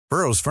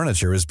Burrow's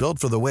furniture is built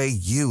for the way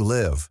you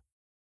live.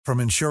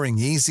 From ensuring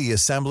easy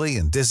assembly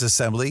and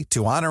disassembly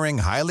to honoring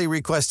highly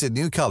requested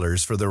new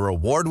colors for their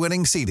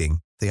award-winning seating,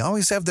 they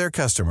always have their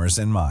customers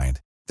in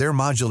mind. Their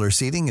modular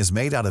seating is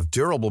made out of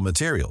durable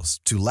materials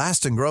to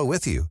last and grow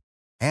with you.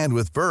 And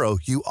with Burrow,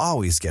 you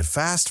always get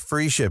fast,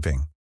 free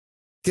shipping.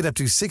 Get up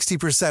to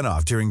 60%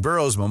 off during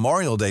Burrow's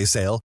Memorial Day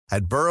sale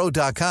at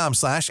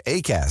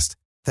burrow.com/ACAST.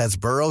 That's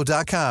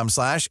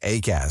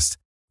burrow.com/ACAST.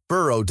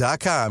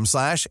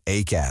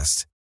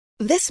 burrow.com/ACAST.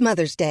 This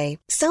Mother's Day,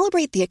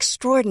 celebrate the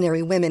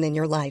extraordinary women in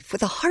your life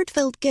with a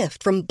heartfelt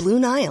gift from Blue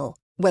Nile.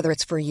 Whether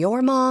it's for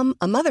your mom,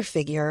 a mother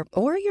figure,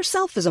 or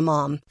yourself as a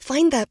mom,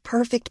 find that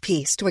perfect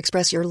piece to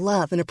express your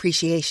love and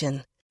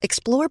appreciation.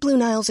 Explore Blue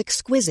Nile's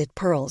exquisite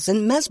pearls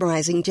and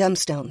mesmerizing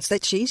gemstones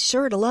that she's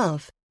sure to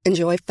love.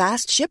 Enjoy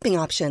fast shipping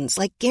options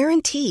like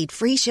guaranteed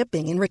free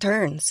shipping and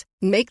returns.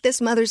 Make this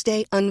Mother's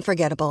Day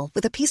unforgettable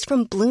with a piece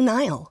from Blue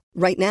Nile.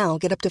 Right now,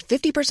 get up to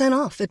 50%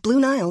 off at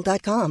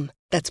BlueNile.com.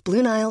 That's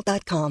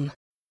BlueNile.com.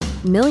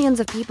 Millions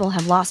of people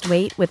have lost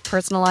weight with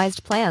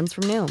personalized plans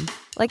from Noom.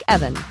 Like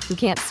Evan, who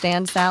can't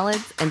stand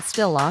salads and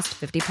still lost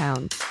 50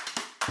 pounds.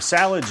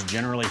 Salads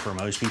generally for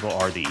most people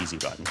are the easy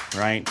button,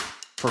 right?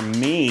 For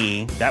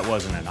me, that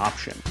wasn't an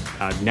option.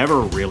 I never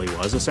really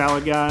was a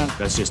salad guy.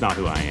 That's just not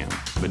who I am.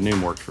 But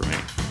Noom worked for me.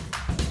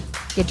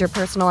 Get your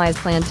personalized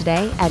plan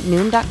today at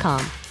Noom.com.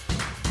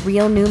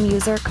 Real Noom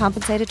user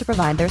compensated to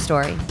provide their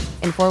story.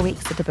 In 4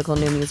 weeks, the typical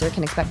Noom user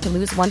can expect to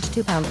lose 1 to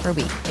 2 pounds per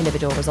week.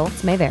 Individual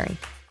results may vary.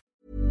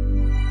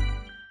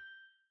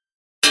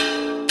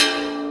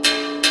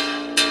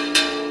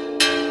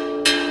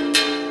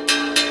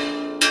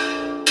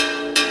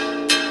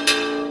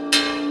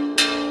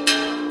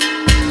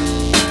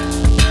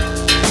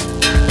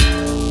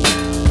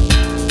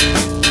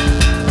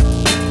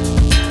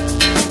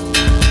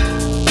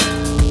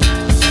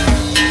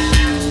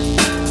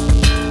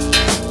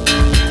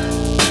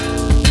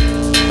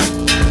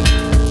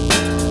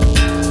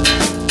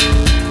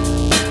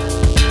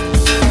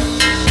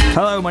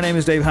 Hello, my name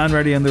is Dave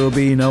Hanratty and there will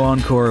be no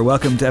encore.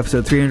 Welcome to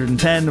episode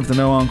 310 of the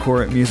No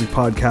Encore Music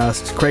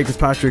Podcast. Craig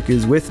Fitzpatrick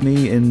is with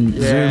me in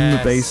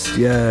Zoom-based.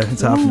 Yeah,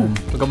 it's happening.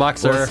 Welcome back,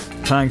 sir.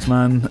 Thanks,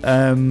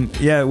 man.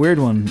 Yeah, weird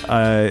one.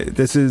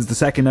 This is the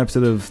second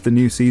episode of the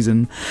new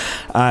season,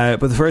 but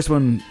the first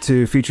one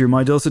to feature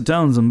my dulcet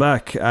tones. I'm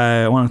back.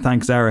 I want to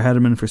thank Zara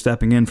Hederman for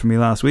stepping in for me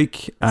last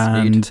week.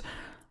 And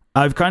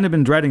I've kind of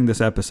been dreading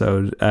this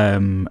episode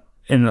in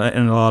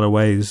a lot of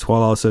ways,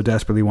 while also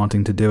desperately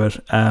wanting to do it.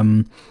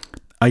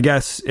 I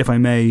guess, if I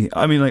may,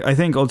 I mean, like, I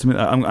think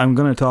ultimately I'm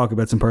going to talk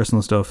about some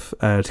personal stuff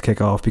to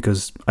kick off,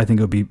 because I think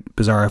it would be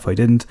bizarre if I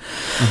didn't.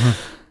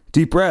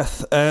 Deep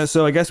breath.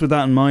 So I guess with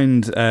that in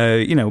mind,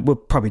 we'll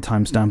probably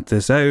timestamp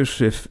this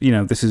out. If,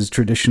 this is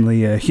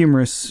traditionally a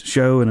humorous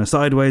show and a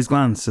sideways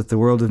glance at the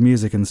world of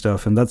music and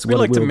stuff, and that's what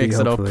it will be,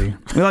 hopefully.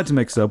 We like to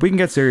mix it up. We can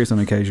get serious on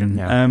occasion.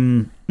 Yeah.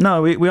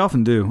 No, we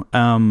often do.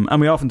 And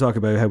we often talk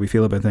about how we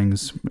feel about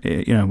things.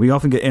 We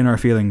often get in our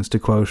feelings, to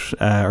quote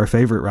our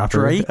favourite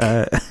rapper. Drake?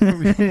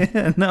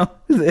 No,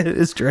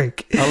 it's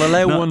Drake. I'll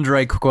allow one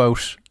Drake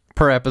quote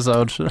per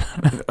episode.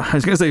 I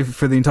was going to say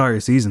for the entire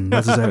season.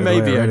 That's out of the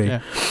way already. Yeah.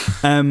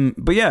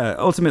 But yeah,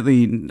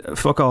 ultimately,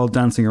 fuck all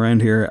dancing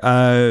around here.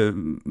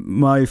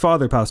 My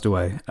father passed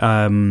away.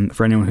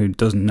 For anyone who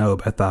doesn't know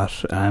about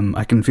that,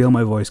 I can feel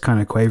my voice kind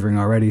of quavering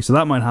already, so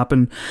that might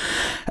happen.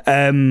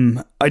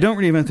 I don't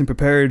really have anything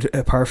prepared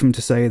apart from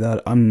to say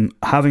that I'm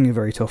having a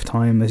very tough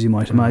time, as you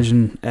might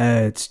imagine.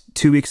 It's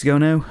 2 weeks ago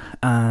now,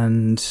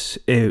 and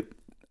it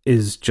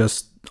is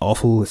just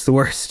awful. It's the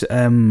worst.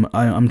 I'm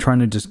trying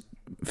to just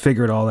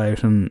figure it all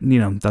out,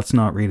 and that's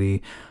not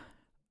really,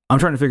 I'm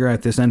trying to figure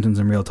out this sentence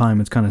in real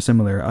time. It's kind of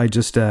similar. I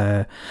just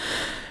I've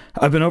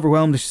been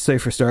overwhelmed, I should say,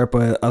 for a start,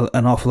 by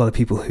an awful lot of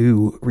people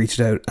who reached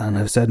out and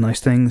have said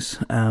nice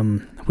things,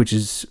 which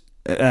is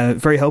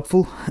very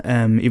helpful,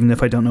 even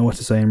if I don't know what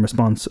to say in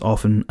response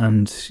often.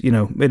 And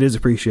it is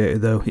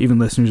appreciated, though. Even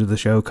listeners of the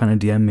show kind of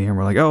DM me and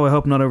were like, oh, I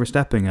hope I'm not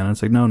overstepping, and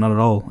it's like, no, not at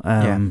all.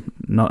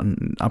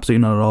 Absolutely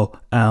not at all.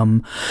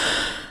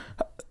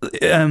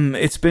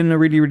 It's been a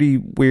really, really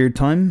weird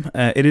time.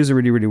 It is a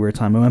really, really weird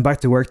time. I went back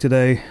to work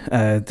today.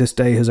 This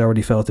day has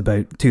already felt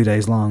about 2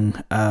 days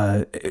long.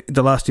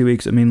 The last 2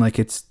 weeks, I mean, like,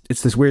 it's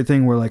this weird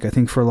thing where, like, I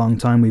think for a long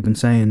time we've been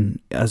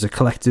saying, as a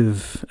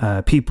collective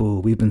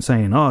people, we've been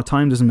saying, oh,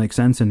 time doesn't make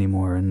sense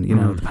anymore, and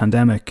the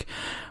pandemic,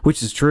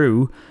 which is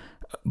true.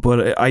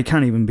 But I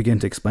can't even begin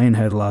to explain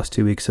how the last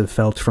 2 weeks have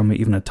felt from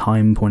even a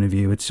time point of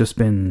view. It's just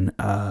been,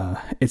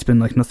 it's been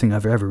like nothing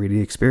I've ever really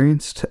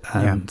experienced,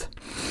 and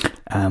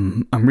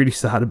I'm really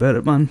sad about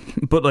it, man.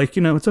 But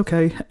it's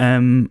okay.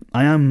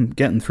 I am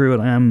getting through it.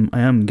 I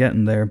am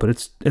getting there.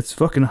 But it's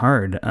fucking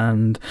hard,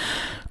 and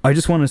I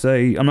just want to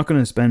say I'm not going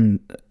to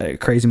spend a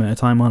crazy amount of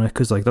time on it,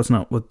 because that's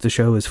not what the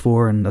show is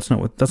for, and that's not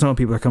what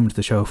people are coming to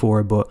the show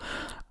for. But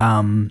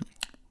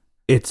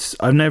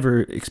I've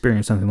never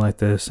experienced something like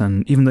this,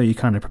 and even though you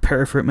kind of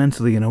prepare for it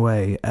mentally in a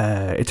way,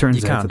 it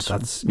turns out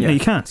that's you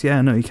can't.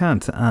 Yeah, no, you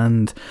can't.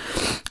 And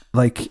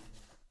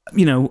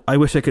I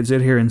wish I could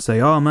sit here and say,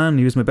 oh man,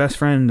 he was my best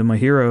friend and my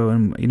hero,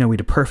 and we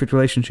had a perfect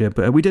relationship,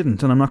 but we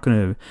didn't, and I'm not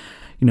going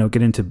to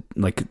get into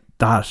like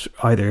that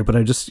either, but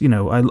I just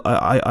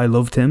I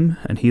loved him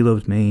and he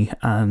loved me,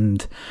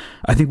 and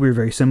I think we were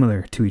very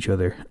similar to each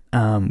other.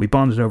 We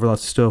bonded over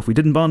lots of stuff. We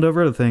didn't bond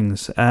over other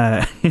things,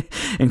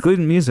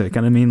 including music.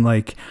 And I mean,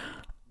 like,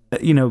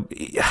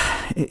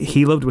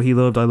 he loved what he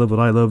loved, I loved what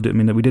I loved. I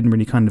mean, we didn't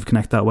really kind of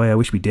connect that way. I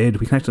wish we did.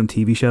 We connected on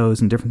TV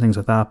shows and different things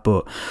like that,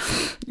 but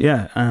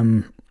yeah,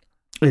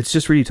 it's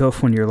just really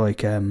tough when you're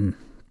like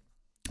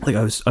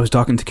I was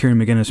talking to Kieran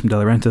McGuinness from De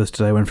Laurentiis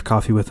today. I went for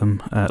coffee with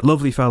him.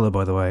 Lovely fellow,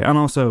 by the way. And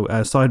also,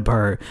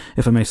 sidebar,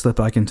 if I may slip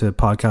back into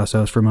podcast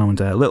house for a moment,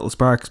 Little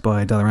Sparks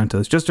by De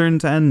Laurentiis just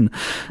turned 10,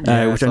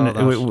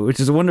 which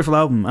is a wonderful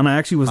album. And I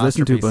actually was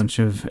listening to a bunch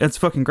of... It's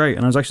fucking great.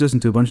 And I was actually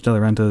listening to a bunch of De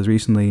Laurentiis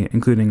recently,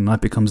 including Night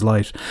Becomes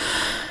Light,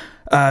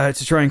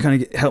 to try and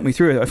kind of help me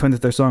through it. I find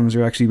that their songs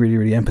are actually really,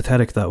 really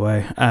empathetic that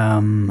way.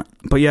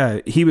 But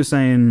yeah, he was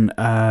saying...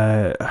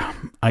 I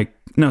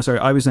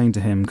was saying to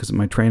him, because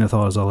my train of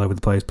thought is all over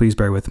the place, please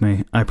bear with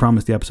me. I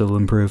promise the episode will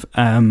improve.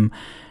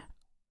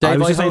 Dave,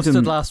 I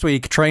hosted last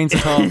week, trains of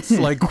thoughts,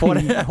 like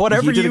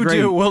whatever you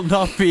do will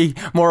not be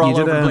more all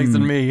over the place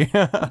than me.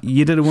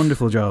 You did a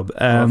wonderful job.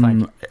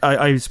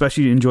 I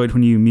especially enjoyed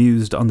when you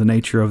mused on the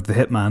nature of the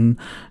hitman,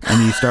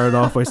 and you started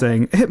off by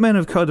saying, hitmen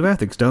have code of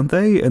ethics, don't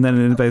they? And then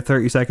in about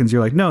 30 seconds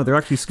you're like, no, they're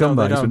actually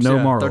scumbags with no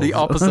morals. They're the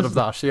opposite of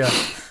that, yeah.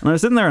 And I was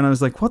sitting there and I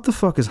was like, what the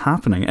fuck is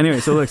happening? Anyway,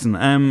 so listen,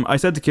 I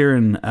said to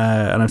Kieran,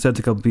 and I've said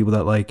to a couple of people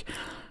that, like,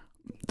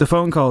 the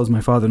phone calls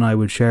my father and I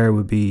would share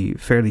would be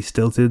fairly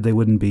stilted. They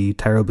wouldn't be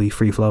terribly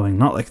free flowing.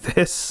 Not like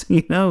this,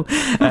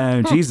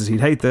 Jesus, he'd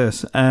hate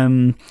this.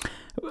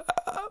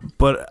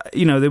 But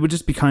they would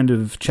just be kind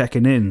of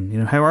checking in.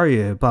 How are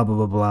you? Blah blah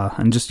blah blah,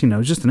 and just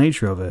just the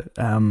nature of it.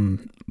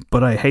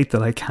 But I hate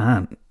that I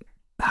can't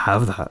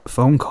have that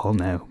phone call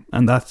now,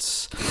 and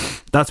that's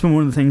been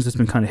one of the things that's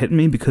been kind of hitting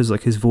me, because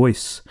like his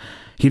voice,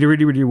 he had a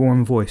really, really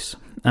warm voice,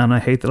 and I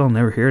hate that I'll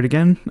never hear it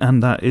again,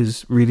 and that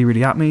is really,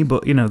 really at me.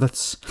 But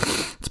it's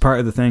part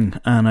of the thing,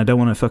 and I don't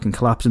want to fucking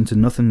collapse into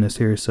nothingness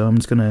here, so I'm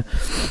just gonna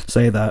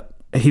say that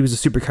he was a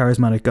super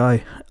charismatic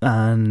guy,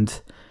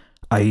 and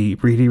I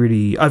really,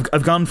 really,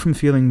 I've gone from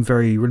feeling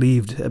very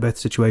relieved about the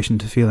situation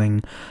to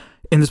feeling,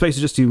 in the space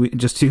of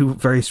just two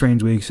very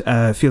strange weeks,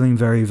 feeling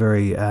very,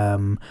 very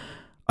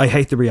I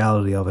hate the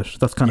reality of it.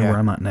 That's kind of where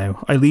I'm at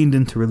now. I leaned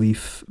into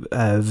relief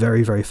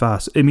very, very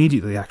fast,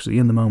 immediately actually,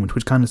 in the moment,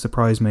 which kind of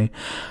surprised me,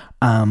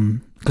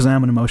 because I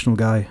am an emotional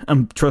guy,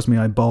 and trust me,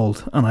 I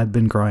bawled, and I've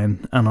been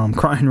crying, and I'm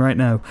crying right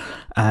now,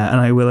 and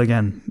I will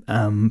again,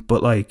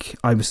 but like,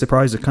 I was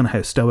surprised at kind of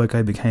how stoic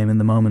I became in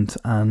the moment,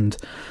 and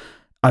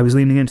I was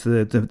leaning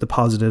into the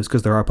positives,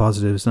 because there are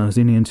positives, and I was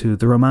leaning into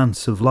the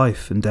romance of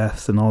life and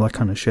death and all that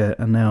kind of shit,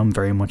 and now I'm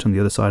very much on the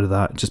other side of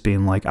that, just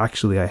being like,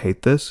 actually, I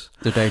hate this.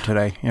 The day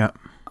today, yeah.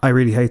 I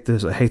really hate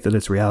this. I hate that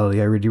it's reality.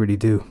 I really, really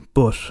do.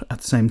 But at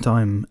the same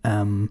time,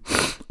 I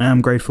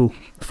am grateful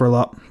for a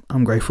lot.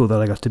 I'm grateful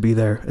that I got to be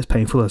there, as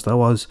painful as that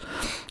was.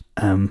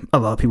 A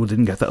lot of people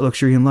didn't get that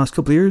luxury in the last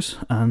couple of years,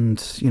 and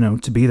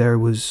to be there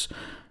was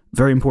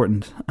very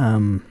important.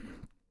 And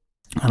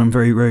I'm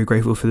very, very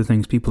grateful for the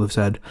things people have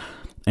said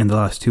in the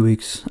last 2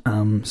 weeks.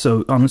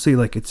 So honestly,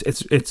 like,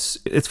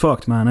 it's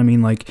fucked, man. I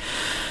mean, like,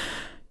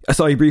 I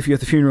saw you briefly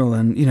at the funeral,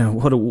 and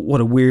what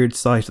a weird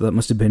sight that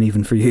must have been,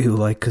 even for you.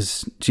 Like,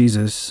 because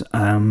Jesus,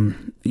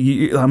 I'm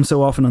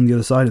so often on the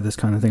other side of this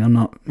kind of thing. I'm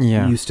not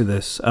used to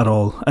this at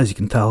all, as you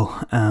can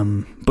tell.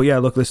 But yeah,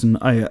 look, listen,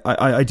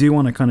 I do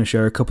want to kind of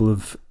share a couple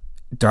of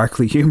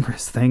darkly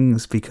humorous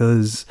things,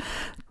 because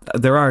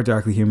there are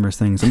darkly humorous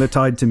things, and they're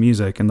tied to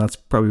music, and this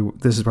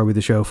is probably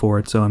the show for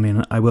it. So I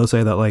mean, I will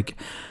say that, like,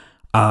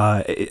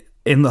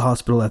 in the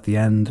hospital at the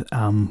end,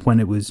 when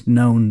it was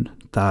known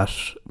that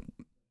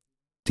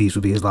these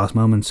would be his last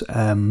moments,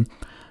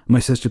 my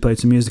sister played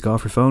some music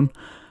off her phone,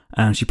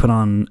 and she put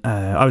on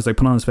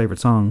put on his favourite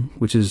song,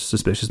 which is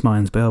Suspicious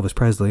Minds by Elvis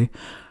Presley.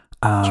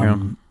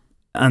 True.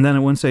 And then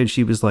at one stage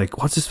she was like,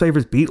 what's his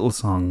favourite Beatles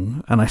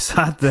song? And I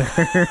sat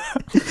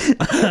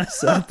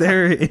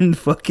there in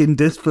fucking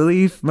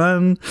disbelief,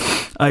 man.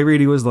 I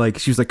really was like,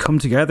 she was like, Come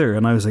Together,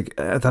 and I was like,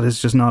 that is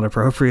just not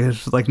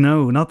appropriate. Like,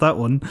 no, not that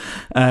one.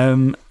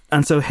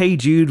 And so Hey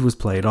Jude was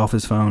played off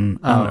his phone.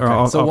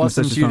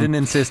 You didn't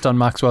insist on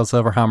Maxwell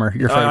Silverhammer,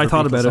 your favourite I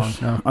thought Beatles about song?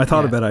 it. No. I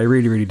thought about it. I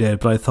really, really did.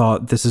 But I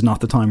thought, this is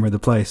not the time or the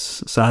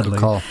place, sadly. Good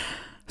call.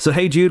 So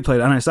Hey Jude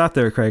played, and I sat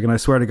there, Craig, and I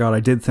swear to God,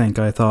 I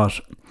thought,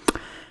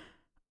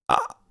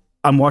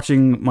 I'm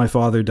watching my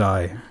father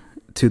die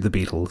to the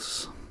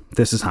Beatles.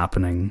 This is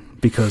happening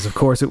because of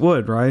course it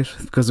would, right?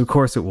 Because of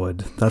course it would.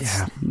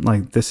 That's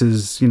like, this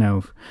is,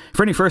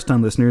 for any first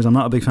time listeners, I'm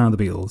not a big fan of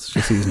the Beatles,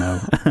 just so you know.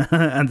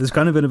 And there's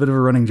kind of been a bit of a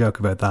running joke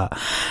about that.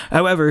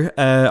 However,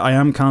 I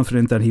am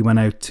confident that he went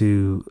out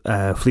to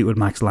Fleetwood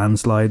Mac's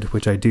Landslide,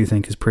 which I do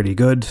think is pretty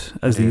good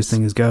as these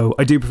things go.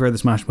 I do prefer the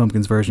Smashing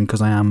Pumpkins version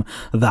because I am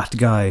that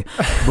guy.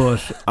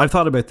 But I've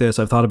thought about this.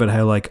 I've thought about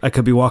how, like, I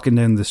could be walking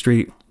down the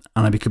street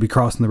and I could be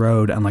crossing the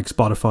road, and like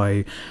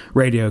Spotify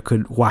radio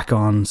could whack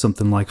on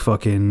something like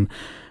fucking,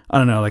 I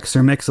don't know, like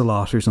Sir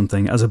Mix-a-Lot or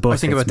something as a bus. I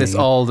think about this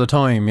all the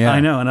time, yeah. I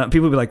know, and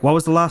people would be like, what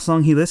was the last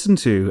song he listened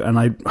to? And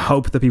I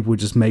hope that people would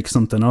just make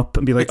something up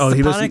and be like, it's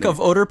the panic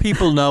of other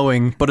people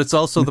knowing, but it's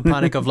also the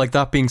panic of like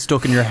that being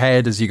stuck in your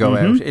head as you go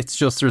out. It's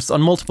just, there's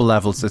on multiple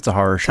levels, it's a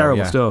horror show.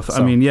 Terrible stuff.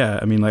 So. I mean,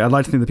 like, I'd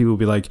like to think that people would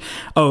be like,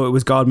 oh, it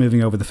was God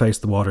Moving Over the Face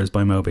of the Waters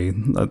by Moby.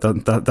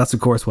 That's of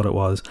course what it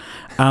was.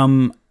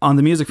 On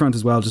the music front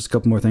as well, just a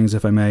couple more things,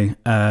 if I may.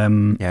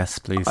 Yes,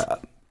 please.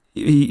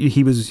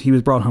 He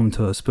was brought home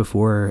to us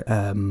before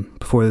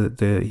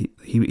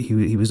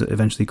he was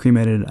eventually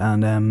cremated,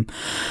 and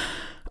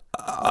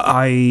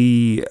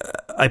I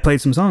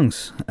played some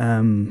songs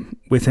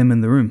with him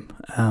in the room,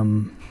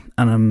 and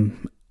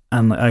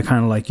I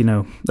kind of like, you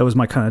know, that was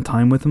my kind of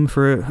time with him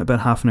for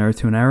about half an hour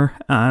to an hour,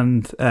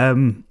 and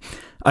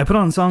I put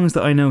on songs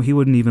that I know he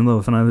wouldn't even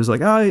love, and I was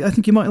like, I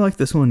think you might like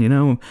this one, you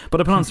know.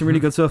 But I put on some really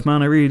good stuff,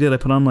 man. I really did. I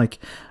put on like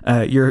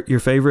your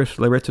favorite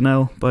La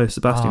Ritournelle by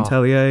Sébastien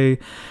Tellier.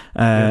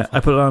 I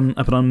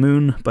put on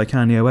Moon by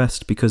Kanye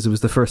West because it was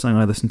the first song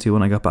I listened to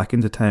when I got back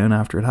into town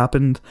after it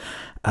happened.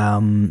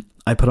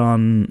 I put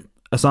on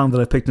a song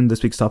that I picked in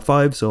this week's top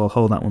 5, so I'll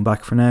hold that one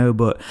back for now.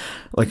 But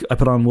like, I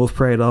put on Wolf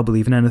Parade, I'll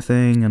Believe in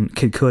Anything, and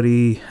Kid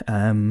Cudi,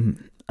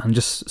 and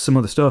just some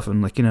other stuff,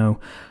 and like, you know,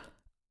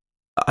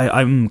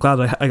 I'm glad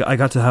I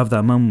got to have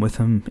that moment with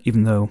him,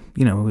 even though,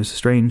 you know, it was a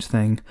strange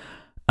thing.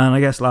 And I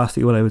guess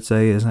lastly, what I would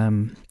say is,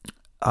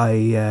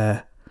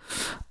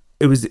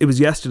 it was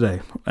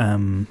yesterday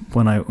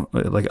when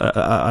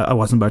I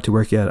wasn't about to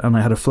work yet, and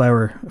I had a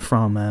flower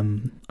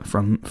from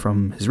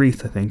his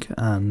wreath, I think,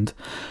 and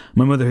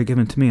my mother had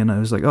given it to me, and I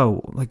was like,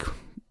 oh, like,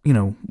 you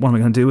know, what am I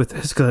going to do with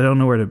this? Because I don't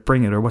know where to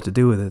bring it or what to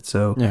do with it.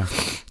 So yeah.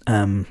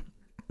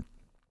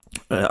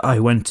 I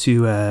went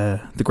to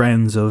the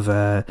grounds of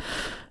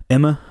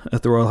Emma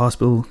at the Royal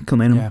Hospital,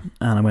 Kilmainham,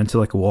 and I went to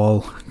like a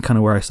wall, kind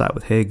of where I sat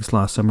with Higgs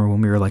last summer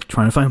when we were like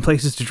trying to find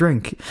places to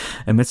drink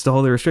amidst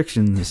all the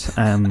restrictions.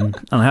 And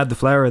I had the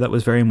flower that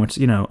was very much,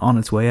 you know, on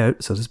its way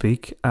out, so to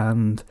speak.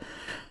 And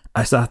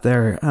I sat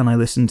there and I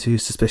listened to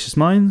Suspicious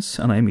Minds,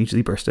 and I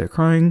immediately burst out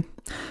crying.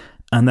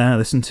 And then I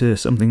listened to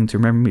Something to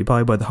Remember Me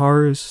by The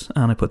Horrors,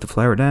 and I put the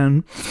flower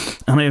down,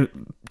 and I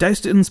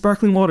doused it in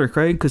sparkling water,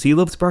 Craig, because he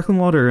loved sparkling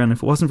water, and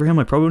if it wasn't for him,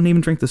 I probably wouldn't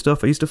even drink the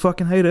stuff. I used to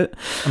fucking hate it.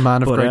 A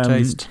man of great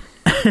taste.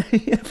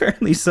 Yeah,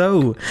 apparently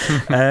so.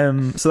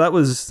 So that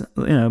was,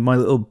 you know, my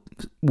little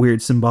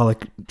weird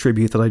symbolic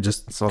tribute that I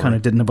just kind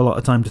of didn't have a lot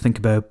of time to think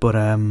about. But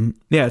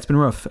yeah, it's been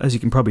rough, as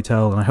you can probably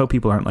tell, and I hope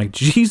people aren't like,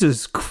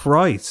 Jesus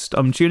Christ,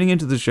 I'm tuning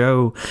into the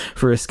show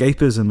for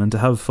escapism and to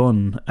have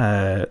fun.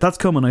 That's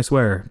coming, I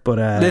swear. But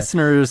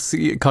listeners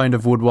kind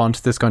of would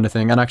want this kind of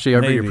thing, and actually I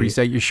really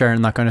appreciate you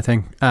sharing that kind of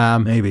thing.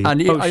 Maybe.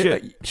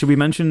 And should we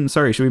mention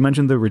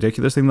the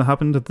ridiculous thing that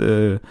happened at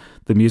the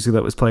music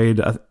that was played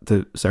at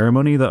the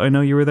ceremony that I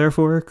know you were there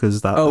for?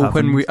 Because that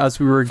happened. as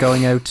we were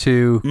going out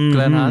to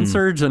Glen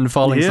Hansard and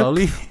Falling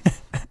Slowly.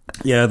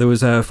 Yeah, there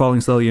was a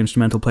Falling Slowly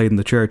instrumental played in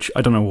the church.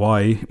 I don't know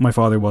why. My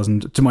father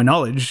wasn't, to my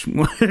knowledge,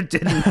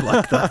 didn't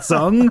like that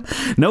song.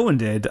 No one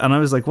did. And I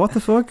was like, what the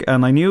fuck?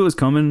 And I knew it was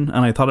coming, and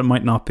I thought it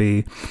might not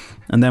be.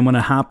 And then when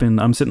it happened,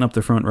 I'm sitting up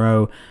the front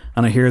row,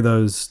 and I hear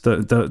those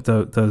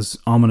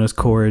ominous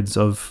chords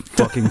of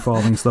fucking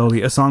Falling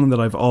Slowly, a song that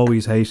I've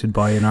always hated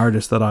by an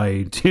artist that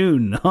I do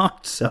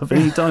not have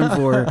any time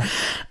for.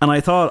 And I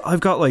thought, I've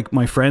got like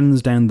my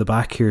friends down the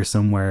back here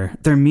somewhere.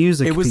 They're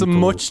music It was people. A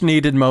much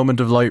needed moment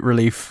of light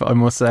relief, I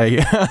must say.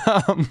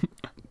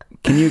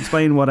 Can you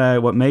explain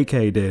what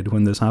May-Kay did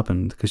when this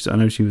happened? Because I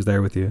know she was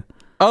there with you.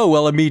 Oh,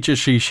 well,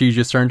 immediately she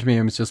just turned to me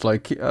and was just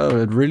like,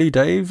 oh, really,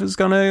 Dave is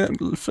going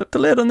to flip the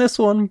lid on this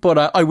one?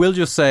 But I will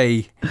just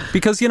say,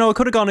 because, you know, it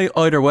could have gone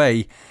either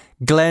way.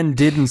 Glenn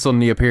didn't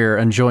suddenly appear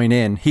and join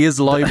in. He is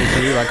liable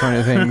to do that kind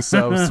of thing.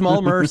 So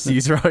small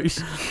mercies, right?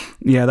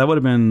 Yeah, that would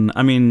have been,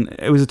 I mean,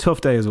 it was a tough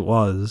day as it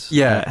was.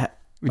 Yeah.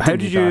 What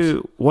did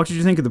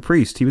you think of the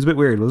priest? He was a bit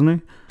weird, wasn't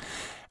he?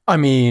 I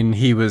mean,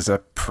 he was a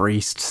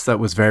priest that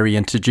was very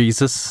into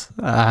Jesus.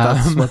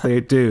 That's what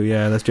they do,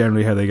 yeah. That's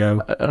generally how they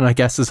go. And I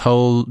guess his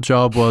whole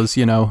job was,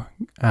 you know,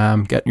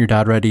 getting your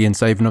dad ready and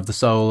saving of the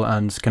soul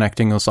and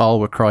connecting us all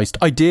with Christ.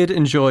 I did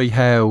enjoy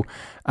how,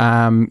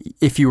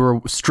 if you were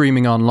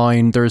streaming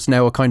online, there's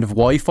now a kind of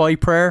Wi-Fi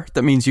prayer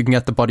that means you can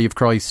get the body of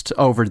Christ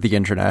over the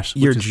internet.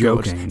 You're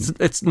joking.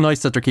 It's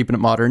nice that they're keeping it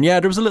modern. Yeah,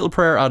 there was a little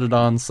prayer added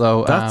on,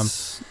 so...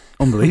 That's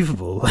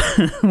unbelievable.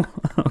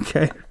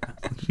 Okay.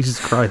 Jesus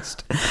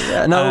Christ.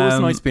 Yeah, no, it was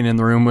nice being in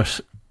the room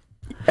with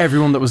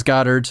everyone that was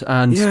gathered,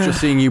 and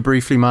just seeing you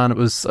briefly, man. It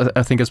was,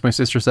 I think, as my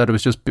sister said, it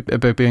was just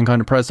about being kind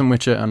of present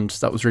with you, and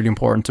that was really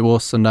important to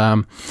us.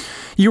 And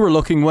you were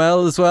looking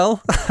well as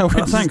well,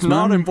 which is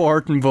not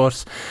important,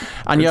 but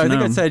I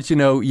think I said, you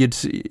know,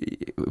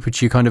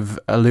 which you kind of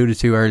alluded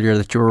to earlier,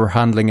 that you were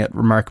handling it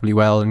remarkably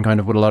well and kind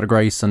of with a lot of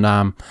grace,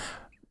 and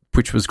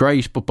which was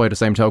great. But by the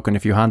same token,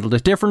 if you handled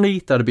it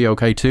differently, that'd be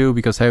okay too,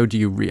 because how do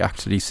you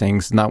react to these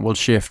things? And that will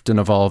shift and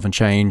evolve and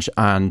change.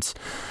 And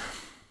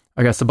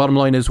I guess the bottom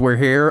line is we're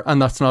here,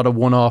 and that's not a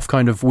one-off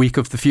kind of week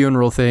of the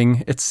funeral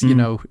thing. It's, you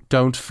know,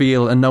 don't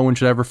feel, and no one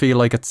should ever feel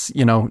like it's,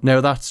 you know,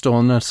 now that's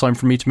done, it's time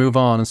for me to move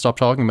on and stop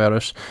talking about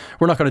it.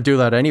 We're not going to do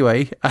that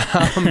anyway.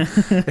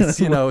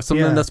 It's, you know,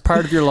 something that's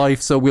part of your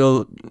life, so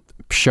we'll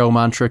show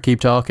mantra,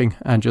 keep talking,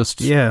 and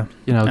just, you know,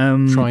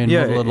 try and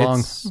muddle it along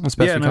as best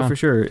we can. For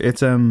sure.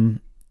 It's,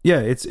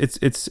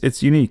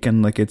 it's unique,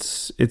 and like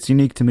it's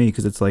unique to me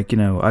because it's like, you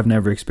know, I've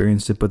never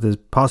experienced it, but there's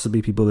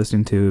possibly people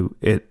listening to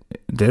it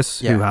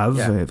who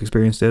have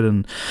experienced it,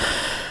 and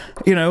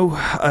you know,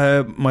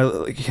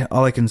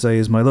 all I can say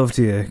is my love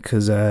to you,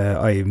 because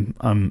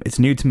it's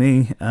new to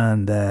me,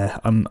 and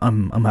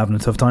I'm having a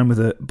tough time with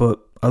it, but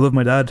I love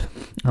my dad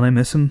and I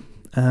miss him,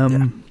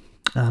 and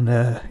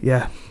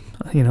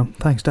you know,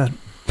 thanks, Dad.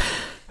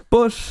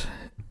 But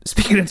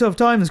speaking of tough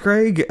times,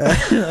 Craig,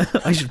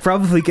 I should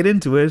probably get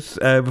into it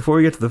before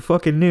we get to the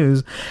fucking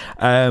news.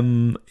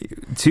 2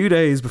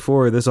 days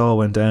before this all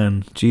went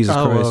down, Jesus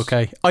Christ.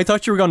 Okay. I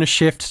thought you were going to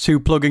shift to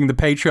plugging the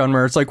Patreon,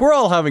 where it's like, we're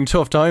all having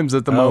tough times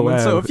at the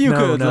moment, so if you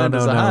could lend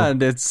us a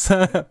hand, it's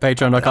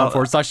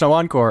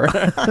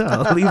patreon.com/NoEncore.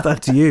 I'll leave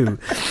that to you.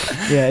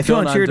 Yeah, if you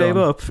want to cheer Dave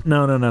up.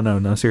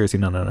 No, seriously,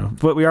 no.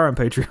 But we are on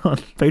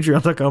Patreon,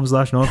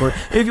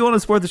 patreon.com/NoEncore. If you want to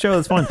support the show,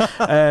 that's fine.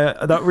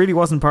 That really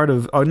wasn't part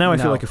of... I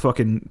feel like a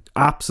fucking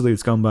absolute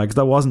scumbag.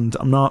 That wasn't...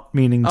 I'm not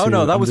meaning to... Oh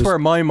no, that was where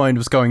my mind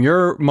was going.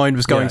 Your mind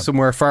was going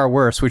somewhere far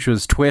worse, which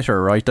was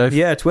Twitter, right, Dave?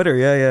 Yeah, Twitter,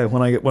 yeah.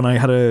 When I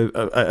had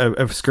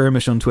a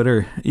skirmish on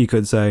Twitter, you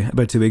could say,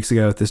 about 2 weeks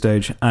ago at this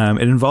stage,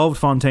 it involved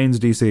Fontaine's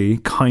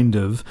DC, kind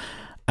of.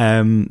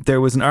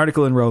 There was an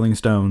article in Rolling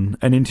Stone,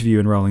 an interview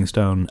in Rolling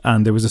Stone,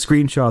 and there was a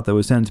screenshot that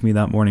was sent to me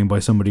that morning by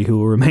somebody who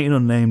will remain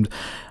unnamed.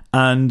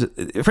 And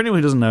for anyone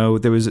who doesn't know,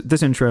 there was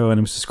this intro, and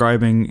it was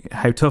describing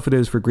how tough it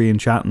is for Grian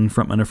Chatton,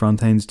 frontman of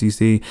Fontaine's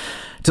DC,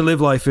 to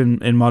live life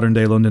in modern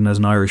day London as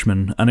an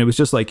Irishman. And it was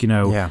just like, you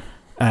know,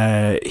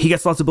 he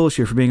gets lots of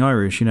bullshit for being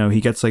Irish. You know,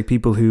 he gets like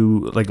people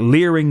who, like,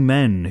 leering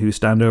men who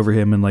stand over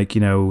him and, like,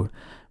 you know,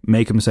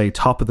 make him say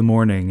top of the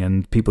morning,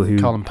 and people who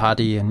call him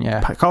Paddy, and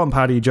call him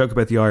Paddy, joke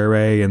about the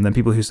IRA, and then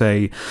people who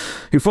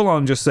full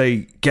on just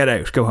say, get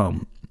out, go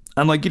home.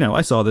 And like, you know,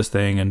 I saw this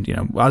thing, and, you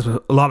know, as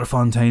with a lot of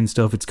Fontaine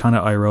stuff, it's kind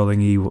of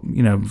eye-rolling-y,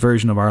 you know,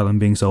 version of Ireland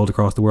being sold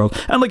across the world.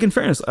 And like, in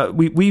fairness,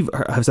 we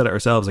have said it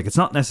ourselves, like, it's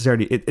not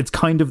necessarily, it's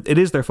kind of, it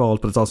is their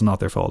fault, but it's also not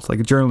their fault.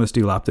 Like, journalists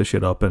do lap this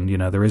shit up, and, you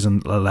know, there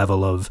isn't a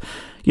level of,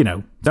 you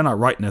know, they're not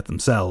writing it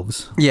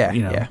themselves. Yeah,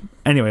 you know.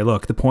 Anyway,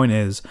 look, the point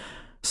is,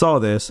 saw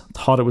this,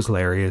 thought it was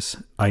hilarious.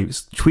 I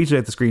tweeted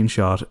out the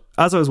screenshot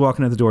as I was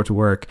walking out the door to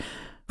work,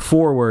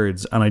 4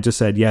 words, and I just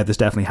said, yeah, this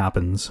definitely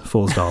happens,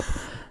 full stop.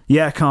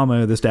 Yeah,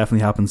 comma, this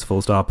definitely happens,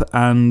 full stop.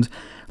 And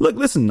look,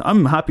 listen,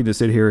 I'm happy to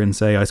sit here and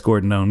say I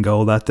scored an own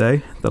goal that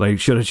day, that I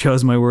should have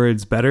chosen my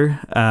words better.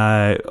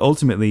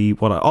 Ultimately,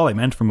 all I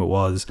meant from it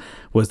was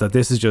that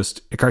this is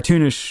just a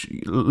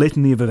cartoonish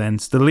litany of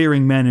events, the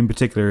leering men in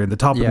particular, at the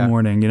top of the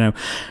morning, you know.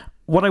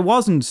 What I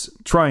wasn't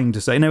trying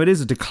to say, now it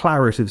is a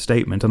declarative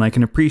statement, and I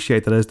can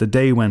appreciate that as the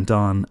day went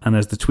on and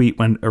as the tweet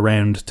went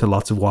around to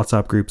lots of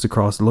WhatsApp groups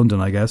across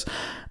London, I guess,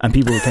 and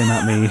people came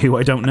at me who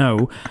I don't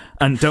know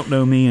and don't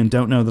know me and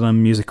don't know that I'm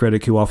a music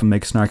critic who often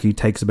makes snarky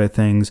takes about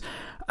things.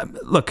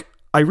 Look,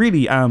 I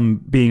really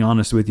am being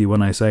honest with you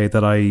when I say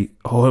that I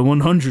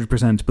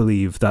 100%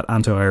 believe that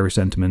anti-Irish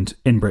sentiment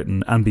in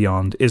Britain and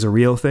beyond is a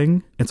real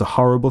thing. It's a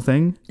horrible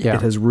thing. Yeah.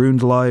 It has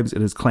ruined lives.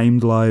 It has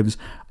claimed lives.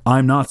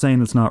 I'm not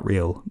saying it's not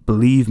real.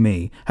 Believe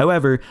me.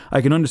 However,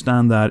 I can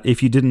understand that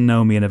if you didn't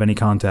know me and have any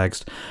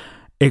context,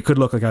 it could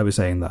look like I was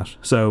saying that.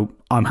 So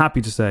I'm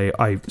happy to say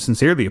I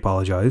sincerely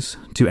apologise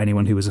to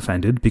anyone who was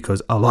offended,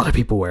 because a lot of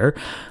people were.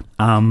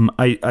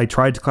 I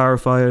tried to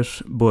clarify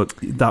it, but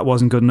that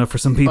wasn't good enough for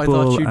some people. I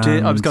thought you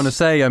did. I was going to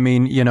say, I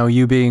mean, you know,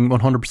 you being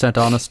 100%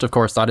 honest, of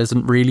course, that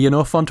isn't really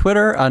enough on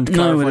Twitter, and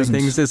clarifying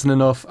things isn't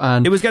enough.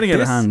 And it was getting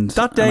out of hand.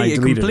 That day,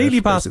 it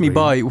completely passed me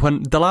by.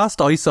 When the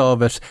last I saw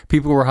of it,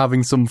 people were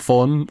having some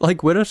fun,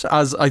 like, with it,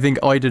 as I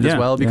think I did as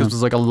well, because it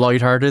was like a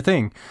lighthearted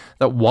thing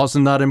that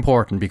wasn't that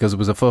important, because it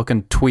was a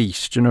fucking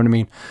tweet. Do you know what I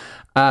mean?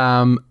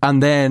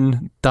 And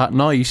then that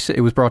night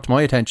it was brought to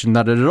my attention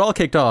that it had all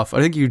kicked off.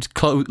 I think you'd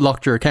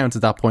locked your accounts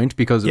at that point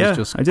because it was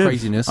just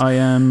craziness.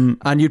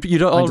 And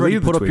you'd already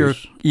put up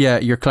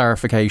your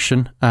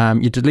clarification.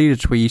 You deleted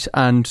a tweet,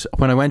 and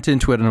when I went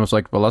into it and I was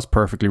like, well, that's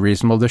perfectly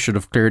reasonable, this should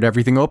have cleared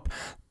everything up.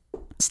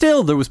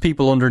 Still, there was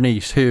people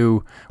underneath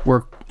who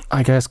were,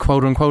 I guess,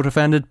 quote unquote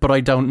offended, but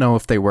I don't know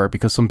if they were,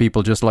 because some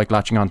people just like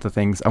latching onto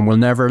things and will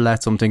never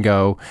let something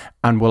go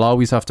and will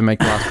always have to make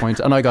the last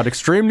point. And I got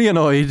extremely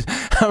annoyed.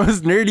 I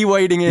was nearly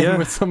wading in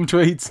with some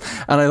tweets,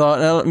 and I thought,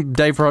 well,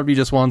 Dave probably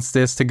just wants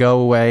this to go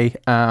away.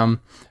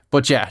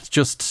 But yeah,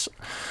 just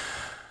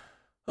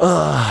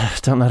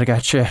don't let it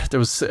get you. There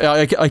was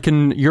I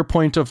can your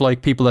point of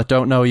like people that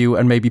don't know you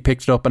and maybe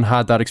picked it up and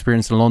had that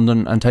experience in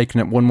London and taken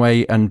it one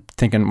way and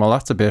thinking, well,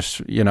 that's a bit,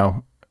 you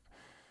know,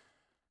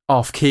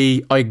 off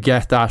key. I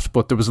get that,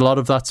 but there was a lot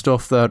of that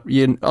stuff that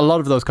a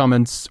lot of those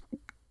comments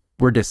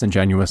were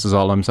disingenuous, is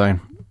all I'm saying.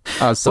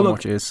 as so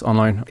much is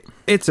online.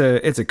 It's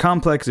a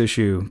complex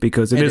issue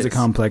because it is a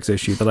complex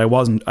issue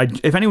that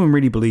if anyone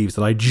really believes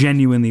that I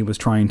genuinely was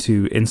trying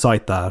to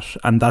incite that,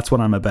 and that's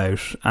what I'm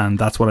about and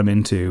that's what I'm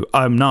into,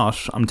 I'm not.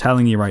 I'm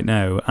telling you right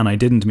now, and I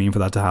didn't mean for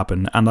that to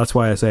happen, and that's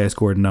why I say I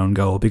scored an own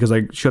goal, because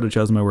I should have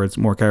chosen my words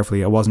more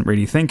carefully. I wasn't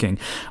really thinking.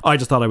 I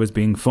just thought I was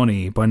being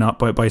funny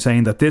by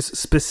saying that this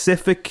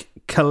specific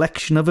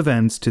collection of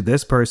events to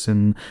this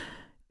person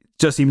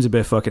just seems a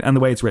bit fucking, and the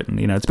way it's written,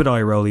 it's a bit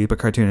eye-rolly, but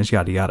cartoonish,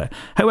 yada yada.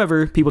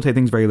 However, people take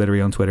things very literally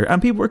on Twitter,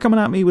 and people were coming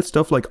at me with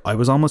stuff like I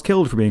was almost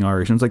killed for being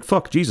Irish, and it's like,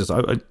 fuck Jesus,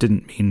 I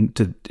didn't mean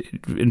to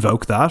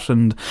invoke that,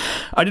 and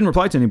I didn't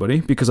reply to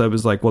anybody because I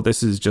was like, well,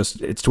 this is just,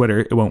 it's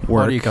Twitter, it won't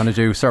work. What are you gonna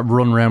do? Start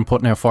running around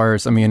putting out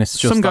fires? I mean, it's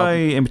just some guy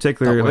in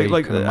particular,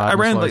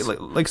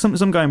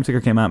 some guy in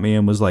particular came at me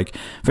and was like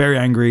very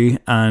angry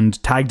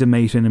and tagged a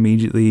mate in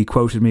immediately,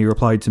 quoted me,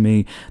 replied to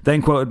me,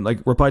 then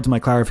replied to my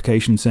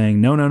clarification saying,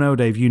 no,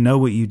 Dave,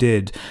 what you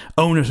did,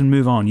 own it and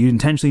move on. You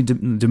intentionally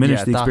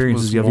diminish the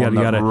experiences of yada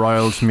yada. That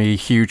riled me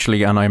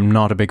hugely, and I'm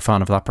not a big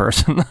fan of that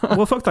person.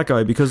 Well, fuck that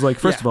guy, because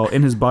first of all,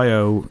 in his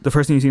bio, the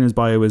first thing you see in his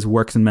bio is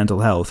works in mental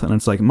health, and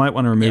it's like, might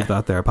want to remove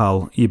that there,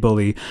 pal, you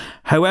bully.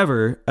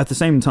 However, at the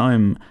same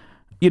time,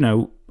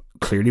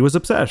 clearly was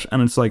upset,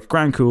 and it's like,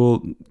 grand,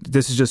 cool,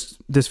 this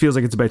feels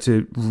like it's about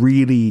to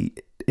really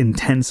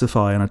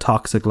intensify on a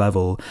toxic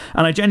level.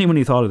 And I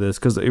genuinely thought of this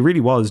because it really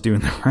was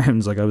doing the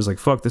rounds. Like, I was like,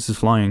 fuck, this is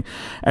flying.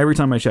 Every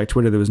time I checked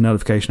Twitter, there was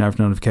notification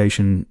after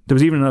notification. There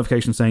was even a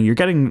notification saying, you're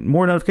getting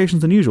more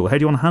notifications than usual, how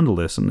do you want to handle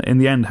this? And in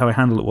the end, how I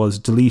handled it was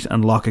delete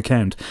and lock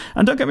account.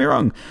 And don't get me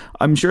wrong,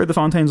 I'm sure the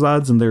Fontaines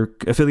lads and their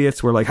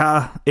affiliates were like,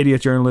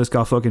 idiot journalist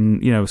got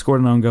fucking,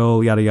 scored an own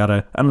goal, yada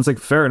yada. And it's like,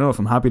 fair enough,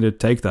 I'm happy to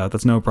take that,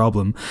 that's no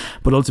problem.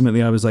 But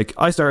ultimately I was like,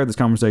 I started this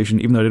conversation,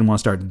 even though I didn't want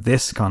to start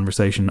this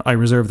conversation, I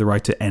reserve the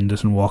right to end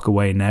it and walk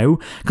away now,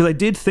 because I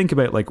did think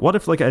about, like, what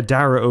if like a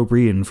Dara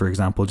O'Brien, for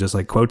example, just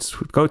like quote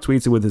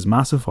tweets it with his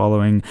massive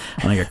following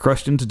and I get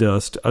crushed into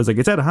dust. I was like,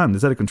 it's out of hand,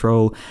 it's out of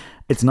control,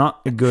 it's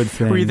not a good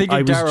thing. Were you thinking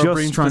I was Dara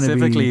O'Brien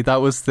specifically? That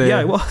was the...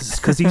 Yeah, it was,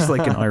 because he's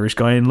like an Irish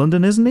guy in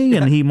London, isn't he?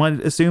 And he might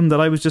assume that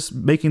I was just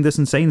making this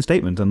insane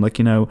statement, and like,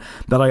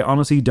 that I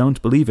honestly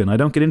don't believe in. I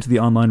don't get into the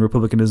online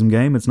republicanism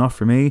game, it's not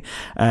for me.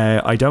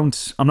 I'm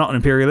not an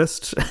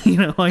imperialist. I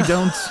don't, like,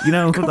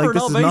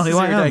 this is not who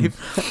I am.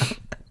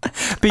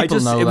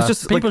 People know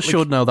that. People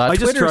should know that.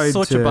 Twitter is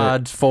such a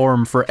bad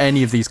forum for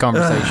any of these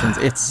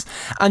conversations.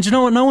 And you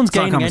know what? No one's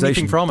gaining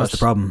anything from it. That's the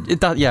problem. That's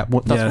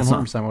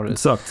 100% what it is.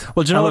 It sucked.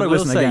 Well, do you know what I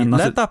will say?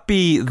 Let that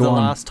be the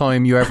last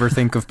time you ever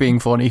think of being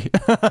funny.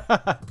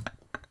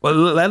 Well,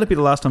 let it be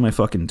the last time I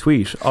fucking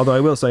tweet. Although I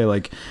will say,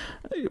 like,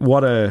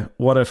 what a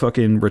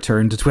fucking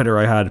return to Twitter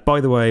I had.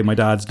 By the way, my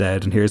dad's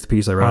dead, and here's the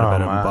piece I wrote about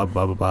him. Blah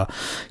blah blah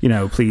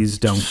blah. Please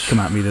don't come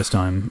at me this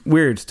time.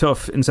 Weird,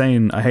 tough,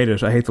 insane. I hate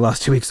it. I hate the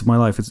last 2 weeks of my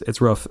life.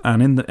 It's rough.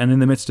 And in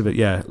the midst of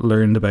it,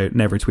 learned about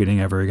never tweeting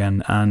ever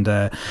again. And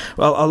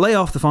I'll lay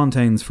off the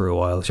Fontaines for a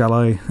while, shall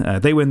I?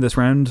 They win this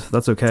round.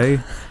 That's okay.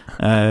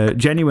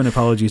 Genuine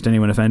apologies to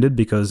anyone offended,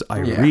 because I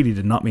really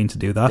did not mean to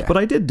do that, but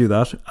I did do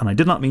that, and I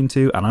did not mean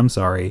to, and I'm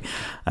sorry.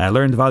 I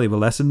learned a valuable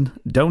lesson.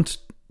 Don't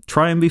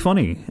try and be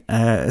funny.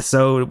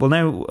 So, well,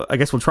 now I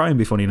guess we'll try and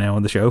be funny now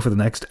on the show for the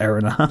next hour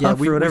and a half. Yeah,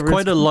 we've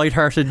quite a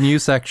light-hearted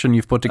news section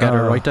you've put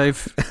together, right,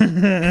 Dave?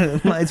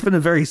 It's been a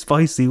very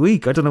spicy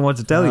week. I don't know what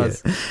to tell you.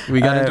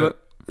 We got into it.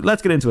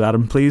 Let's get into it,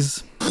 Adam,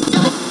 please.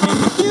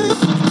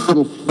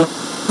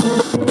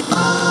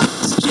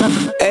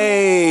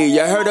 Hey,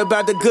 you heard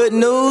about the good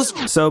news?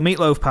 So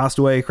Meatloaf passed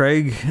away,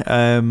 Craig.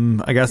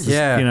 I guess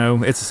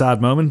it's a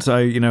sad moment.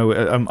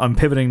 I'm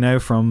pivoting now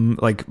from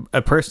like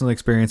a personal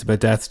experience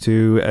about death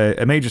to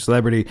a major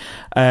celebrity.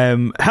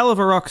 Hell of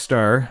a rock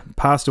star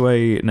passed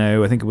away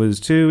now. I think it was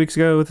 2 weeks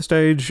ago at the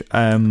stage.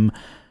 And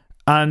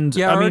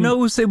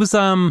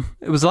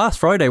it was last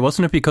Friday,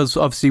 wasn't it? Because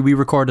obviously we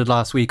recorded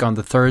last week on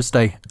the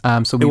Thursday,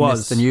 so we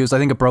missed the news. I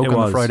think it broke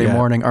on the Friday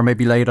morning, or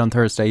maybe late on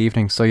Thursday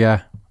evening. So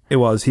yeah. It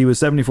was. He was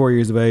 74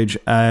 years of age,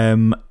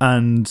 and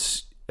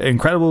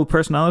incredible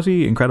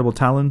personality, incredible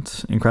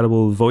talent,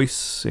 incredible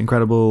voice,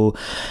 incredible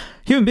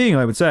human being,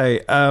 I would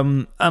say.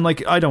 And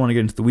like, I don't want to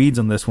get into the weeds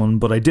on this one,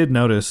 but I did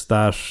notice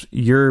that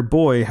your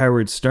boy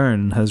Howard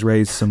Stern has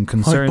raised some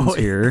concerns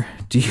here.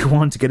 Do you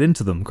want to get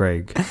into them,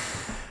 Craig?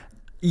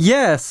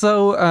 Yeah.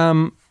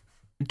 So,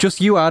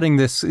 just you adding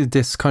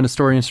this kind of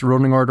story into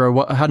running order,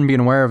 I hadn't been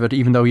aware of it,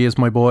 even though he is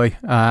my boy.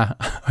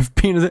 I've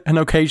been an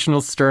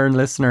occasional Stern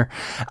listener,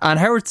 and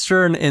Howard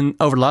Stern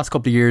over the last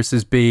couple of years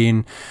has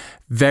been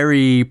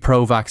very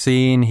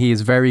pro-vaccine. He is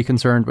very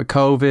concerned with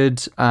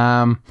COVID.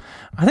 I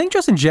think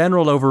just in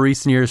general over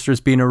recent years, there's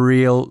been a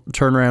real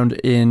turnaround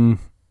in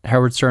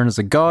Howard Stern as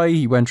a guy.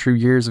 He went through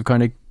years of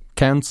kind of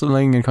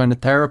counselling and kind of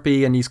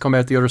therapy, and he's come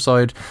out the other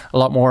side a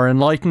lot more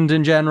enlightened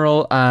in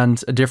general,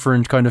 and a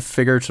different kind of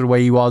figure to the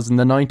way he was in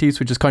the 90s,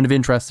 which is kind of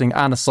interesting,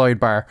 and a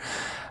sidebar.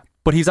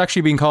 But he's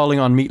actually been calling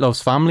on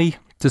Meatloaf's family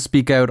to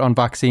speak out on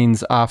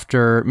vaccines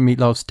after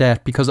Meatloaf's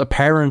death, because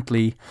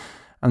apparently,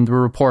 and the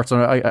reports,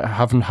 I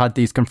haven't had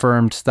these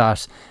confirmed,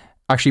 that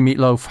actually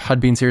Meatloaf had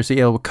been seriously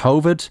ill with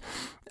COVID.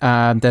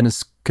 Then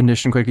his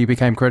condition quickly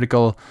became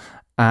critical.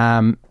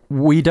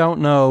 We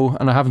don't know,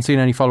 and I haven't seen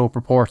any follow-up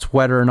reports,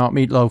 whether or not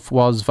Meatloaf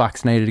was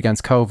vaccinated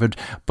against COVID,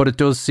 but it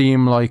does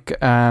seem like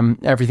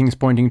everything's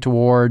pointing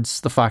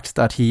towards the fact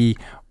that he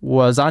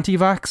was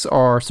anti-vax,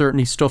 or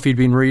certainly stuff he'd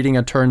been reading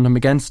had turned him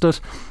against it.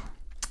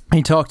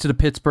 He talked to the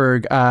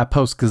Pittsburgh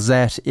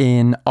Post-Gazette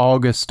in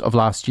August of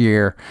last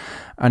year,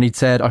 and he'd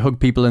said, "I hug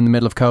people in the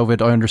middle of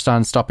COVID. I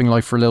understand stopping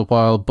life for a little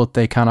while, but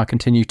they cannot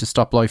continue to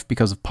stop life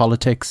because of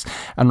politics.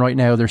 And right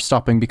now they're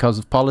stopping because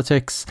of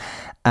politics."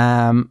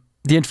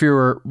 The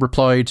interviewer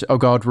replied, "Oh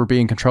God, we're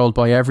being controlled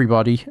by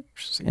everybody,"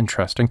 which is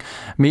interesting.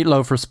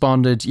 Meatloaf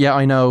responded, "Yeah,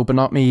 I know, but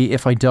not me.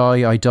 If I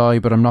die, I die,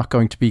 but I'm not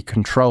going to be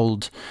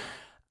controlled."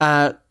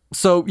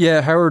 So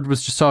yeah, Howard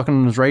was just talking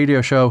on his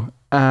radio show.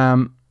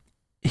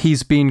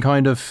 He's been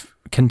kind of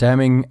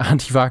condemning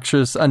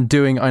anti-vaxxers and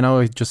doing, I know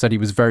I just said he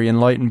was very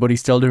enlightened, but he's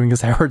still doing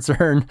his Howard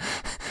Stern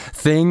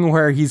thing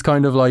where he's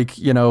kind of like,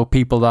 you know,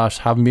 people that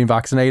haven't been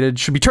vaccinated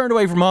should be turned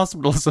away from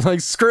hospitals and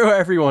like screw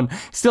everyone.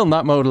 He's still in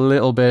that mode a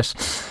little bit,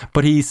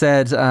 but he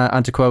said,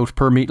 and to quote,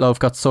 "Per Meatloaf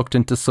got sucked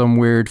into some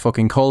weird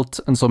fucking cult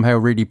and somehow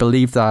really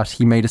believed that.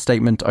 He made a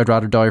statement, 'I'd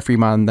rather die a free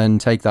man than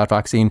take that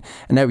vaccine,'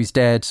 and now he's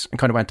dead," and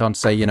kind of went on to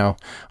say, you know,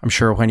 I'm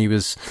sure when he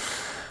was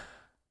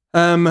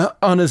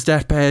on his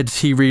deathbed,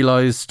 he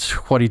realised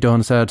what he'd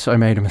done, said, "I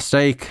made a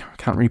mistake."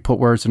 Can't really put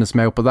words in his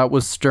mouth, but that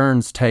was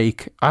Stern's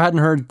take. I hadn't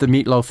heard the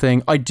Meatloaf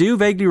thing. I do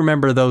vaguely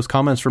remember those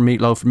comments from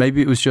Meatloaf.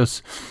 Maybe it was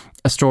just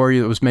a story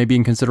that was maybe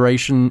in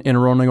consideration in a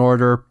running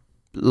order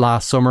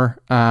last summer,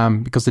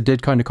 because it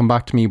did kind of come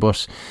back to me,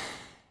 but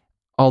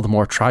all the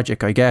more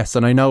tragic, I guess.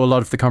 And I know a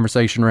lot of the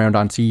conversation around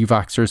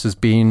anti-vaxxers has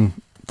been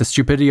the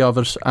stupidity of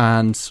it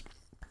and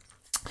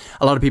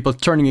a lot of people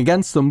turning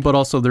against them, but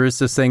also there is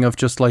this thing of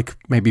just like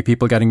maybe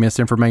people getting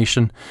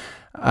misinformation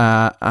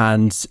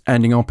and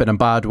ending up in a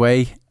bad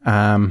way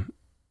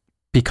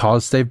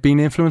because they've been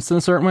influenced in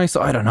a certain way.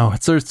 So I don't know.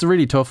 It's a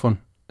really tough one.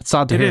 It's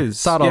sad to hear. It's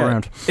sad all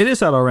around. It is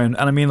sad all around.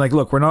 And I mean, like,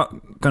 look, we're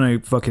not going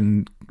to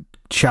fucking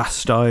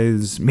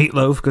chastise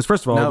Meatloaf, because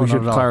first of all, we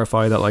should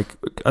clarify that, like,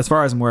 as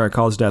far as I'm aware,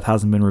 cause of death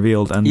hasn't been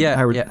revealed, and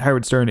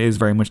Howard Stern is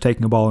very much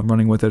taking a ball and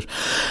running with it,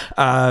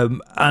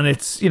 and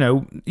it's, you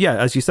know, yeah,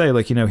 as you say,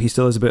 like, you know, he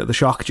still has a bit of the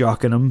shock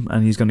jock in him,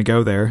 and he's going to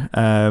go there.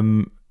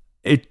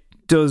 It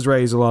does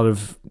raise a lot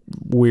of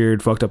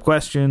weird fucked up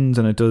questions,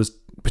 and it does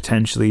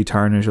potentially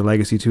tarnish a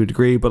legacy to a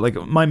degree, but like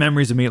my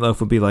memories of Meatloaf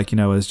would be like, you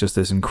know, as just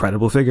this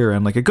incredible figure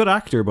and like a good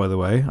actor, by the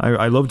way.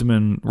 I loved him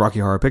in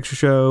Rocky Horror Picture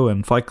Show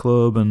and Fight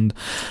Club and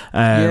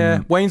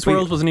Wayne's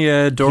World, wasn't he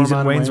a doorman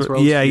in Wayne's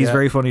World? Yeah, he's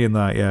very funny in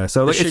that. Yeah,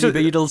 so like the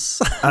Shitty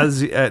Beatles.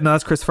 As no,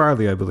 that's Chris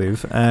Farley, I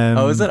believe.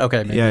 Is it?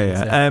 Okay, maybe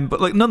yeah. But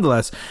like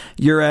nonetheless,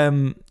 your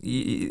kind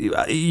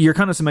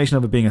of summation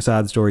of it being a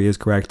sad story is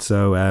correct.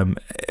 So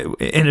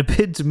in a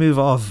bid to move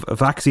off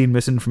vaccine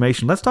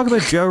misinformation, let's talk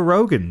about Joe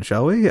Rogan,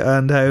 shall we?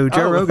 And how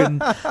Joe Rogan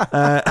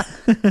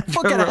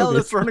fucking hell,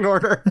 this running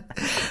order.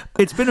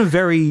 It's been a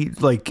very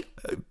like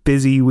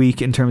busy week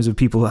in terms of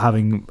people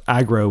having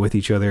aggro with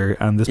each other,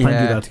 and there's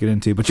plenty of that to get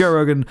into, but Joe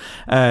Rogan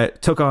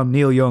took on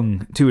Neil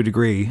Young to a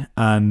degree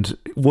and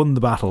won the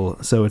battle,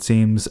 so it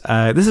seems.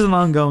 This is an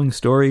ongoing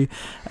story.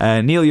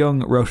 Neil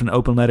Young wrote an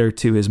open letter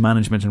to his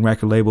management and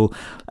record label,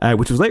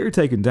 which was later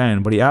taken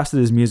down, but he asked that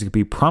his music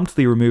be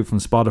promptly removed from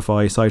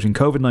Spotify, citing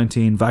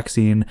COVID-19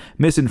 vaccine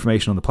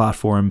misinformation on the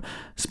platform,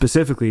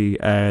 specifically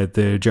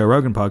the Joe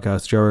Rogan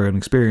podcast, Joe Rogan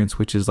Experience,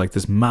 which is like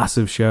this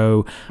massive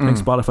show. I think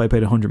Spotify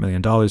paid $100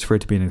 million for it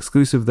to be an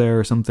exclusive there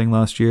or something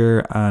last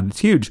year, and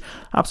it's huge,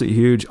 absolutely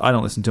huge. I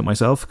don't listen to it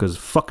myself because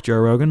fuck Joe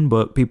Rogan,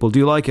 but people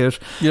do like it.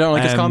 You don't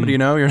like his comedy,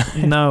 no?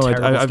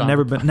 I've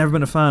never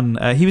been a fan.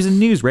 He was in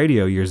News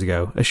Radio years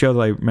ago, a show that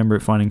I remember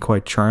finding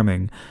quite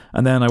charming,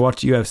 and then I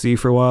watched UFC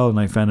for a while and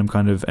I found him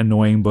kind of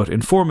annoying but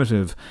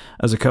informative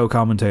as a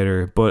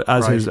co-commentator, but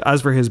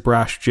as for his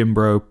brash Jim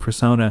Bro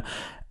persona,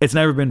 it's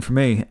never been for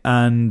me,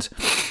 and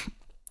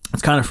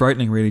it's kind of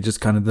frightening, really,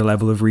 just kind of the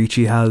level of reach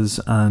he has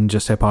and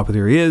just how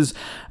popular he is.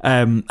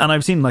 And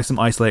I've seen like some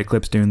isolated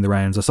clips doing the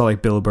rounds. I saw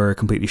like Bill Burr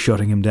completely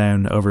shutting him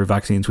down over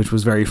vaccines, which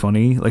was very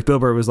funny. Like Bill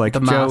Burr was like,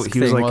 Joe, he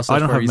was like, I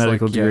don't have a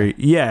medical degree.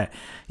 Yeah.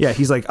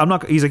 He's like,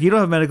 he's like, you don't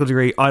have a medical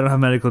degree. I don't have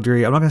a medical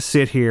degree. I'm not going to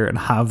sit here and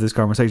have this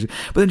conversation.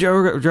 But then Joe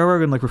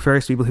Rogan like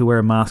refers to people who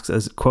wear masks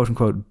as quote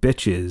unquote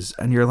bitches.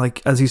 And you're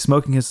like, as he's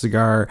smoking his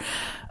cigar,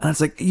 and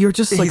it's like, you're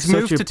just like, he's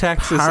moved to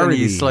Texas parody.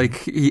 And he's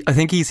like, I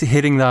think he's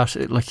hitting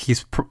that, like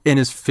he's in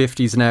his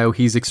 50s now,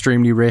 he's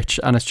extremely rich,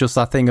 and it's just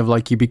that thing of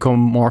like, you become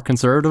more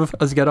conservative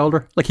as you get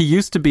older. Like he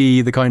used to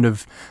be the kind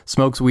of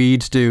smokes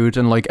weed dude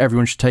and like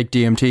everyone should take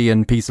DMT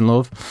and peace and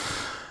love.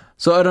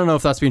 So I don't know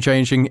if that's been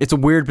changing. It's a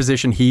weird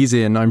position he's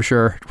in, I'm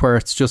sure, where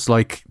it's just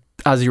like,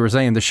 as you were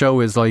saying, the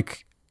show is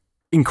like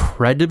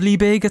incredibly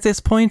big at this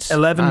point.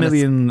 11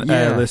 million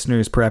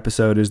listeners per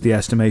episode is the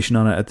estimation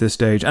on it at this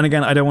stage. And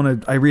again, I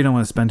really don't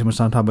want to spend too much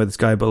time talking about this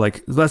guy, but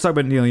like, let's talk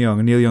about Neil Young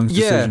and Neil Young's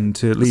decision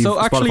to leave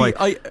Spotify.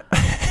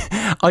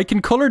 Actually, I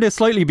can colour this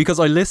slightly because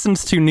I listened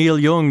to Neil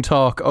Young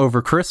talk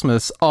over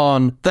Christmas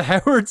on the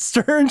Howard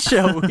Stern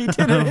show. He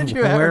did an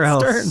interview with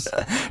Howard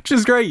Stern, which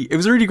is great. It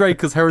was really great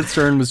because Howard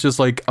Stern was just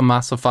like a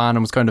massive fan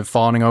and was kind of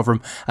fawning over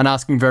him and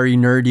asking very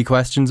nerdy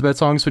questions about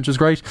songs, which was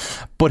great.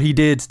 But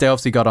they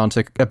obviously got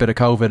onto a bit of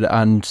COVID,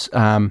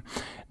 and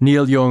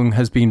Neil Young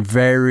has been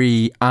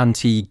very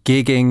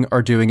anti-gigging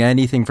or doing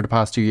anything for the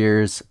past 2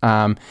 years.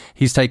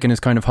 He's taken his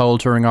kind of whole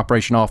touring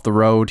operation off the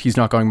road. He's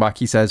not going back,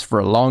 he says, for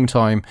a long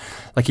time.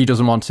 Like, he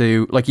doesn't want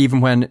to, like, even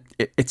when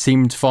it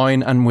seemed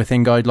fine and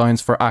within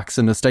guidelines for acts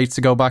in the States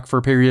to go back for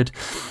a period,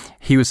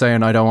 he was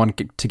saying, I don't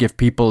want to give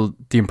people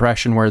the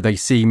impression where they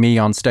see me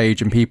on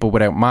stage and people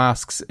without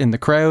masks in the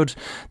crowd,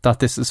 that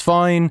this is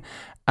fine.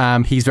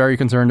 He's very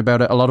concerned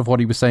about it. A lot of what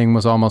he was saying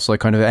was almost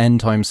like kind of end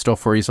time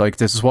stuff where he's like,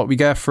 this is what we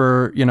get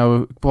for, you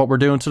know, what we're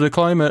doing to the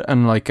climate.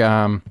 And like,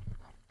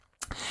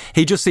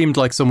 he just seemed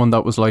like someone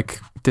that was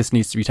like, this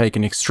needs to be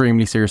taken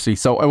extremely seriously.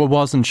 So I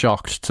wasn't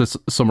shocked, to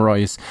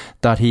summarise,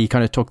 that he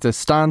kind of took this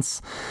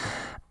stance.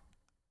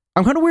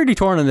 I'm kind of weirdly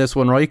torn on this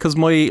one, right? Because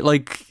my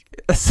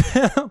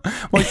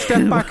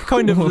step back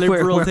kind of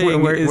liberal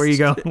thing where you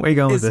going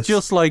with this? It's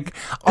just like,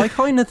 I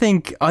kind of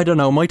think, I don't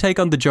know, my take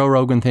on the Joe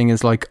Rogan thing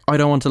is like, I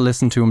don't want to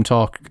listen to him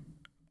talk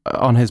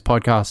on his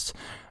podcast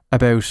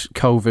about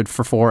COVID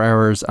for 4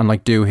 hours and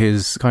like do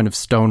his kind of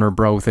stoner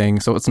bro thing,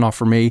 so it's not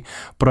for me.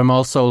 But I'm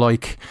also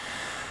like,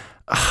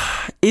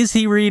 is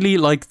he really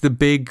like the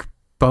big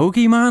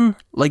bogeyman?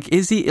 Like,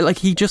 is he like,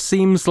 he just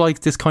seems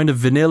like this kind of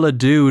vanilla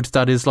dude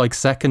that is like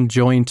second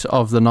joint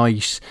of the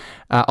night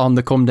on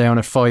the come down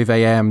at 5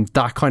 a.m,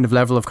 that kind of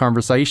level of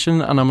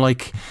conversation. And I'm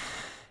like,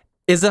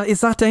 is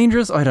that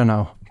dangerous? I don't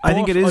know. I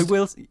think it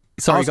is.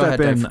 Sorry, go ahead,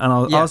 Dave.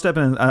 I'll step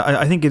in.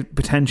 I think it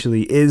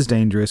potentially is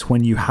dangerous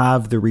when you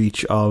have the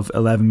reach of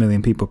 11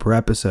 million people per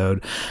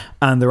episode,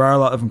 and there are a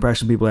lot of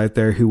impressionable people out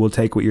there who will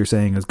take what you're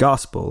saying as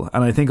gospel.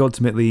 And I think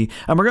ultimately,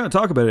 and we're going to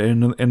talk about it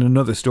in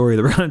another story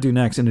that we're going to do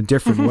next in a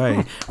different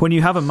way, when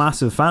you have a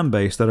massive fan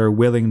base that are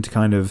willing to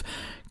kind of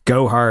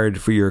go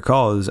hard for your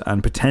cause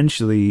and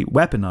potentially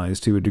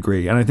weaponize to a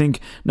degree. And I think,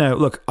 now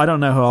look, I don't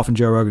know how often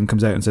Joe Rogan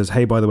comes out and says,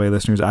 hey, by the way,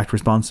 listeners, act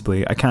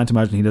responsibly. I can't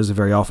imagine he does it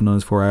very often on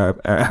his 4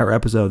 hour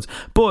episodes.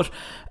 But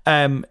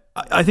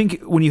I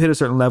think when you hit a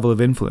certain level of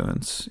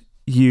influence,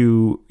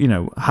 you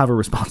know, have a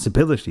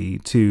responsibility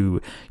to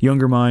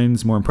younger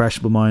minds, more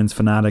impressionable minds,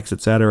 fanatics,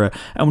 etc.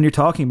 And when you're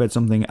talking about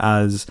something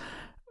as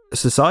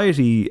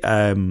society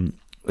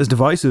as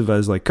divisive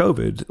as like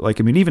COVID, like,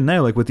 I mean, even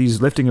now, like with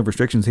these lifting of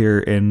restrictions here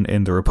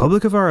in the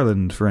Republic of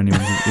Ireland, for anyone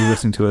who's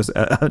listening to us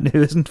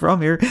who isn't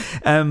from here,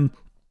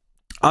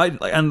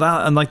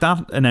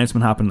 that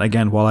announcement happened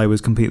again while I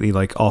was completely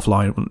like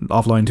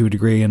offline to a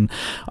degree, and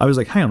I was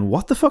like, hang on,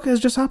 what the fuck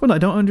has just happened? I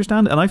don't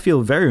understand. And I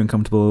feel very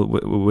uncomfortable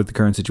with the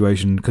current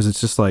situation, because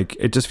it's just like,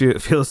 it just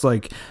feels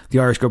like the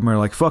Irish government are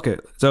like, fuck it,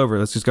 it's over,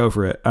 let's just go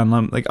for it. And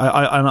I'm like,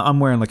 I'm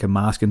wearing like a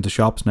mask into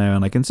shops now,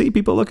 and I can see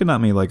people looking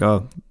at me like,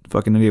 oh,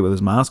 fucking idiot with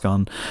his mask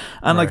on.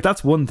 And right. Like,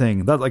 that's one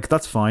thing that, like,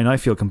 that's fine, I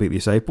feel completely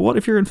safe. But what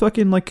if you're in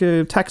fucking like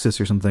Texas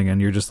or something,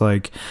 and you're just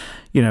like,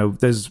 you know,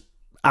 there's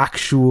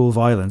actual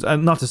violence,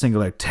 and not to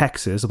single out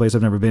Texas, a place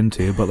I've never been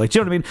to, but like, do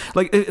you know what I mean?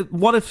 Like,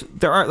 what if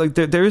there are like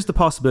there is the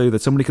possibility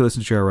that somebody could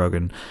listen to Joe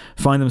Rogan,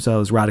 find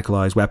themselves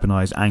radicalized,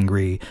 weaponized,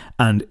 angry,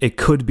 and it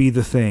could be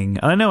the thing.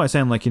 And I know I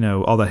sound like, you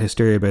know, all that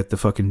hysteria about the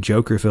fucking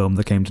Joker film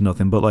that came to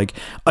nothing, but like,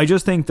 I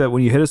just think that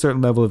when you hit a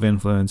certain level of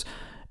influence,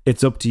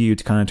 it's up to you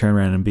to kind of turn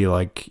around and be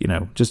like, you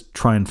know, just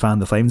try and fan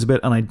the flames a bit.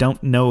 And I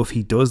don't know if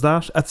he does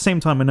that. At the same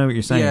time, I know what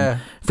you're saying. Yeah.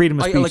 Freedom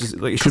of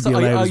speech should be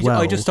allowed as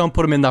well. I just don't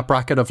put him in that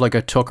bracket of like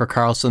a Tucker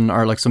Carlson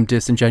or like some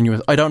disingenuous.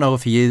 I don't know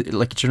if he is,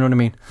 like, do you know what I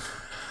mean?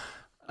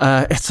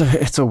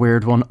 It's a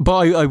weird one.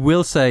 But I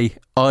will say,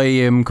 I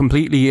am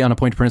completely on a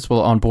point of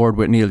principle on board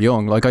with Neil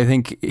Young. Like, I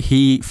think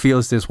he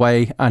feels this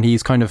way, and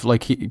he's kind of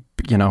like,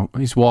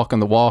 he's walking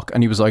the walk,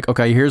 and he was like,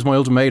 okay, here's my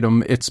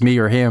ultimatum, it's me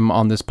or him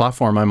on this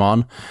platform I'm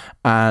on.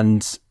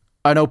 And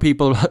I know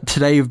people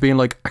today have been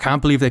like, I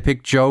can't believe they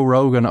picked Joe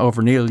Rogan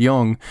over Neil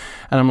Young.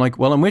 And I'm like,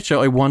 well, I'm with you.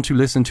 I want to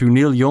listen to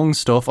Neil Young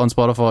stuff on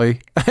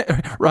Spotify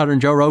rather than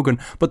Joe Rogan.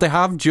 But they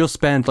have just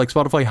spent, like,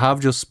 Spotify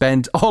have just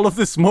spent all of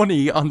this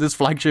money on this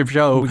flagship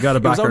show. We got to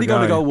back it was only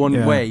going to go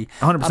one way.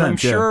 100%. And I'm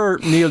sure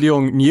Neil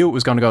Young knew it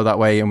was going to go that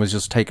way and was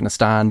just taking a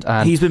stand.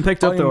 And he's been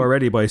picked up though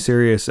already by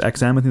Sirius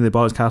XM. I think they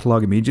bought his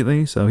catalogue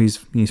immediately. So he's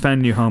found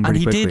a new home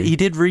pretty quickly. And he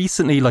did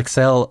recently like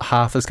sell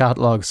half his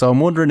catalogue. So I'm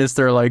wondering, is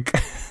there like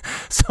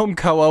some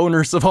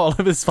co-owners of all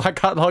of his back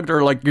catalogue that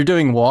are like, you're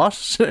doing what?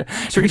 So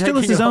he still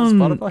has his own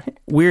Spotify?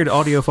 Weird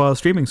audiophile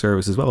streaming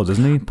service as well,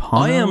 doesn't he?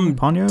 I am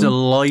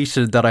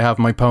delighted that I have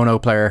my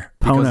Pono player,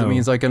 because it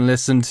means I can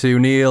listen to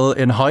Neil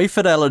in high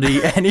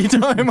fidelity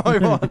anytime I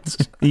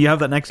want. You have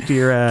that next to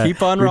your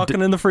keep on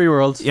rocking in the free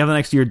world. You have that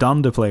next to your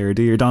Donda player,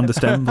 do your Donda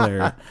Stem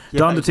player.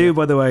 Donda 2,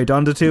 by the way,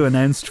 Donda 2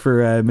 announced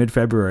for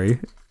mid-February.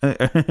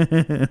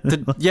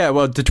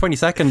 The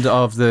 22nd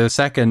of the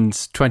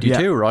second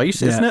 22, right?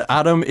 Isn't it?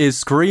 Adam is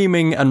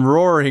screaming and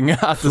roaring at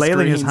the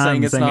flailing screen, his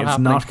hands, saying it's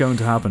not going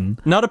to happen.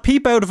 Not a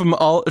peep out of him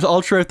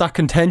all throughout that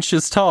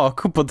contentious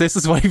talk, but this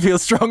is what he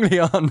feels strongly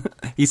on.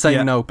 He's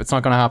saying, nope, it's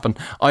not going to happen.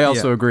 I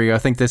also agree. I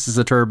think this is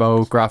a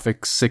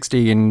TurboGrafx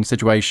 16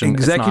 situation.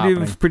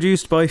 Executive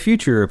produced by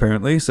Future,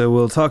 apparently, so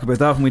we'll talk about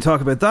that when we talk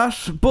about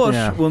that.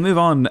 But we'll move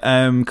on,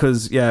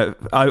 because,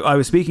 I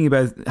was speaking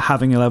about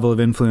having a level of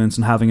influence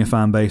and having a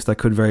fan base that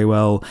could very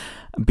well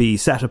be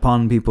set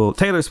upon people.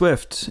 Taylor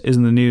Swift is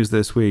in the news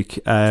this week,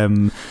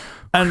 and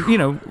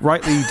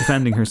rightly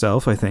defending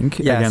herself, I think,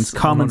 against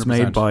comments 100%.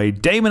 Made by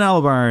Damon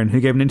Albarn, who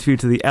gave an interview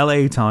to the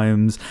LA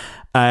Times.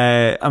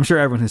 I'm sure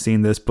everyone has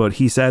seen this, but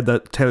he said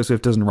that Taylor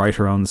Swift doesn't write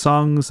her own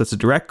songs. That's a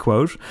direct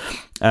quote.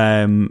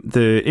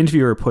 The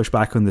interviewer pushed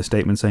back on this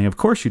statement, saying, of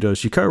course she does,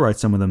 she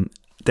co-writes some of them.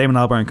 Damon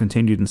Albarn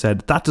continued and said,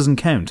 that doesn't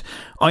count.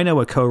 I know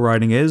what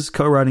co-writing is.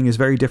 Co-writing is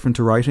very different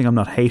to writing. I'm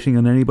not hating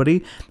on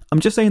anybody. I'm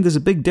just saying there's a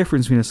big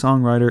difference between a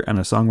songwriter and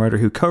a songwriter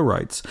who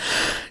co-writes.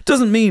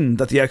 Doesn't mean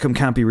that the outcome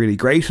can't be really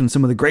great, and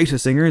some of the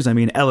greatest singers,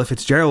 Ella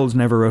Fitzgerald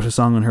never wrote a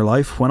song in her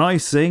life. When I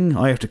sing,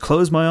 I have to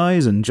close my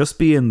eyes and just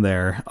be in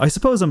there. I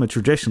suppose I'm a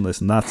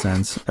traditionalist in that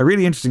sense. A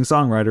really interesting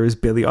songwriter is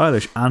Billie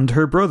Eilish and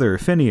her brother,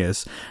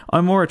 Phineas.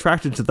 I'm more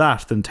attracted to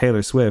that than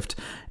Taylor Swift.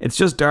 It's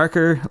just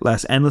darker,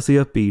 less endlessly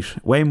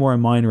upbeat, way more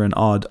minor and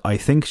odd. I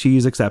think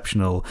she's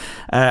exceptional.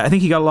 I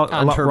think he got a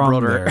lot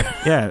wrong there.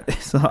 Yeah,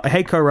 so I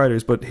hate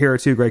co-writers, but here are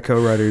two great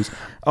co-writers.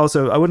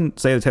 Also, I wouldn't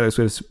say that Taylor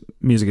Swift's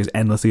music is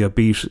endlessly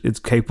upbeat. It's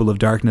capable of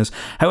darkness.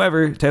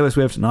 However, Taylor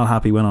Swift, not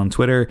happy, went on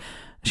Twitter.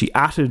 She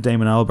atted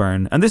Damon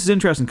Albarn. And this is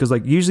interesting because,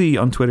 usually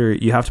on Twitter,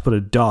 you have to put a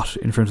dot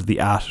in front of the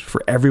at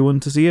for everyone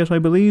to see it, I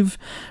believe.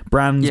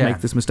 Brands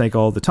make this mistake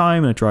all the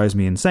time, and it drives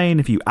me insane.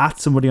 If you at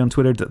somebody on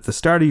Twitter at the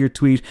start of your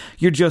tweet,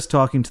 you're just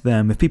talking to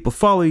them. If people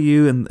follow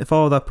you and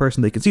follow that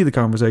person, they can see the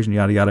conversation,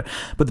 yada, yada.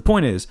 But the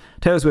point is,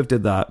 Taylor Swift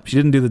did that. She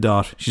didn't do the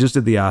dot. She just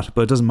did the at,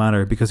 but it doesn't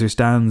matter because her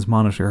stans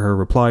monitor her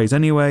replies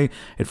anyway.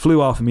 It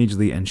flew off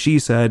immediately, and she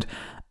said,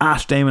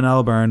 at Damon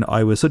Albarn,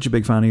 I was such a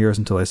big fan of yours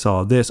until I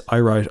saw this. I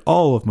write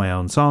all of my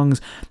own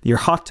songs. Your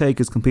hot take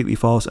is completely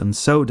false and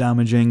so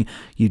damaging.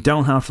 You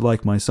don't have to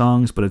like my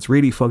songs, but it's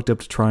really fucked up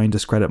to try and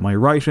discredit my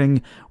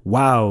writing.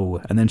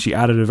 Wow. And then she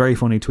added a very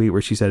funny tweet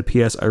where she said,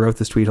 P.S. I wrote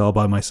this tweet all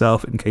by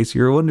myself, in case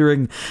you were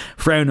wondering.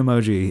 Frown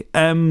emoji.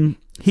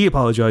 He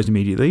apologised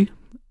immediately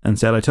and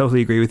said, I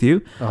totally agree with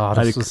you.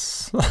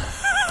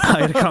 I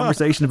had a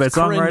conversation about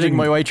songwriting.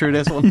 My way through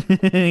this one.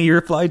 He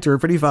replied to her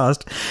pretty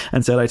fast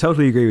and said, I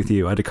totally agree with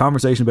you. I had a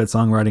conversation about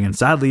songwriting and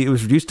sadly it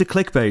was reduced to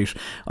clickbait.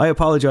 I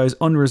apologise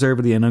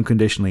unreservedly and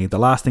unconditionally. The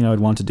last thing I would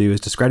want to do is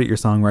discredit your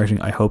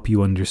songwriting. I hope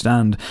you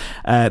understand.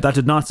 That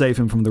did not save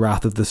him from the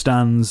wrath of the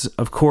stans,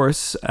 of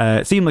course.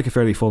 It seemed like a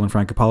fairly full and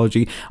frank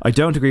apology. I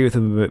don't agree with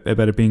him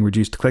about it being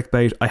reduced to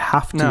clickbait. I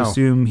have to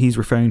assume he's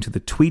referring to the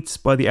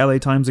tweets by the LA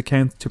Times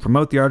account to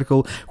promote the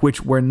article,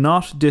 which were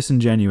not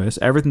disingenuous.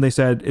 Everything they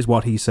said is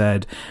what he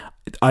said.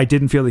 I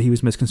didn't feel that he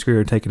was misconstrued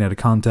or taken out of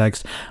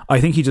context. I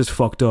think he just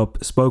fucked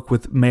up, spoke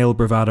with male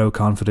bravado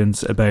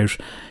confidence about...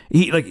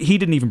 He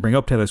didn't even bring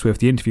up Taylor Swift,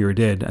 the interviewer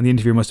did, and the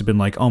interviewer must have been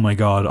like, oh my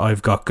god,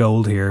 I've got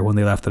gold here when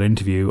they left that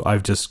interview.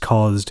 I've just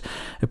caused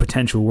a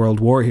potential world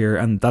war here,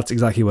 and that's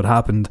exactly what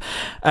happened.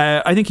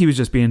 I think he was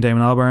just being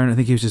Damon Albarn. I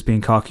think he was just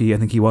being cocky. I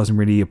think he wasn't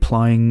really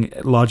applying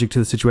logic to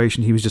the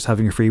situation. He was just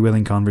having a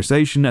freewheeling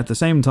conversation. At the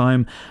same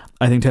time,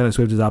 I think Taylor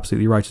Swift is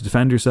absolutely right to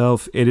defend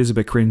herself. It is a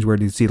bit cringeworthy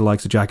to see the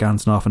likes of Jack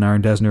Antonoff and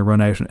Aaron Dessner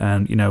run out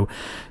and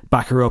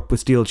back her up with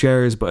steel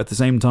chairs, but at the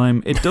same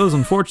time, it does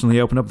unfortunately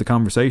open up the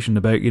conversation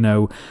about,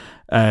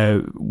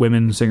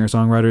 women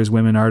singer-songwriters,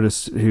 women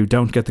artists who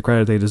don't get the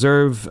credit they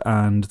deserve,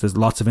 and there's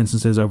lots of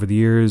instances over the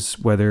years,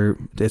 whether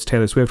it's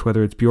Taylor Swift,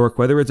 whether it's Bjork,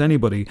 whether it's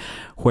anybody,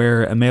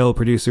 where a male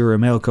producer or a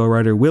male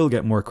co-writer will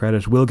get more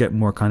credit, will get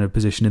more kind of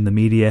position in the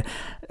media.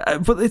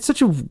 But it's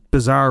such a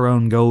bizarre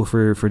own goal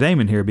for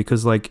Damon here,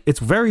 because it's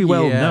very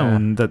well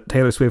known that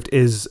Taylor Swift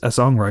is a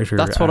songwriter.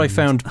 That's what I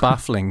found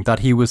baffling, that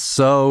he was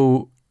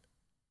so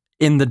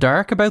in the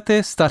dark about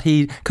this, that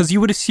because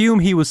you would assume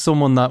he was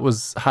someone that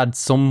had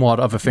somewhat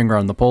of a finger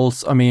on the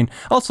pulse. I mean,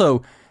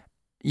 also,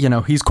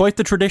 he's quite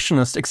the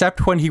traditionalist,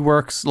 except when he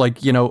works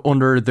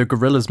under the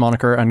Gorillaz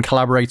moniker and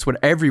collaborates with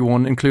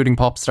everyone, including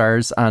pop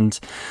stars. And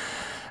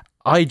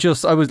I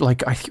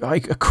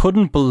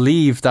couldn't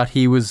believe that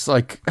he was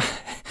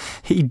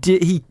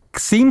he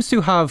seems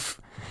to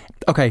have...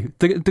 Okay,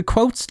 the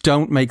quotes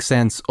don't make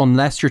sense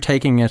unless you're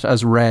taking it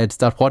as read,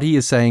 that what he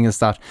is saying is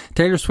that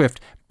Taylor Swift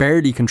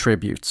barely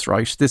contributes,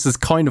 right? This is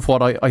kind of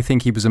what I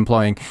think he was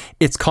implying.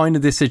 It's kind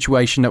of this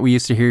situation that we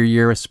used to hear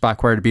years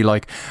back where it'd be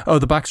like, oh,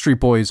 the Backstreet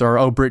Boys or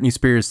oh, Britney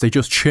Spears, they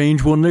just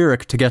change one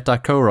lyric to get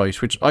that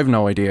co-write, which I've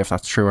no idea if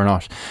that's true or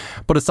not.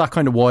 But it's that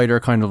kind of wider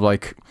kind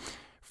of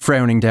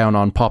frowning down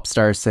on pop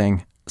stars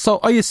thing. So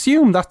I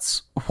assume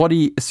that's what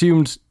he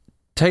assumed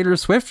Taylor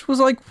Swift was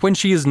like when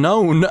she is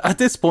known at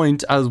this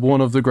point as one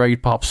of the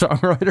great pop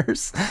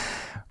songwriters.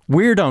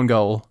 Weird on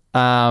goal.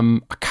 I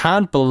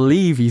can't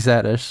believe he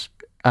said it.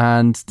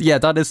 And yeah,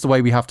 that is the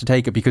way we have to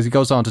take it, because he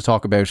goes on to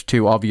talk about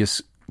two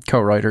obvious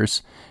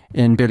co-writers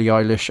in Billie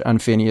Eilish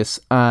and Phineas.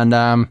 And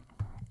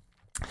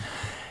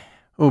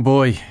oh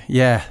boy,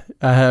 yeah.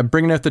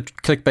 Bringing out the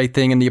clickbait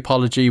thing and the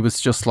apology was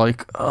just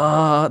like,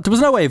 there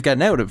was no way of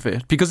getting out of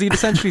it, because he'd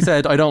essentially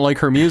said, I don't like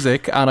her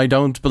music and I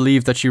don't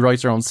believe that she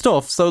writes her own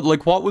stuff. So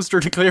like, what was there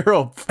to clear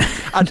up?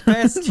 At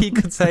best, he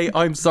could say,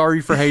 I'm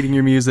sorry for hating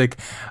your music.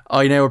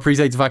 I now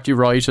appreciate the fact you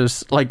write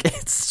it. Like,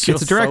 it's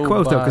just a direct so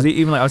quote bad. though, because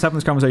even like I was having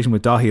this conversation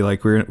with Dahi,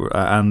 like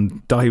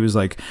and Dahi was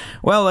like,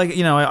 well, like,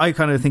 you know, I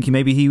kind of think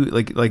he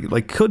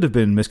like could have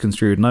been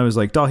misconstrued, and I was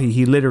like, Dahi,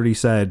 he literally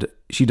said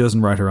she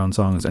doesn't write her own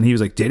songs, and he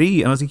was like, did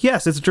he? And I was like,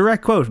 yes, it's a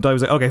direct quote. And I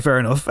was like, okay, fair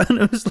enough. And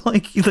it was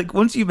like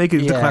once you make a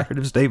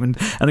declarative statement,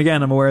 and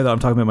again, I'm aware that I'm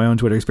talking about my own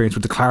Twitter experience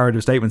with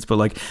declarative statements, but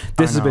like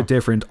this is a bit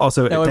different.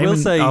 Also, now, Damon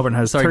Albarn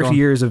has 30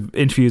 years of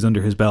interviews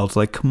under his belt.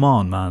 Like, come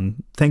on,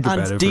 man, think about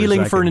it. And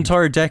dealing for an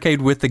entire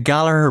decade with the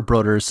Gallagher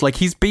brothers, like,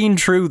 he's been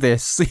through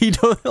this. He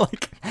does,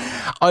 like,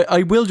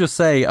 I will just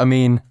say, I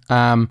mean,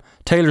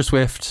 Taylor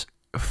Swift,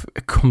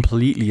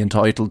 completely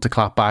entitled to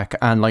clap back,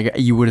 and like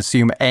you would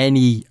assume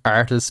any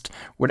artist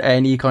with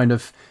any kind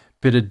of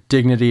bit of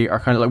dignity or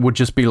kind of like would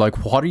just be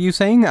like, what are you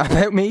saying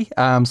about me?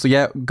 So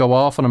yeah, go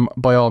off on him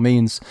by all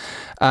means.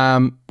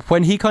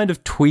 When he kind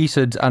of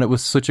tweeted, and it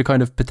was such a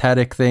kind of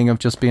pathetic thing of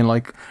just being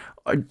like,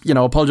 you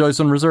know, apologise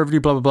unreservedly,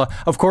 blah blah blah.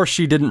 Of course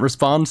she didn't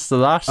respond to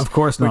that, of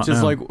course not, which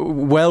is like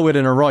well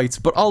within her rights,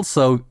 but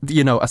also,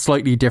 you know, a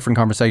slightly different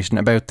conversation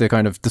about the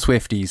kind of the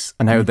Swifties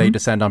and how they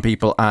descend on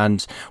people.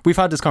 And we've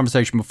had this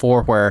conversation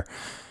before where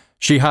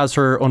she has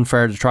her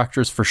unfair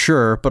detractors for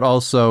sure, but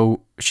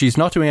also she's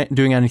not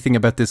doing anything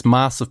about this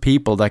mass of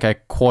people that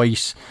get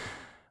quite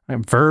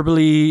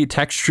verbally,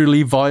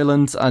 textually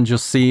violent and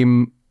just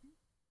seem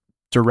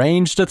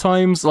deranged at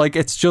times. Like,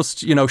 it's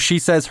just, you know, she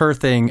says her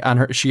thing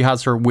and she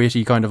has her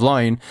witty kind of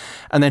line,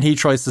 and then he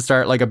tries to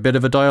start like a bit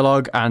of a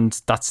dialogue,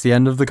 and that's the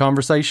end of the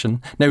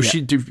conversation. Now,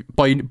 she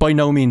by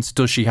no means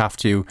does she have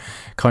to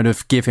kind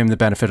of give him the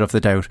benefit of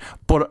the doubt,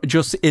 but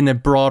just in a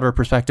broader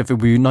perspective, it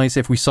would be nice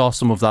if we saw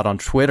some of that on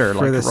Twitter,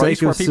 for like, the right,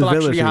 sake where of people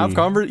civility. actually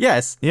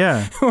have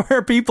yeah,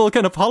 where people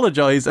can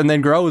apologise and then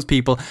grow as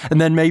people,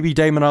 and then maybe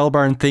Damon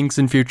Albarn thinks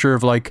in future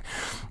of like,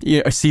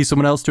 I see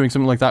someone else doing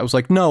something like that, it was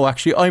like, no,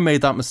 actually I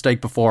made that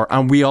mistake before,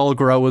 and we all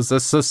grow as a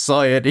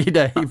society,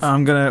 Dave.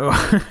 I'm gonna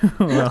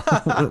well,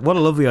 what a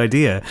lovely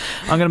idea.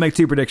 I'm gonna make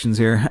two predictions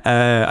here.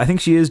 I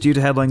think she is due to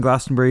headline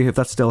Glastonbury. If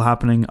that's still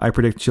happening, I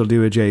predict she'll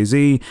do a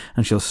Jay-Z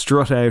and she'll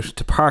strut out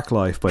to Park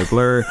Life by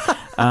Blur.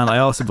 And I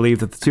also believe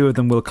that the two of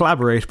them will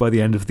collaborate by the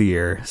end of the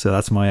year. So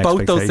that's my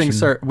expectation. Both those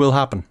things will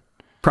happen.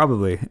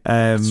 Probably.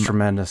 It's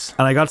tremendous.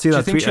 And I got to see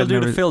that tweet. Do you think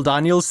she'll do the Phil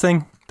Daniels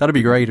thing? That'd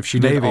be great if she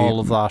did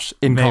all of that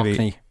in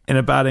Cockney. In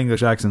a bad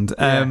English accent.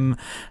 And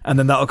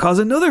then that'll cause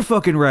another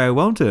fucking row,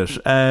 won't it?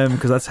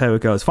 Because that's how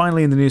it goes.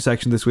 Finally, in the news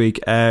section this week,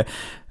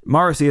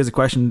 Morrissey has a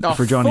question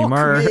for Johnny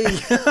Marr.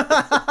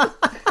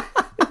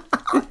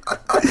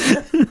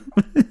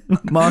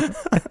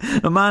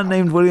 A man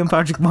named William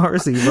Patrick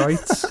Morrissey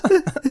writes,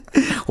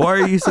 why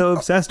are you so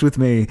obsessed with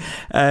me?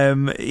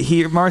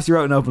 Morrissey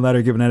wrote an open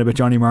letter given out about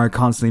Johnny Marr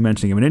constantly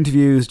mentioning him in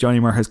interviews. Johnny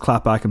Marr has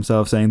clapped back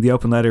himself, saying the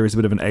open letter is a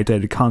bit of an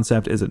outdated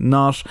concept, is it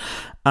not?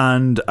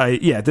 And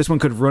this one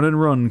could run and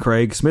run.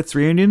 Craig, Smith's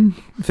reunion,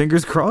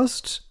 fingers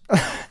crossed.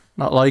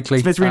 Not likely.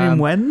 Smith's reunion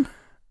when?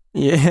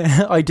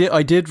 Yeah, I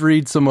did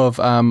read some of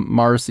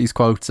Morrissey's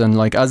quotes, and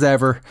like, as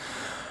ever,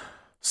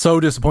 so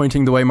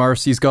disappointing the way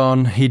Morrissey's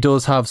gone. He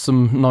does have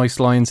some nice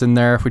lines in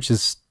there, which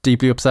is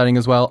deeply upsetting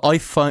as well. I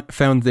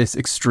found this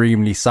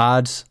extremely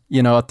sad,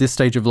 you know, at this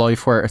stage of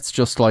life, where it's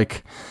just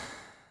like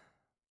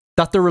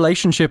that the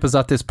relationship is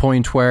at this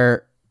point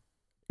where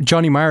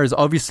Johnny Marr is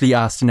obviously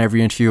asked in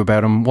every interview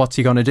about him, what's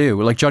he going to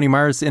do? Like, Johnny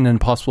Marr is in an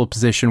impossible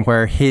position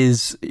where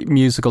his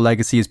musical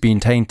legacy is being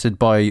tainted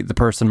by the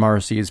person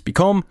Morrissey has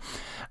become,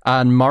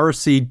 and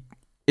Morrissey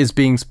is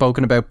being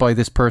spoken about by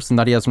this person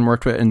that he hasn't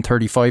worked with in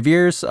 35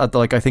 years.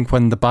 Like, I think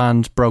when the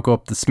band broke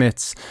up, the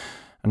Smiths,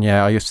 and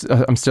yeah,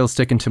 I'm still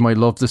sticking to my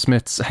love the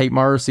Smiths, hate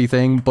Morrissey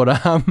thing, but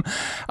I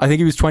think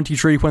he was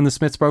 23 when the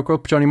Smiths broke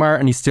up, Johnny Marr,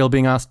 and he's still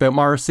being asked about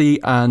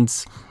Morrissey. And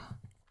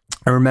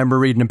I remember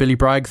reading a Billy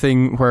Bragg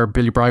thing where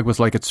Billy Bragg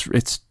was like,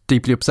 it's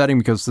deeply upsetting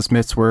because the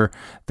Smiths were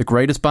the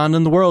greatest band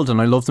in the world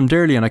and I love them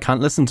dearly and I can't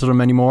listen to them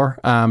anymore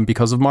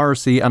because of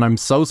Morrissey, and I'm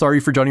so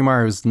sorry for Johnny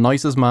Marr, who's the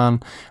nicest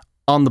man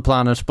on the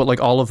planet, but like,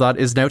 all of that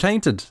is now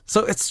tainted.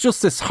 So it's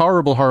just this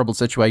horrible, horrible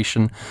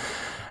situation.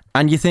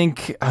 And you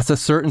think at a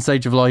certain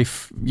stage of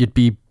life you'd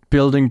be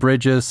building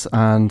bridges,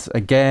 and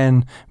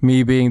again,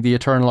 me being the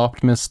eternal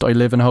optimist, I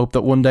live in hope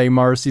that one day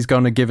Morrissey's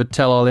going to give a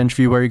tell-all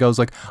interview where he goes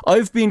like,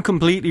 I've been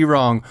completely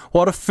wrong,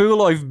 what a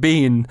fool I've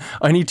been,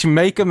 I need to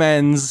make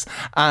amends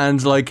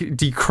and like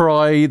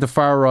decry the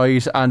far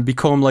right and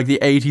become like the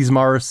 80s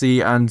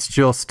Morrissey, and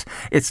just,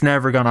 it's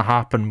never going to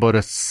happen, but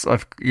it's a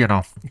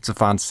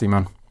fantasy,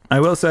 man. I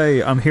will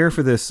say I'm here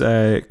for this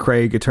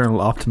Craig Eternal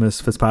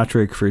Optimus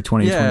Fitzpatrick for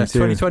 2022. Yeah,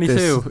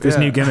 2022. This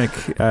new gimmick.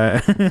 I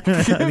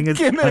think it's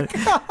gimmick.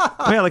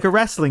 Like a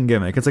wrestling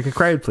gimmick. It's like a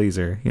crowd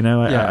pleaser. You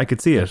know, I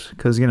could see it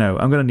because I'm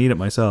going to need it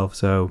myself.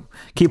 So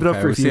keep it up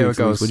for a few weeks,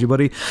 would you,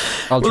 buddy?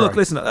 Look,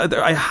 listen.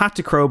 I had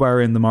to crowbar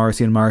in the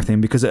Morrissey and Marr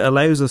thing because it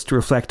allows us to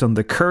reflect on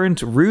the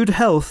current rude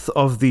health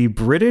of the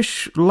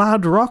British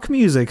lad rock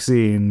music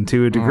scene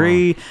to a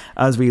degree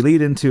as we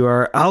lead into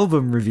our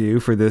album review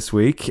for this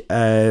week.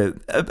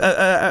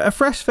 A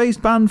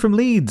fresh-faced band from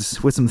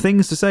Leeds with some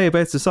things to say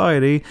about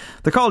society.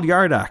 They're called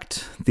Yard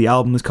Act. The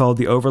album is called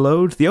The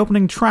Overload. The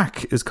opening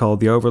track is called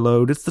The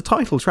Overload. It's the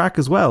title track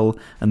as well,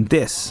 and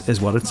this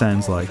is what it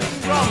sounds like.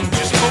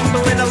 Just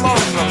bumbling along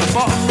on the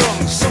bottom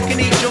rung, sucking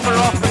each other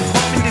off and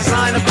popping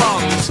designer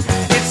bombs.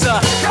 It's a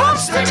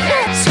constant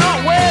hit. It's not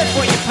weird,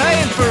 but you're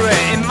paying for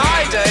it. In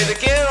my day, the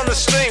gear on the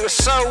street was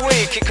so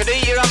weak it could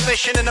eat your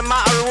ambition in a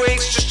matter of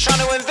weeks. Just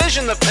trying to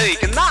envision the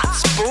peak, and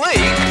that's bleak.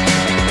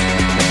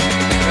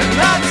 And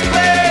that's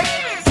big.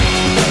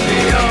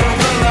 The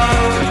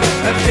overload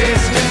of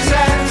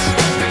discontent,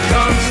 the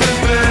constant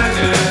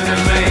burden of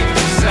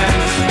making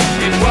sense.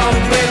 It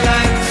won't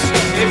relent,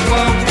 it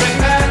won't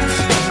repent.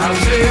 I'll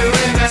do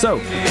it. So,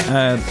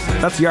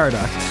 that's Yard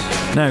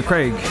Act. Now,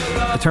 Craig,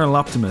 Eternal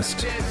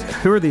Optimist,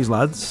 who are these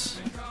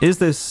lads? Is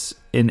this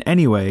in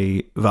any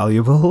way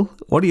valuable?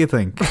 What do you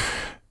think?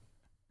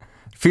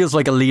 Feels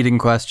like a leading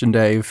question,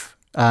 Dave.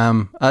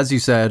 As you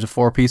said, a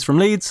 4-piece from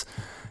Leeds.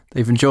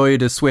 They've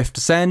enjoyed a swift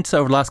descent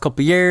over the last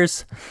couple of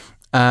years.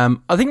 I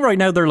think right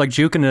now they're like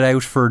duking it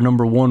out for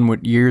number one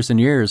with Years and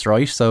Years,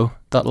 right? So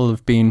that'll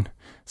have been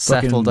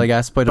settled, I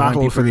guess, by the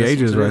battle for the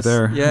ages right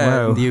there.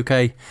 Yeah, in the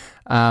UK.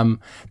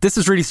 This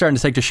is really starting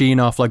to take the sheen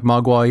off like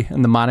Mogwai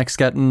and the Manics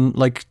getting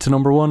like to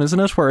number one, isn't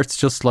it? Where it's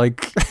just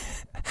like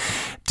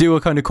do a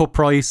kind of cut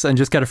price and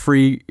just get a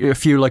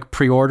few like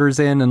pre-orders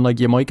in and like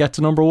you might get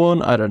to number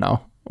one. I don't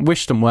know.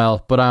 Wish them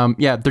well. But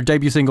yeah, their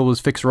debut single was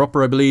Fixer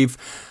Upper, I believe.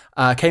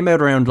 Came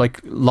out around like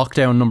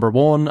lockdown number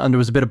one, and there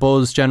was a bit of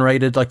buzz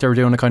generated, like they were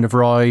doing a kind of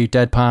raw,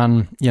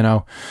 deadpan,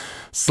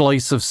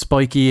 slice of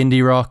spiky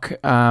indie rock.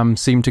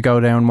 Seemed to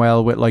go down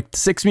well with like the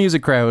Six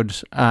Music crowd,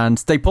 and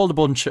they pulled a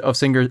bunch of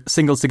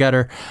singles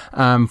together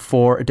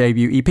for a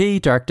debut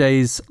EP, Dark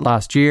Days,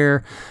 last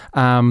year.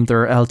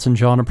 They're Elton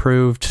John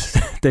approved.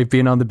 They've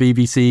been on the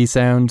BBC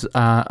Sound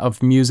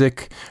of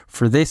Music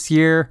for this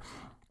year,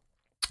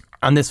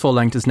 and this full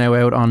length is now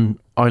out on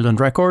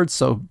Island Records,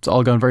 so it's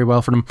all going very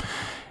well for them.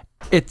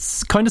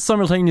 It's kind of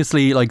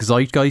simultaneously like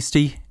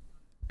zeitgeisty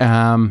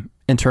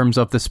in terms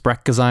of the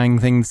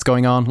Sprechgesang thing that's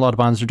going on. A lot of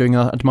bands are doing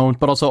that at the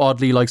moment, but also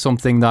oddly like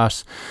something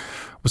that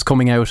was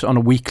coming out on a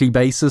weekly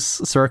basis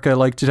circa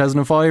like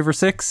 2005 or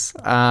 6.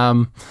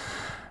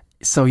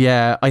 So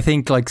yeah, I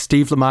think like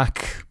Steve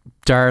Lamacq,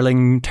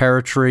 darling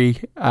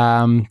territory,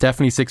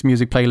 definitely Six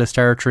Music playlist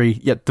territory.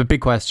 Yet the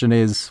big question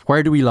is,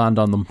 where do we land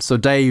on them? So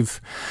Dave,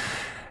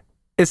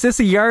 is this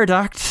a Yard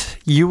Act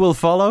you will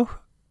follow?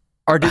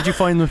 Or did you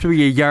find them to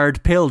be a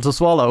yard pill to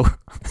swallow?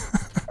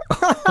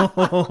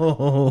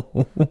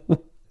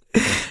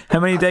 How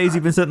many days have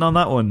you been sitting on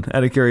that one,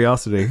 out of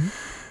curiosity?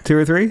 2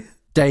 or 3?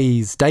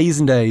 Days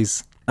and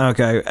days.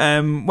 Okay.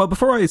 Well,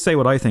 before I say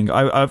what I think,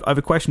 I've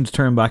a question to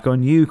turn back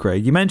on you,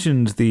 Craig. You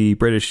mentioned the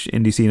British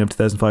indie scene of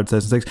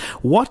 2005-2006.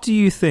 What do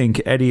you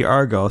think Eddie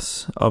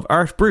Argos of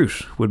Art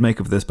Brut would make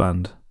of this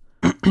band?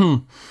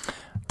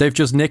 They've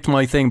just nicked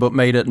my thing but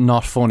made it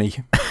not funny.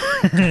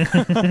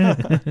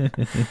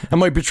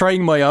 Am I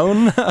betraying my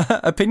own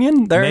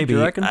opinion there? Maybe. Do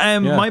you reckon?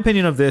 My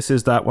opinion of this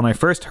is that when I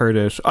first heard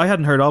it, I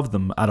hadn't heard of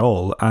them at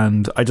all,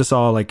 and I just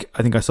saw I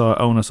think I saw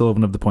Ona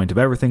Sullivan of The Point of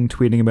Everything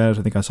tweeting about it.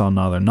 I think I saw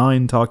Northern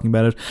 9 talking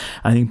about it.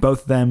 I think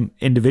both of them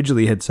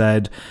individually had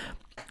said,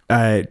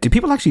 do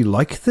people actually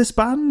like this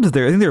band? I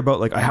think they were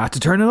both like, I had to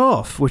turn it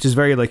off, which is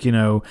very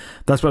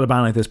that's what a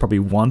band like this probably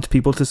want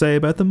people to say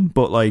about them.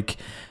 But like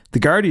The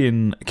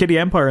Guardian, Kitty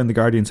Empire and The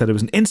Guardian said it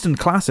was an instant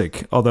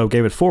classic, although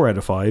gave it 4 out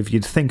of 5.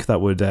 You'd think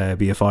that would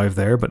be a 5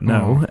 there, but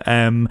no.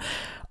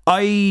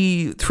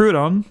 I threw it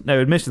on. Now,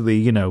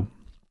 admittedly, not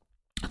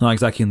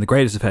exactly in the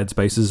greatest of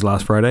headspaces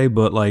last Friday,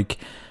 but like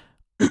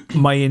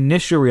my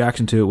initial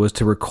reaction to it was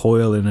to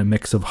recoil in a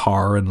mix of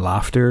horror and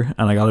laughter,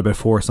 and I got about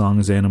 4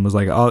 songs in and was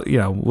like, oh,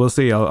 we'll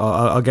see.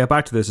 I'll get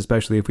back to this,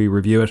 especially if we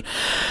review it.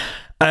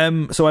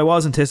 So I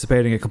was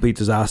anticipating a complete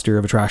disaster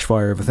of a trash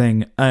fire of a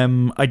thing.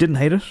 I didn't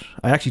hate it.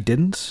 I actually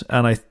didn't,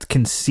 and I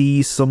can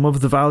see some of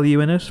the value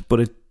in it,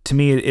 but to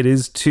me it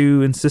is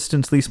too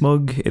insistently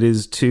smug. It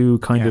is too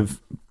kind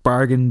of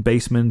bargain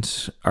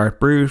basement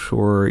Art Brut,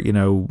 or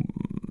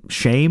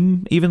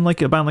Shame, even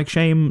like a band like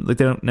Shame. Like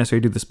they don't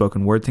necessarily do the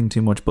spoken word thing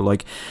too much, but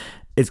like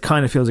it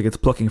kind of feels like it's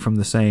plucking from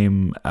the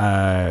same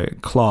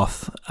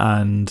cloth,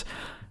 and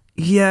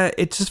yeah,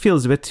 it just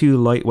feels a bit too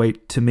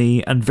lightweight to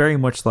me, and very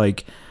much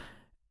like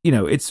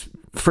it's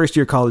first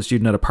year college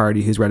student at a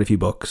party who's read a few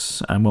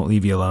books and won't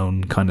leave you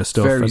alone kind of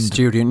stuff. Very and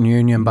student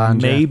union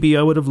band. Maybe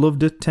I would have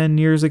loved it 10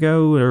 years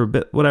ago or a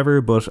bit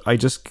whatever, but I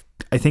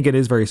think it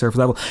is very surface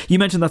level. You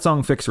mentioned that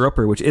song Fixer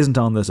Upper, which isn't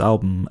on this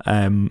album.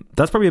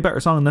 That's probably a better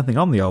song than anything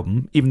on the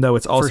album, even though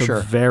it's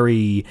also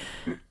very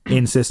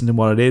insistent in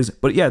what it is.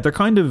 But yeah, they're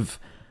kind of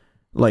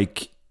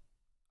like,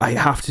 I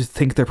have to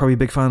think they're probably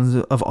big fans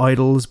of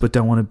Idols, but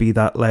don't want to be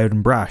that loud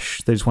and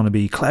brash. They just want to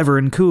be clever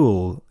and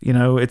cool. You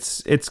know,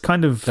 it's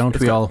kind of... Don't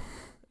we all?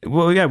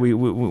 Well, yeah,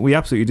 we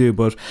absolutely do,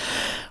 but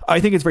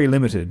I think it's very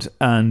limited,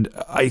 and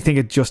I think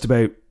it just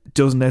about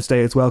doesn't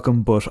outstay its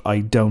welcome, but I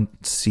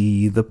don't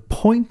see the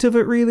point of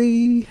it,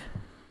 really.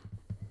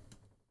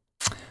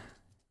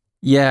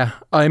 Yeah,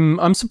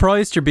 I'm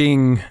surprised you're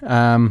being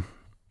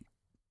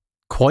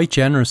quite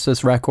generous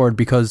this record,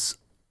 because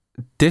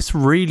this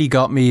really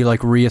got me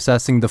like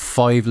reassessing the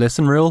 5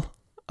 listen rule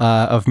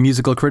of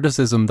musical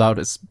criticism that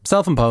is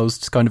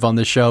self-imposed kind of on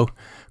this show,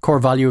 core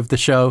value of the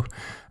show.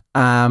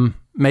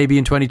 Maybe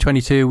in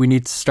 2022 we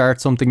need to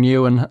start something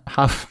new and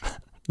have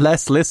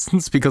less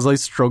listens, because I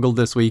struggled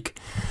this week.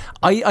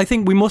 I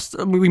think we must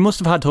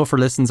have had tougher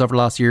listens over the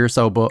last year or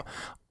so, but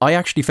I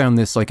actually found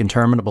this like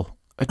interminable.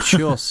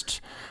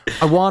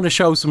 I want to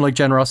show some like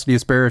generosity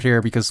of spirit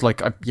here, because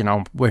like I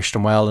wished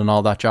them well and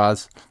all that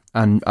jazz.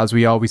 And as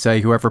we always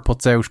say, whoever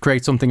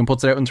creates something and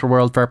puts it out into the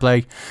world, fair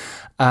play.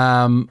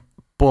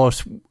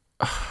 But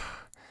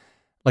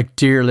like,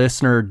 dear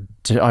listener,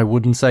 I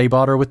wouldn't say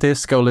bother with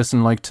this. Go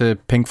listen like to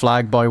Pink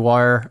Flag by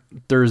Wire.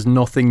 There's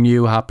nothing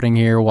new happening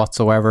here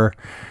whatsoever.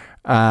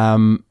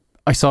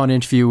 I saw an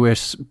interview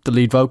with the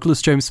lead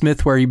vocalist, James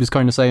Smith, where he was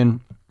kind of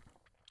saying,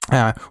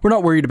 we're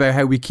not worried about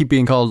how we keep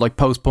being called like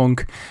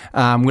post-punk.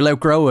 We'll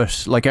outgrow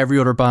it like every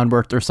other band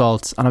worth their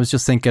salt. And I was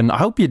just thinking, I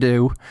hope you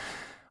do.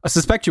 I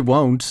suspect you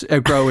won't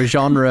outgrow a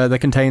genre that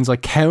contains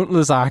like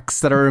countless acts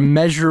that are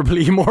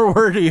immeasurably more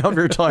worthy of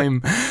your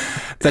time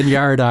than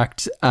Yard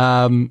Act.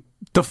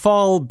 The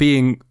Fall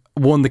being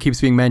one that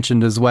keeps being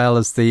mentioned, as well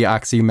as the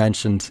acts you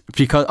mentioned,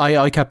 because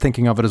I kept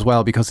thinking of it as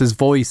well, because his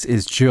voice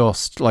is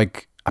just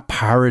like a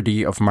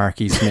parody of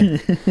Marky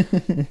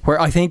Smith, where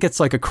I think it's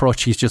like a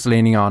crutch he's just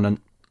leaning on. And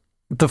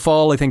The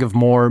Fall, I think of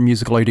more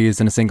musical ideas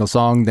in a single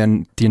song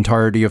than the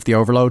entirety of The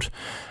Overload.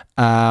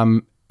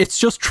 It's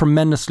just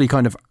tremendously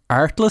kind of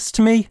artless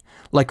to me,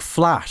 like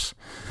flat.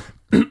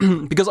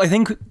 Because I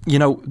think,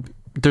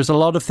 there's a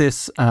lot of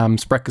this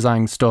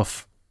Sprechgesang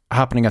stuff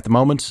happening at the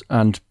moment,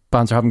 and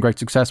bands are having great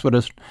success with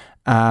it.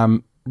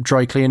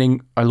 Dry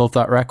Cleaning, I love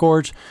that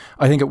record.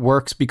 I think it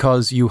works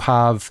because you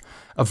have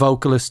a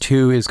vocalist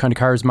who is kind of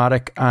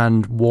charismatic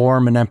and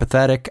warm and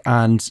empathetic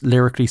and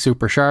lyrically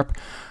super sharp.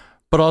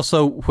 But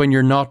also, when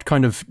you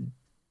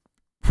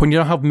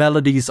don't have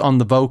melodies on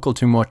the vocal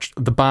too much,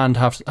 the band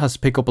has to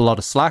pick up a lot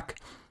of slack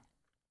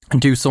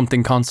and do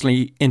something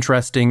constantly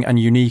interesting and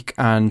unique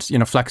and,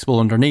 flexible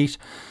underneath.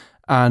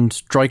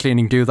 And Dry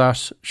Cleaning do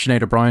that.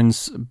 Sinead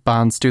O'Brien's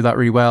bands do that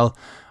really well.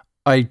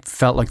 I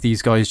felt like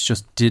these guys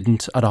just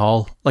didn't at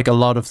all. Like, a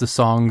lot of the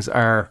songs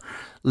are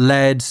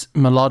led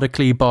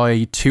melodically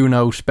by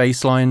 2-note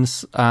bass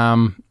lines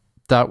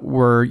that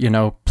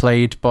were,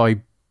 played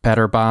by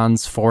better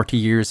bands 40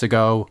 years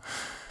ago.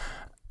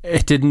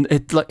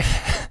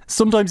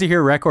 Sometimes you hear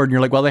a record and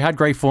you're like, well, they had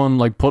great fun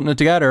like putting it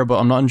together, but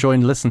I'm not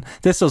enjoying to listen.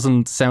 This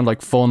doesn't sound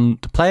like fun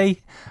to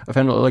play. I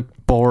found it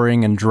like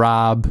boring and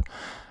drab.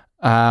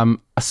 A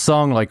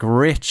song like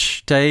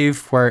Rich,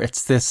 Dave, where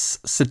it's this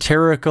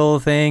satirical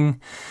thing,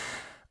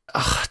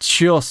 oh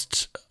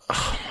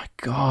my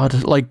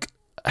God, like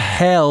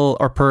hell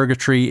or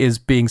purgatory is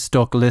being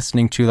stuck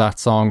listening to that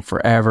song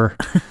forever.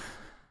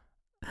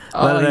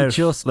 Let it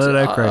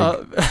out,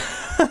 Craig.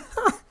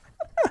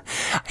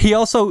 He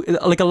also,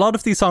 like, a lot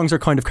of these songs are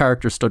kind of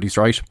character studies,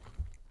 right?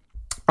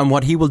 And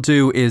what he will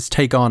do is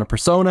take on a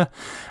persona,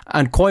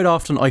 and quite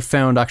often I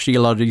found actually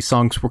a lot of these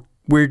songs were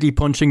weirdly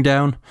punching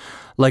down.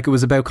 Like, it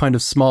was about kind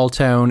of small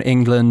town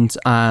England,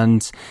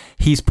 and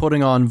he's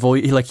putting on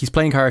like he's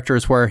playing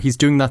characters where he's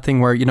doing that thing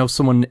where,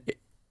 someone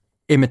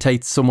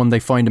imitates someone they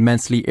find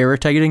immensely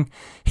irritating.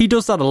 He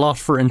does that a lot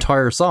for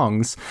entire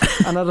songs.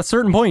 And at a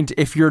certain point,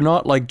 if you're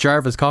not like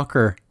Jarvis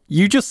Cocker,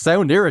 you just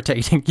sound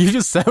irritating. You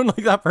just sound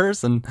like that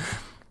person.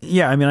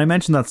 Yeah, I mean, I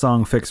mentioned that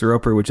song Fixer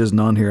Upper, which isn't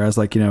on here, as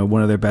like,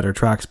 one of their better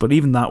tracks, but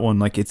even that one,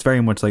 like, it's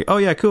very much like, oh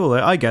yeah, cool,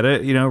 I get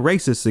it,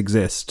 racists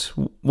exist.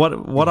 What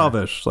of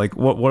it? Like,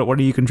 what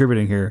are you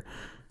contributing here?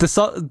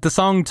 The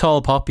song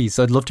Tall Poppies,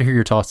 I'd love to hear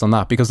your thoughts on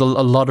that, because a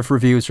lot of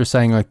reviews are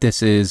saying like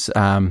this is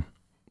a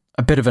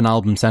bit of an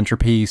album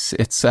centerpiece.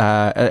 It's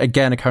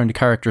again a kind of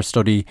character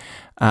study.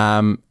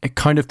 It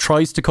kind of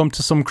tries to come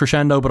to some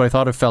crescendo, but I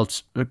thought it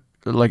felt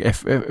like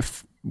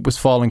if was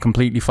falling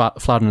completely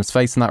flat on its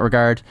face in that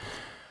regard.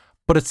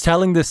 But it's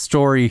telling this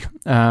story,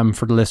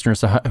 for the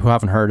listeners who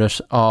haven't heard it,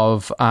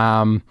 of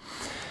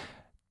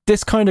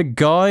this kind of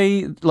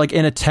guy, like,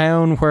 in a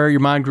town where your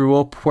man grew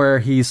up, where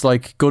he's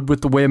like good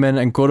with the women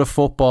and good at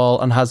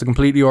football and has a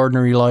completely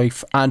ordinary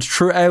life, and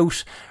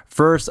throughout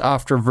verse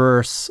after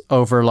verse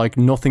over like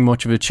nothing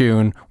much of a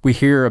tune, we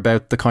hear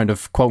about the kind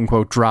of quote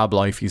unquote drab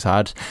life he's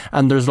had.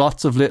 And there's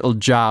lots of little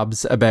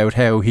jabs about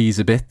how he's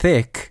a bit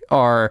thick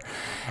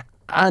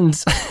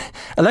and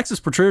Alexis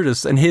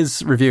Petridis, in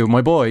his review,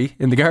 my boy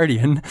in The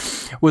Guardian,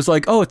 was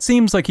like, oh, it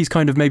seems like he's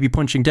kind of maybe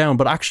punching down,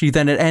 but actually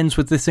then it ends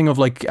with this thing of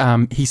like,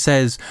 he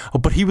says, oh,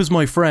 but he was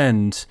my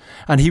friend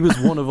and he was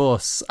one of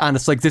us. And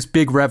it's like this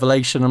big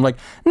revelation. I'm like,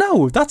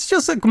 no, that's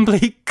just a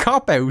complete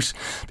cop-out.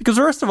 Because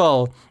first of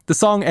all, the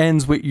song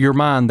ends with your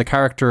man, the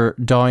character,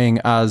 dying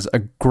as a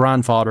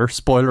grandfather,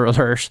 spoiler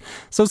alert.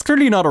 So it's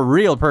clearly not a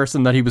real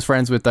person that he was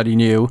friends with that he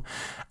knew.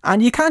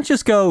 And you can't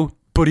just go,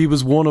 but he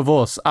was one of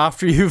us,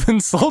 after you've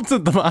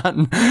insulted the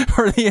man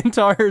for the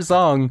entire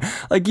song.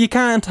 Like, you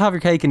can't have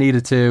your cake and eat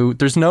it too.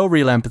 There's no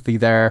real empathy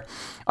there.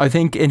 I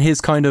think in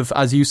his kind of,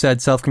 as you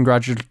said,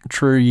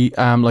 self-congratulatory,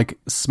 like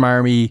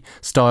smarmy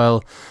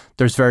style,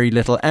 there's very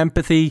little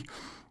empathy.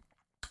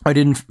 I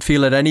didn't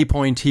feel at any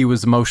point he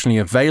was emotionally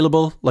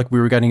available, like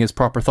we were getting his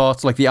proper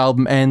thoughts. Like the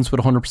album ends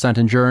with 100%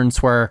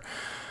 Endurance, where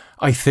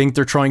I think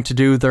they're trying to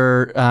do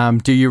their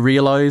Do You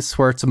Realise,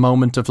 where it's a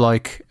moment of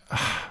like...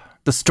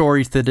 The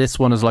story to this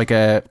one is like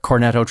a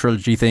Cornetto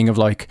trilogy thing of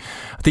like,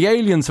 the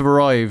aliens have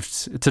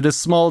arrived to this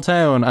small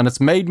town and it's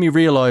made me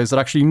realise that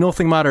actually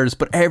nothing matters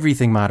but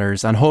everything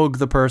matters, and hug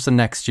the person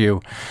next to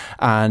you.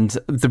 And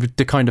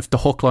the kind of the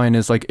hook line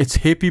is like, it's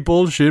hippie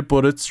bullshit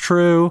but it's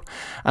true,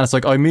 and it's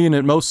like, I mean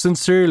it most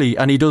sincerely.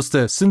 And he does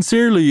the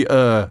sincerely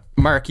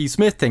Marky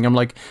Smith thing. I'm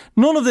like,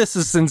 none of this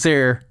is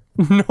sincere.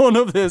 None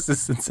of this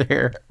is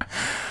sincere.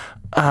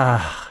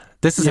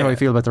 This is how I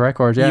feel about the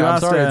record. Yeah,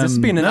 I'm sorry. This has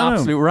been an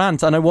absolute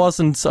rant, and I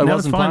wasn't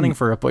planning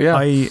for it. But yeah,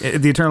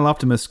 the Eternal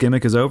Optimist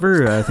gimmick is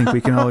over. I think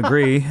we can all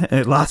agree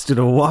it lasted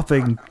a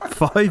whopping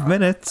 5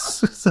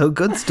 minutes. So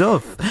good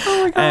stuff.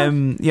 Oh my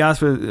God. You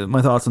asked for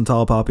my thoughts on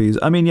Tall Poppies.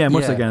 I mean,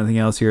 much like anything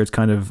else here, it's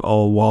kind of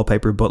all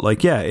wallpaper. But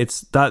like,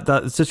 it's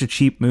it's such a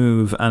cheap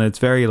move, and it's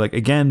very like,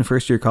 again,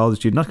 first year college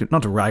student.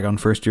 Not to rag on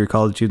first year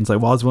college students. I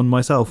was one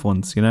myself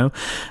once.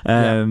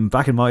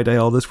 Back in my day,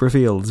 all this were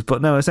fields.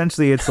 But no,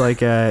 essentially, it's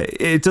like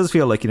it does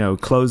feel like,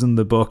 closing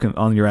the book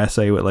on your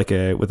essay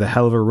with a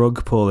hell of a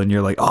rug pull, and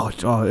you're like, oh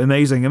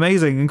amazing,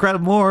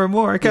 incredible,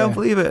 more, I can't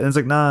believe it. And it's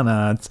like,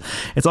 nah,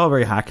 it's all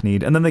very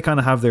hackneyed. And then they kind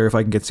of have their If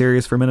I Can Get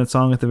Serious for a Minute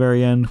song at the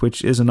very end,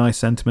 which is a nice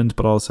sentiment,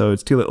 but also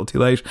it's too little too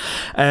late.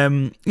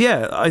 I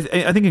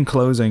think in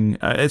closing,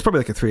 it's probably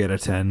like a 3 out of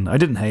 10. I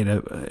didn't hate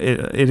it.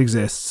 It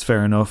exists,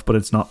 fair enough, but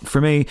it's not for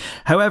me.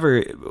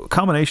 However,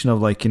 combination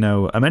of like,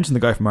 I mentioned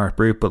the guy from Art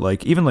Brut, but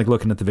like, even like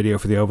looking at the video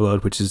for The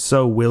Overload, which is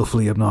so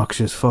willfully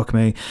obnoxious, fuck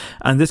me.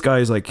 And this guy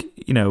is like,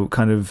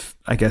 kind of,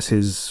 I guess,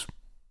 his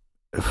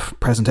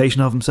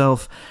presentation of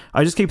himself.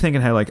 I just keep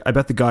thinking how, like, I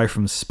bet the guy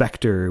from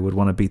Spectre would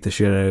want to beat the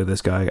shit out of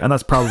this guy. And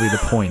that's probably the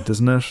point,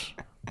 isn't it?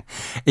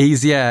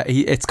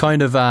 It's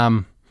kind of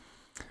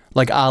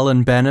like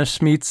Alan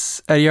Bennett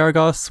meets Eddie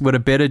Argos with a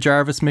bit of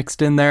Jarvis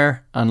mixed in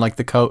there, and like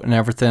the coat and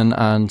everything,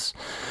 and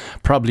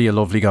probably a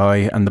lovely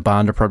guy, and the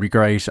band are probably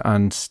great,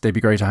 and they'd be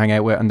great to hang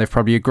out with, and they've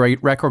probably a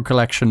great record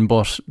collection,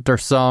 but their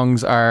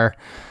songs are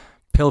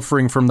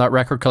pilfering from that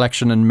record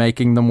collection and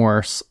making them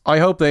worse. I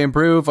hope they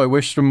improve. I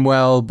wish them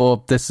well,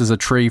 but this is a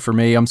 3 for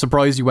me. I'm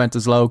surprised you went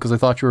as low, because I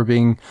thought you were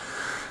being...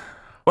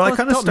 Well, I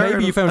kind of started.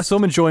 Maybe you found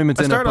some enjoyment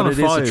in it, but it is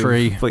a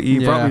 3. But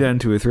you brought me down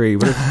to a 3.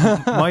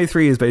 But my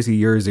 3 is basically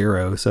your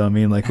 0. So I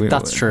mean, like,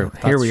 that's true.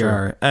 Here we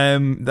are.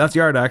 That's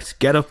Yard Act.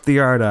 Get up the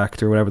Yard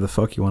Act, or whatever the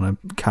fuck you want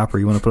to capper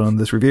you want to put on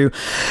this review.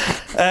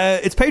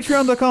 It's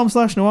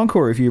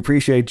patreon.com/noencore. If you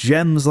appreciate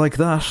gems like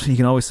that, you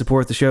can always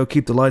support the show.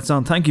 Keep the lights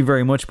on. Thank you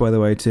very much, by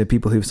the way, to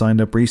people who've signed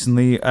up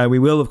recently. We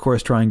will, of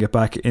course, try and get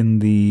back in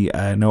the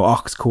No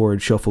Aux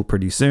Chord shuffle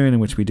pretty soon,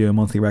 in which we do a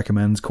monthly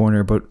recommends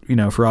corner. But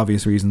for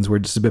obvious reasons, we're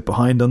just a bit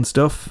behind on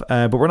stuff,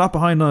 but we're not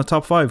behind on a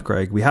top 5,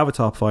 Craig. We have a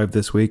top 5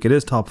 this week. It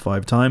is top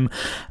 5 time,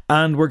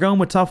 and we're going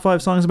with top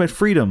 5 songs about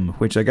freedom,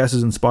 which I guess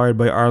is inspired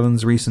by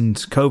Ireland's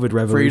recent COVID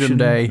revolution. Freedom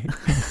Day.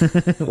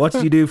 What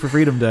did you do for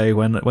Freedom Day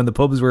when the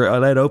pubs were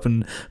allowed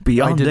open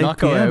beyond 8 I did not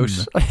go out.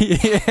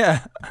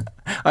 Yeah,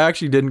 I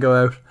actually didn't go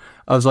out.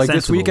 I was like, Sensible.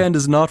 This weekend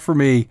is not for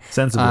me.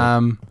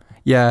 Sensible.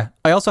 Yeah,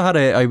 I also had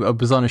I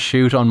was on a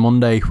shoot on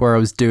Monday where I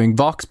was doing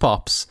Vox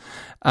Pops.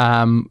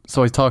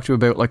 So I talked to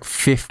about like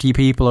 50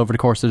 people over the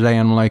course of the day,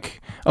 and I'm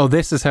like, oh,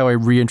 this is how I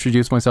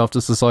reintroduce myself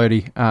to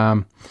society.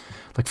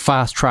 Like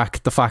fast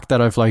track the fact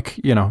that I've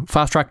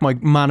fast tracked my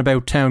man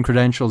about town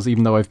credentials,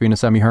 even though I've been a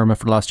semi-hermit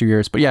for the last 2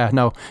 years. But yeah,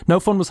 no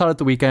fun was had at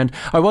the weekend.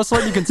 I was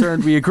slightly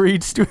concerned. We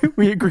agreed to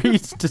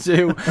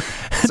do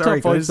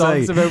top 5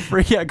 songs about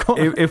free. Yeah, go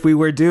on. If we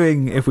were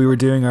doing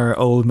our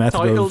old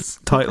method of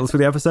titles for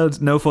the episodes,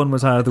 No Fun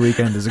Was Had at the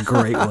Weekend is a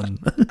great one.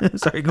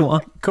 Sorry, go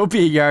on. Could be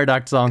a Yard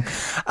Act song.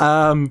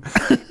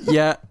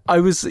 Yeah, I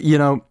was,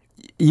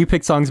 you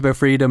picked songs about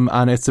freedom,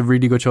 and it's a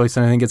really good choice,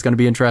 and I think it's going to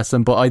be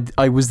interesting. But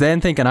I was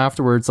then thinking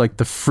afterwards, like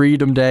the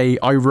Freedom Day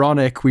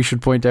ironic, we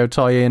should point out,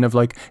 tie in of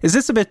like, is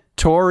this a bit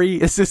Tory?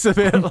 Is this a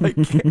bit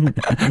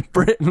like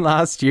Britain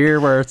last year,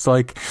 where it's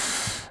like,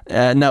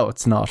 No,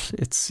 it's not.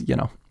 It's,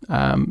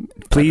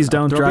 please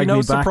don't drag me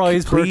back.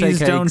 Surprise please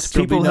don't.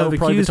 People have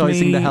accused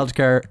me. The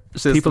healthcare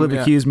system. People have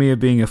accused me of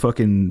being a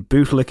fucking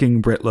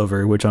bootlicking Brit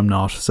lover, which I'm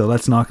not. So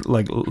let's not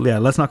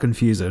let's not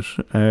confuse it.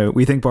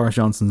 We think Boris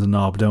Johnson's a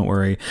knob. Don't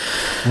worry.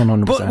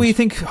 100%. But we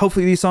think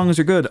hopefully these songs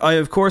are good. I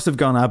of course have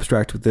gone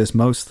abstract with this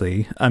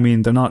mostly. I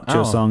mean, they're not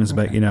just songs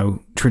about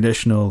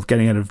traditional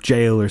getting out of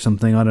jail or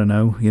something. I don't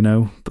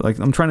know. But like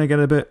I'm trying to get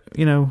a bit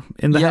in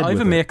the head. Yeah, I have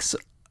a mix.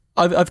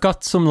 I've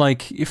got some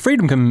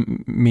freedom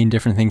can mean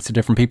different things to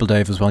different people,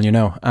 Dave, as well. It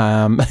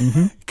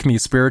can be a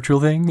spiritual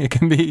thing. It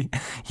can be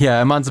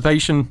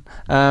emancipation,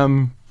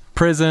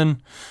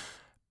 prison,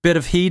 bit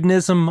of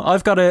hedonism.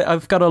 I've got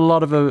a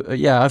lot of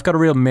I've got a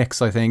real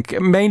mix. I think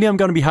mainly I'm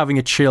going to be having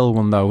a chill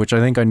one though, which I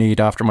think I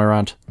need after my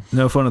rant.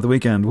 No fun at the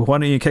weekend. Well, why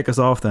don't you kick us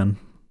off then?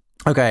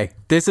 Okay,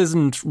 this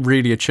isn't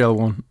really a chill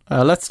one.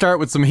 Let's start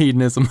with some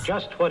hedonism.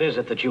 Just what is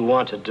it that you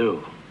want to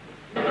do?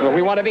 Well,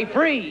 we want to be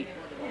free.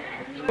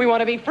 We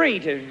want to be free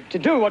to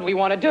do what we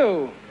want to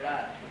do.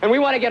 And we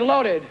want to get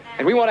loaded.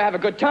 And we want to have a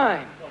good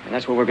time. And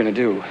that's what we're going to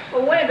do.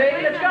 Well, when,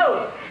 baby? Let's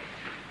go.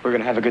 We're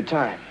going to have a good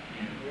time.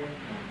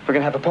 We're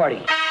going to have a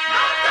party.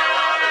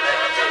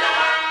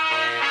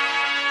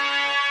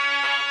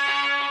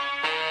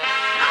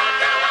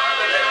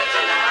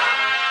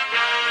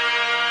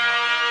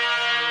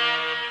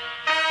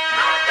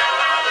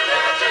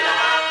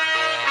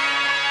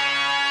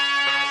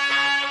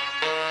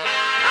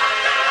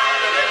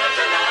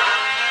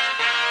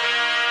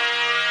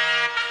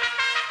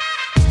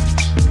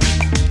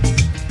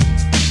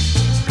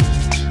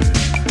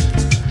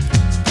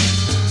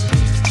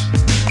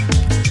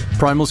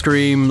 Primal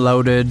Scream,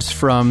 Loaded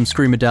from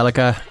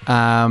Screamadelica.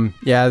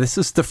 This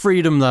is the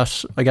freedom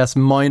that I guess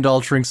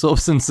mind-altering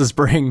substances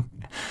bring,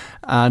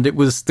 and it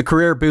was the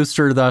career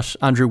booster that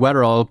Andrew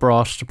Weatherall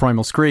brought to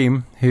Primal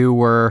Scream, who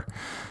were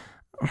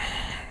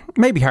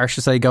maybe harsh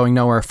to say going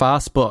nowhere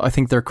fast, but I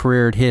think their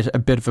career had hit a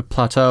bit of a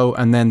plateau,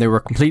 and then they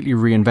were completely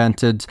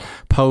reinvented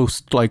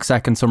post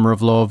Second Summer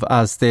of Love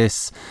as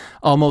this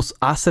almost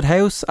acid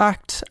house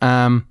act,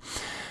 and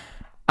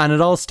it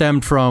all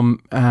stemmed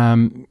from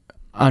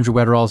Andrew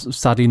Weatherall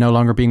sadly no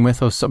longer being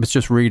with us. I was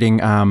just reading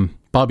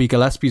Bobby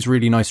Gillespie's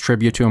really nice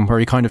tribute to him, where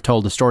he kind of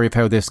told the story of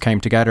how this came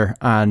together.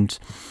 And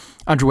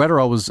Andrew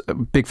Weatherall was a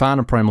big fan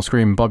of Primal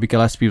Scream. Bobby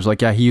Gillespie was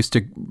he used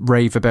to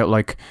rave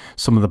about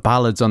some of the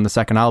ballads on the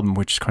second album,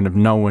 which kind of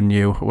no one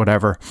knew,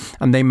 whatever.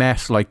 And they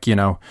met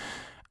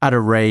at a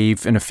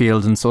rave in a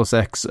field in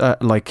Sussex at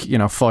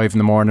 5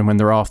 a.m. when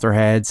they're off their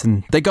heads,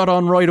 and they got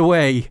on right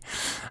away.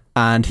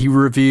 And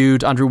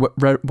Andrew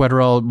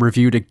Weatherall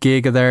reviewed a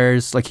gig of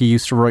theirs. He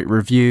used to write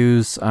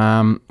reviews.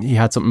 He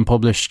had something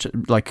published,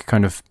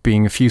 kind of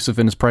being effusive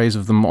in his praise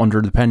of them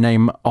under the pen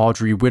name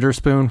Audrey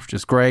Witherspoon, which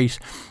is great.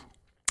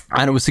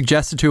 And it was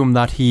suggested to him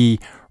that he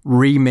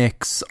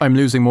remix I'm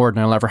Losing More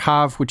Than I'll Ever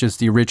Have, which is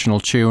the original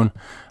tune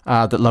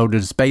that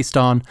Loaded is based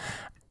on.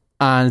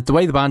 And the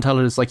way the band tell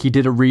it is he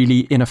did a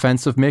really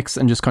inoffensive mix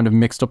and just kind of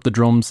mixed up the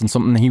drums and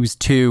something. He was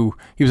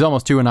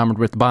almost too enamored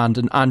with the band.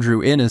 And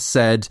Andrew Innes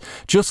said,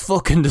 just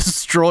fucking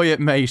destroy it,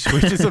 mate,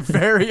 which is a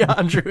very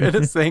Andrew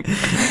Innes thing.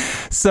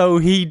 So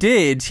he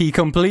did. He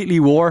completely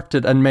warped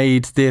it and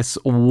made this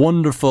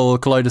wonderful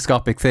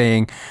kaleidoscopic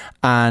thing.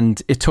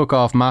 And it took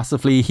off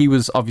massively. He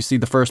was obviously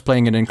the first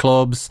playing it in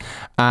clubs.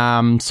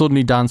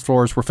 Suddenly dance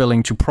floors were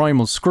filling to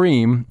Primal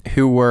Scream,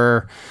 who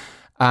were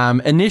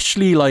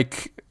initially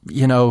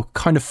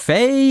kind of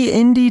fey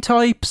indie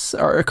types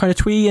or kind of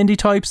twee indie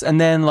types, and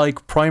then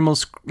Primal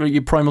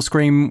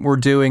Scream were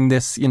doing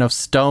this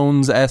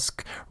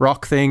Stones-esque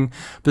rock thing,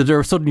 but they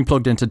were suddenly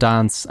plugged into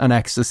dance and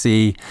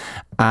ecstasy,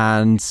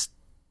 and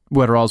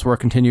Weatherall's work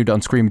continued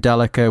on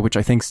Screamadelica, which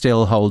I think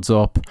still holds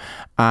up,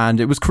 and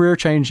it was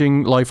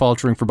career-changing,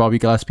 life-altering for Bobby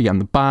Gillespie and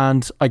the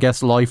band. I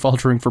guess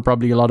life-altering for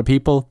probably a lot of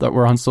people that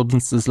were on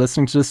substances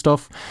listening to this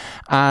stuff,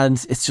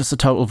 and it's just a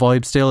total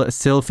vibe still. It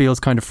still feels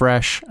kind of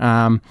fresh,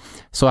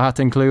 so I had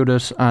to include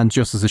it, and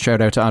just as a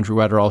shout-out to Andrew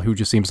Weatherall, who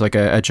just seems like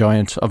a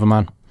giant of a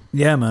man.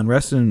 Yeah, man,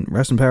 rest in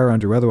power,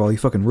 Andrew Weatherall. He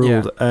fucking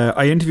ruled. Yeah.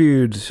 I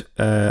interviewed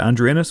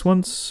Andrew Innes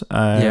once.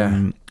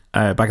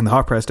 Back in the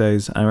hot press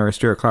days, I remember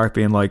Stuart Clark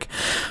being he's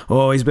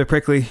a bit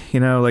prickly,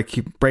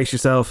 you brace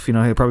yourself,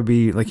 he'll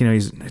probably be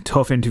he's a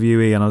tough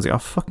interviewee, and I was like, oh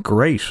fuck,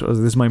 great, this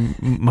is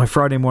my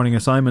Friday morning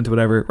assignment or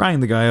whatever. Rang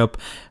the guy up,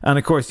 and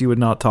of course you would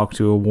not talk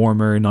to a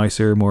warmer,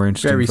 nicer, more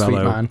interesting very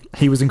fellow. Sweet man.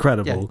 He was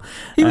incredible.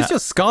 Yeah. He was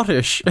just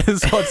Scottish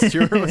is what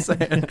Stuart was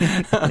saying.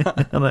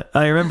 And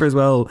I remember as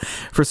well,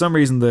 for some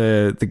reason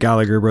the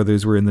Gallagher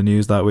brothers were in the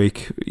news that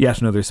week,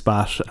 yet another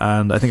spat,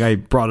 and I think I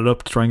brought it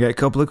up to try and get a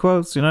couple of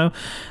quotes, and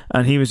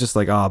he was just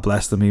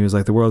bless them. He was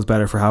the world's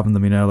better for having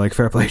them,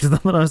 fair play to them.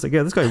 And I was like,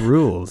 yeah, this guy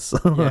rules.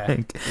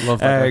 Love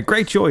that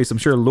great choice. I'm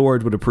sure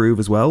Lorde would approve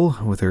as well,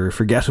 with her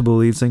forgettable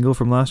lead single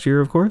from last year,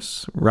 of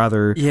course,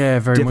 rather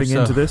very dipping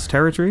into this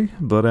territory.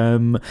 But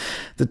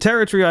the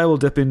territory I will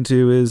dip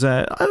into is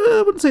I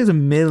wouldn't say it's a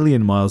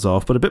million miles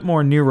off, but a bit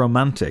more new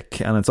romantic,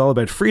 and it's all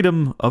about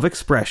freedom of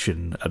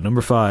expression at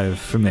number 5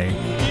 for me.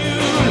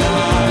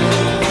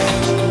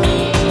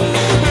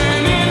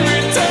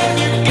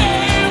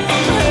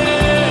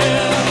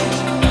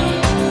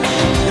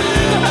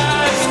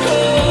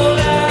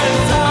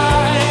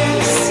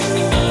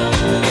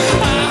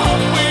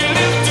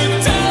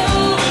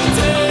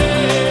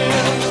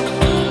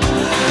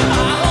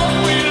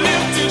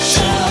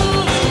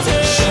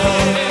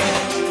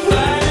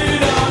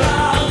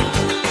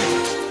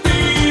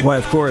 Why,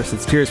 of course,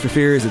 it's Tears for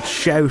Fears, it's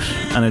Shout,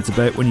 and it's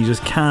about when you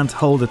just can't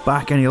hold it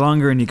back any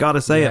longer and you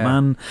gotta say it,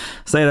 man.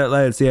 Say it out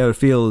loud, see how it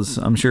feels.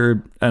 I'm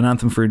sure an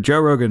anthem for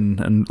Joe Rogan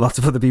and lots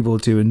of other people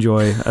to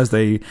enjoy as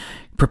they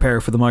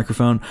prepare for the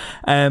microphone.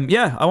 I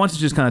wanted to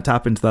just kind of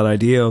tap into that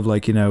idea of,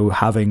 like, you know,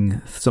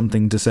 having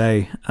something to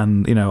say.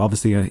 And, you know,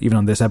 obviously even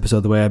on this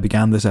episode, the way I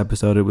began this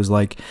episode, it was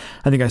like,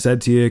 I think I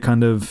said to you,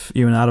 kind of,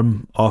 you and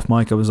Adam off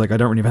mic, I was like, I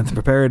don't really have anything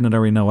prepared and I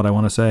don't really know what I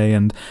want to say.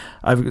 And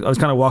I was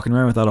kind of walking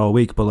around with that all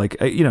week. But, like,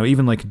 you know,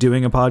 even like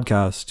doing a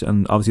podcast,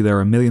 and obviously there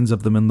are millions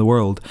of them in the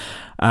world,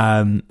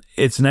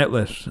 it's an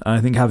outlet. And I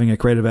think having a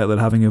creative outlet,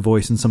 having a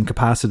voice in some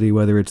capacity,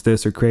 whether it's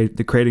this or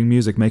creating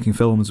music, making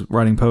films,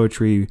 writing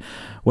poetry,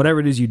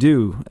 whatever it is you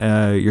do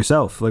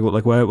yourself, like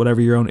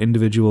whatever your own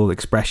individual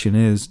expression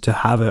is, to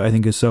have it, I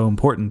think is so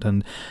important.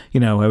 And, you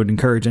know, I would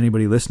encourage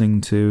anybody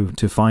listening to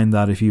find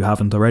that if you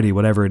haven't already,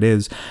 whatever it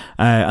is.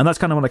 And that's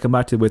kind of what I come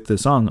back to with the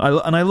song.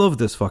 I love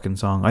this fucking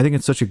song. I think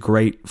it's such a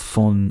great,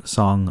 fun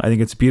song. I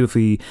think it's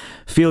beautifully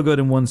feel good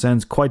in one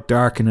sense, quite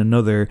dark in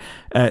another,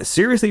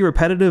 seriously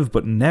repetitive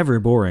but never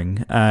boring.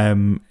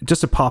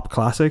 Just a pop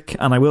classic.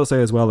 And I will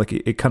say as well, like,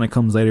 it kind of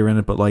comes later in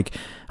it, but, like,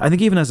 I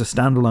think even as a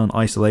standalone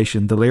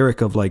isolation, the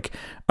lyric of, like,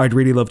 I'd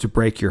really love to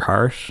break your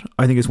heart,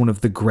 I think is one of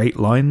the great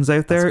lines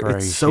out there.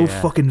 It's so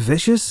fucking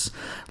vicious.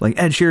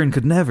 Like, Ed Sheeran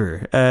could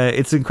never.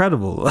 It's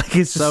incredible. Like,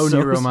 it's so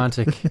new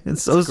romantic.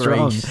 It's so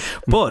strong.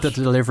 But the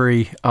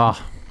delivery,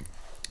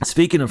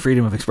 speaking of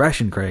freedom of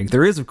expression, Craig,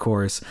 there is, of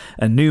course,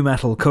 a new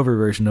metal cover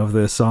version of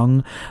this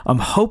song. I'm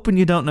hoping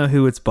you don't know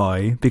who it's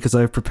by, because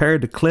I've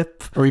prepared a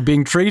clip. Are we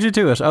being treated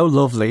to it? Oh,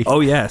 lovely.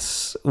 Oh,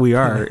 yes, we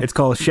are. It's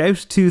called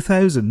Shout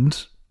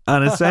 2000,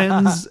 and it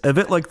sounds a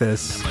bit like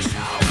this.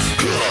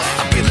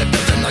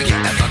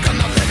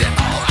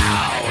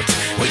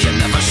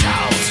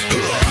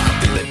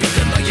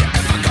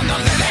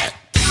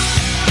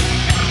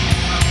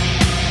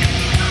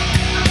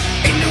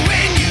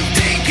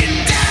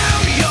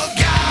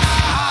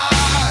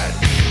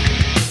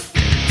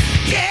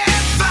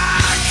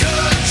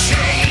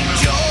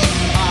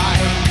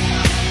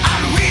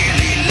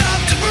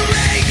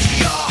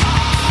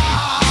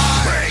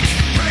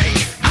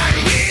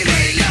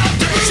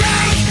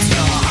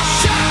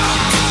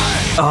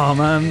 Oh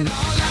man,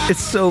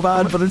 it's so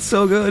bad, but it's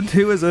so good.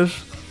 Who is it?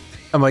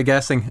 Am I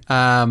guessing?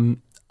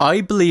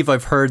 I believe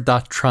I've heard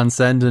that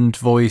transcendent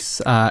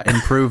voice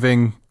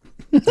improving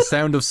the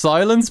sound of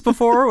silence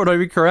before. Would I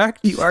be correct?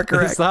 You are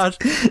correct. Is that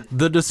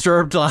the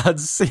Disturbed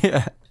lads?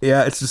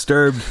 Yeah, it's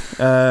Disturbed,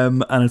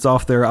 and it's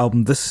off their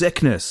album The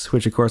Sickness,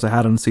 which of course I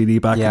had on CD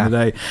back in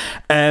the day.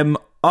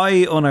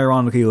 I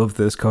unironically love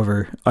this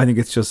cover. I think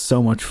it's just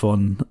so much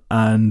fun,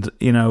 and,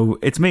 you know,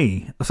 it's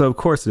me, so of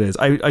course it is.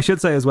 I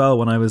should say as well,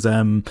 when I was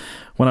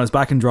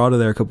back in Drogheda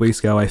there a couple weeks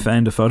ago, I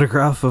found a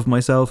photograph of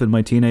myself in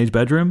my teenage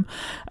bedroom.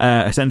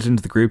 I sent it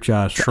into the group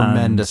chat.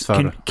 Tremendous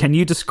photo. Can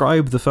you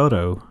describe the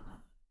photo?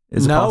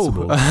 Is it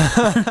possible?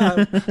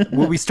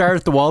 Will we start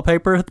at the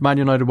wallpaper, the Man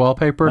United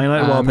wallpaper? Man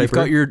United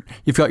wallpaper.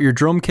 You've got your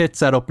drum kit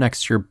set up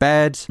next to your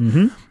bed.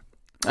 Mm-hmm.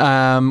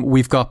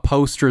 We've got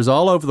posters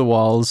all over the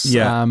walls,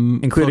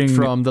 including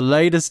from the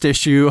latest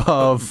issue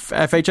of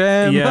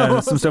FHM. Yeah,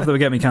 some stuff that would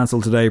get me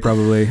cancelled today,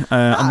 probably.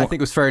 I think it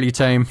was fairly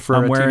tame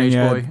for a teenage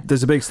boy.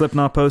 There's a big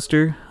Slipknot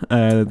poster.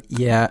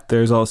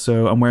 There's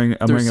also I'm wearing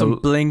some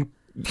Blink.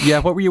 Yeah,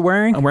 what were you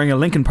wearing? I'm wearing a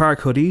Linkin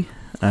Park hoodie.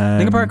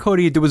 Linkin Park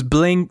hoodie. There was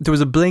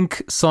a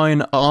Blink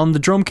sign on the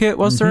drum kit,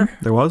 was there?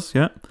 There was,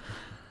 yeah.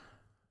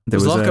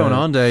 There's a lot going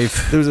on,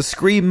 Dave. There was a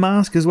Scream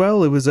mask as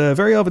well. It was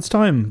very of its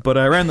time, but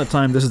around that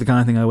time, this is the kind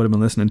of thing I would have been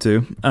listening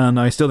to, and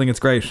I still think it's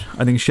great.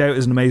 I think Shout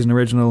is an amazing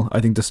original. I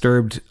think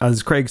Disturbed,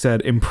 as Craig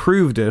said,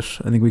 improved it.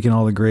 I think we can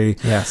all agree.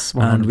 Yes,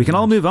 100%. And we can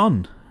all move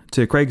on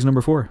to Craig's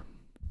number 4.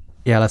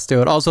 Yeah, let's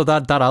do it. Also,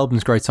 that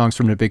album's great, Songs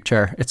from the Big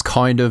Chair. It's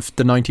kind of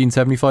the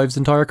 1975's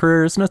entire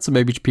career, isn't it? So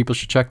maybe people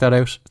should check that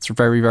out. It's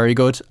very, very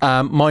good.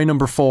 My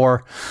number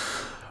 4,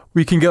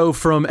 we can go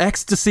from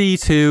ecstasy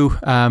to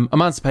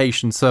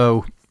emancipation.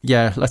 So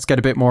yeah, let's get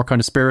a bit more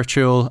kind of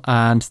spiritual,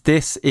 and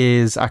this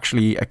is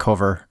actually a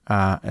cover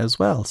as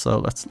well. So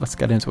let's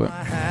get into it.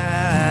 My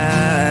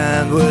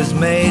hand was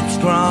made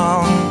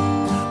strong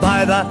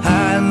by the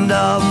hand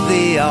of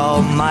the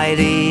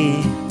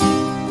Almighty.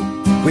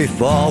 We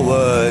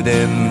forward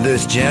in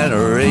this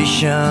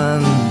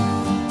generation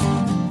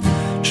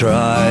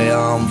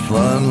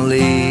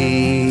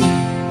triumphantly.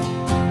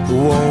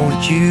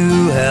 Won't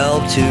you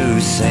help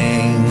to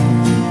sing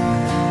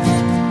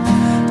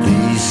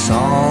these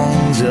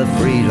songs of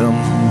freedom?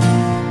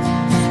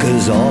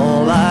 'Cause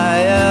all I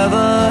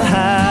ever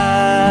had.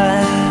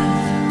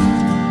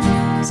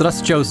 So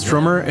that's Joe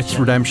Strummer. It's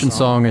Redemption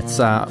Song. It's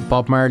a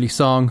Bob Marley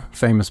song,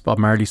 famous Bob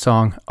Marley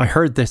song. I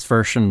heard this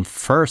version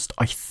first,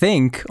 I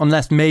think,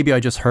 unless maybe I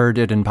just heard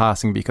it in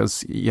passing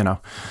because, you know,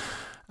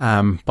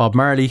 Bob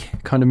Marley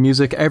kind of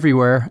music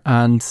everywhere,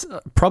 and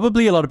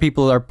probably a lot of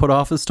people are put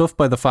off his stuff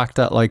by the fact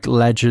that like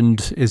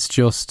Legend is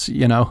just,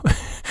 you know,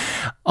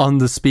 on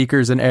the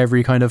speakers in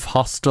every kind of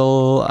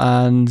hostel,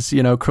 and,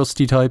 you know,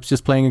 crusty types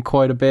just playing it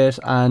quite a bit.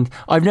 And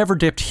I've never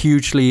dipped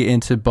hugely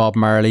into Bob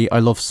Marley. I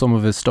love some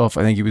of his stuff.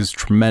 I think he was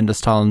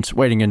tremendous talent.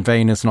 Waiting in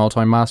Vain is an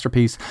all-time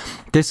masterpiece.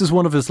 This is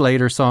one of his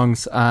later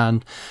songs,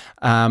 and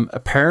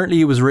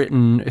apparently it was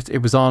written,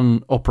 it was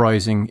on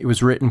Uprising. It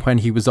was written when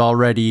he was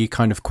already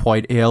kind of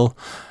quite ill.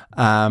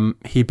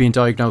 He'd been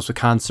diagnosed with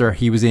cancer.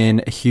 He was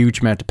in a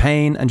huge amount of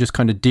pain and just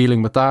kind of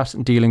dealing with that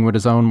and dealing with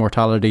his own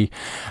mortality.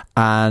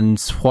 And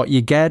what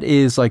you get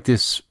is like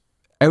this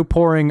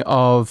outpouring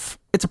of,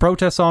 it's a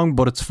protest song,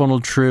 but it's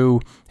funneled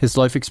through his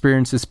life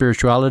experience, his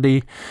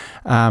spirituality,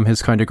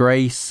 his kind of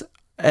grace.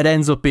 It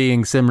ends up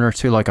being similar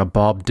to like a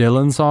Bob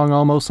Dylan song,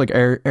 almost like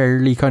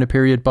early kind of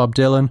period Bob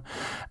Dylan,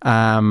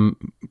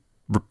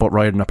 but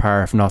riding a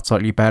par, if not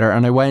slightly better.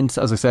 And I went,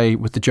 as I say,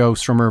 with the Joe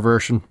Strummer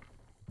version,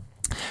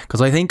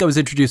 because I think I was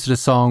introduced to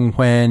this song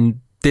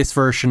when this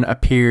version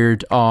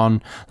appeared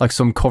on like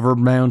some cover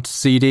mount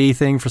CD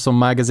thing for some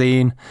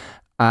magazine.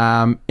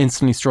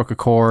 Instantly struck a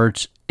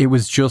chord. It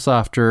was just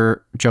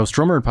after Joe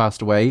Strummer had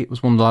passed away. It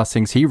was one of the last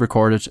things he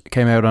recorded. It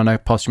came out on a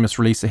posthumous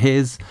release of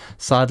his,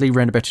 sadly,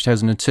 around about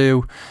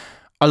 2002.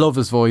 I love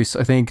his voice.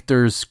 I think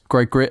there's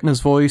great grit in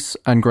his voice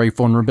and great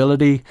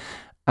vulnerability.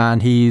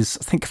 And he's,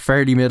 I think,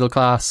 fairly middle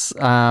class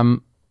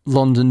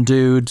London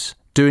dude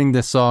doing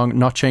this song,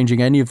 not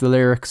changing any of the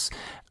lyrics.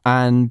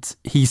 And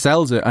he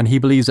sells it and he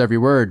believes every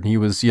word. He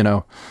was, you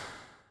know,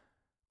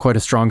 quite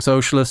a strong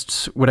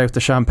socialist without the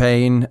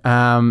champagne.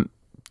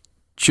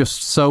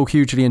 Just so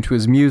hugely into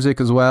his music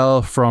as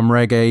well, from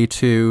reggae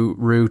to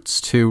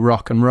roots to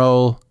rock and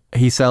roll.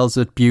 He sells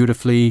it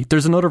beautifully.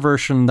 There's another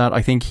version that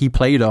I think he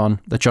played on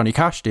that Johnny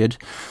Cash did,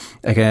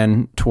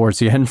 again towards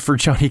the end for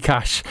Johnny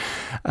Cash.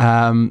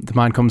 The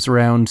Man Comes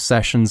Around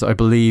sessions, I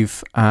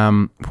believe,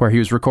 where he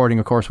was recording,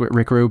 of course, with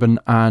Rick Rubin,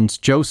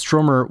 and Joe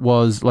Strummer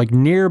was like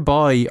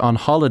nearby on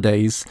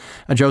holidays,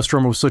 and Joe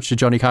Strummer was such a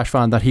Johnny Cash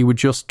fan that he would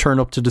just turn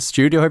up to the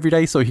studio every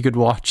day so he could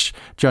watch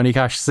Johnny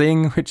Cash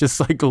sing, which is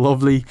like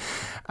lovely.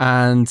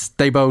 And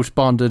they both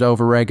bonded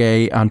over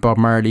reggae and Bob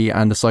Marley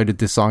and decided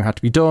this song had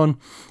to be done.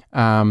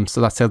 So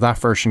that's how that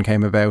version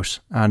came about,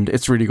 and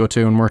it's really good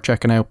too and worth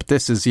checking out. But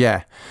this is,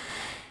 yeah,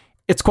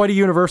 it's quite a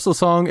universal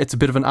song. It's a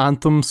bit of an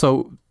anthem,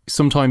 so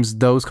sometimes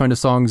those kind of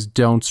songs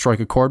don't strike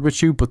a chord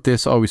with you, but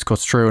this always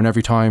cuts through, and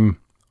every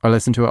time I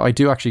listen to it I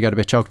do actually get a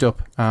bit choked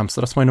up.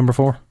 So that's my number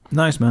 4.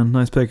 Nice, man.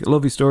 Nice pick.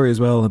 Lovely story as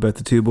well about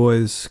the two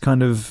boys.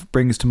 Kind of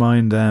brings to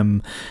mind,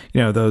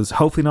 you know, those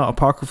hopefully not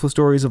apocryphal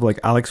stories of like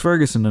Alex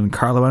Ferguson and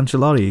Carlo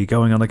Ancelotti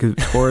going on like a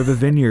tour of a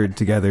vineyard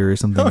together or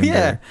something.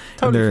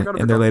 In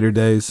their later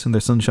days, in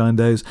their sunshine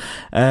days.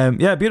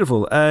 Yeah,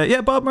 beautiful. Yeah,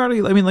 Bob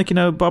Marley. I mean, like, you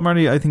know, Bob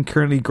Marley, I think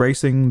currently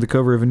gracing the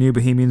cover of a New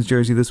Bohemians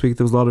jersey this week.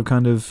 There was a lot of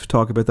kind of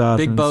talk about that.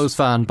 Big Bo's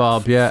fan,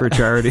 Bob. Yeah, for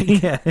charity.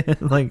 Yeah,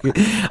 like,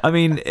 I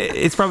mean,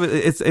 it's probably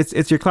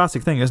it's your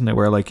classic thing, isn't it?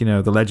 Where like, you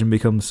know, the legend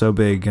becomes so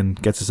big and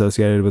gets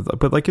associated with,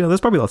 but like, you know, there's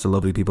probably lots of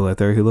lovely people out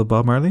there who love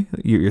Bob Marley,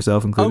 you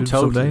yourself included.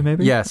 Totally. Someday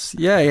maybe. Yes,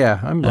 yeah,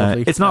 I'm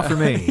lovely. It's not for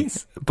me,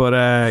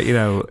 but you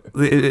know,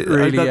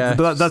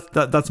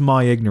 that's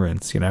my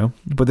ignorance, you know.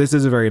 But this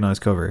is a very nice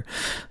cover,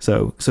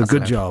 so that's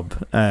good job.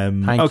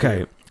 Thank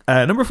you.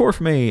 Number 4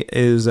 for me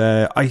is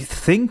I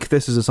think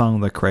this is a song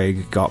that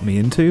Craig got me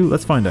into.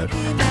 Let's find out.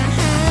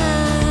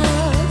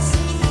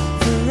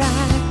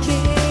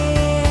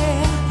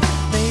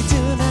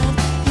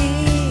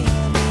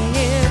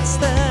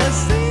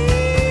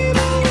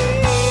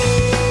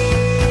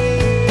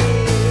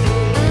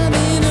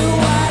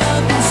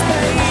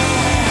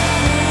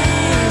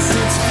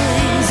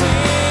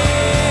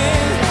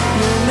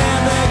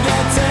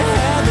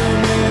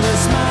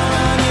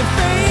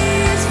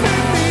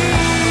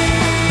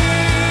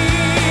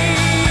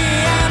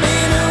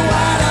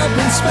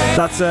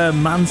 That's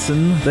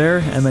Mansun there,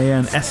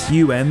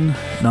 M-A-N-S-U-N,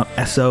 not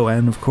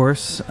S-O-N, of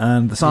course.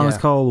 And the song is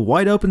called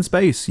Wide Open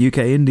Space,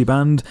 UK indie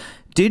band.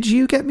 Did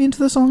you get me into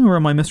the song, or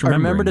am I misremembering? I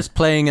remember this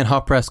playing in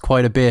Hot Press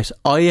quite a bit.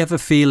 I have a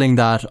feeling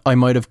that I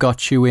might have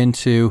got you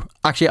into...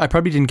 Actually, I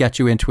probably didn't get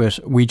you into it.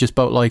 We just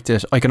both liked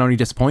it. I Can Only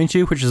Disappoint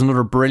You, which is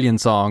another brilliant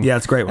song. Yeah,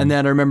 it's a great one. And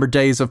then I remember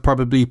days of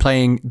probably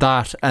playing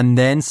that and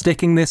then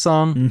sticking this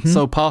on. Mm-hmm.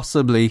 So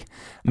possibly.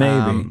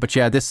 Maybe. But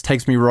yeah, this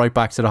takes me right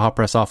back to the Hot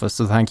Press office,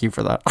 so thank you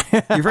for that.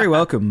 You're very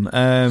welcome.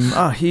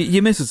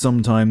 You miss it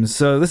sometimes.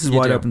 So this is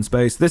Wide Open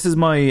Space. This is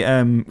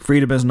my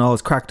Freedom Isn't All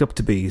It's Cracked Up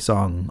to Be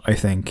song, I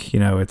think. You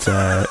know, it's...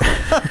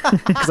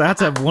 because I had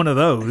to have one of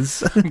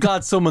those. I'm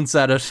glad someone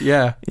said it.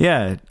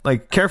 Yeah,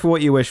 like, careful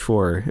what you wish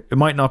for. It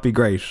might not be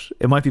great.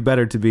 It might be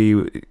better to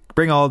be...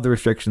 Bring all the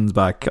restrictions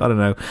back. I don't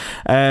know.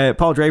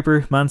 Paul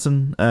Draper,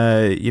 Manson,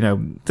 you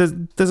know,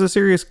 there's a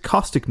serious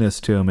causticness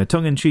to him, a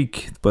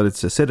tongue-in-cheek, but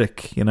it's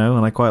acidic, you know,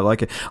 and I quite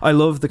like it. I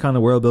love the kind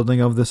of world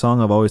building of the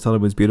song. I've always thought it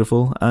was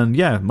beautiful. And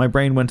yeah, my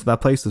brain went to that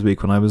place this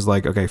week when I was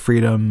like, okay,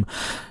 freedom,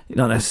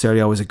 not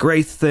necessarily always a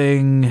great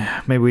thing.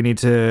 Maybe we need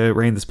to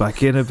rein this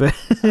back in a bit.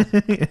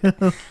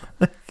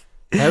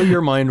 How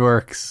your mind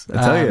works. I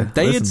tell you,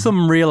 they had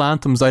some real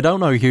anthems. I don't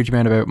know a huge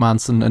amount about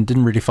Manson and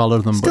didn't really follow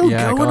them. Still but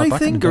yeah, going, I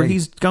think, or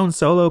he's going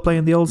solo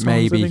playing the old songs.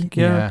 Maybe, I think.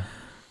 Yeah.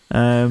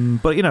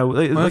 But you know,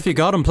 well, if you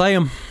got him, play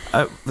him.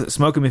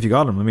 Smoke him if you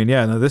got him. I mean,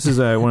 yeah, no, this is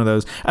one of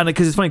those, and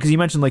because it's funny because you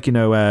mentioned like, you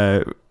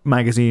know,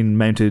 magazine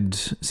mounted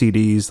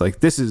CDs. Like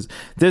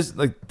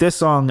this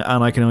song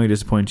and I Can Only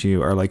Disappoint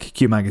You are like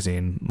Q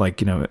Magazine,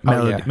 like, you know,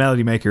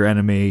 Melody Maker,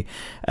 Enemy.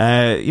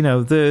 You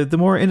know, the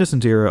more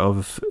innocent era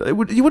of,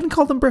 you wouldn't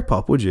call them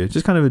Britpop, would you?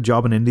 Just kind of a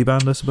job and indie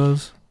band, I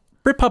suppose.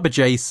 Britpop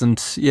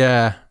adjacent,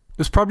 yeah. It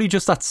was probably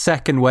just that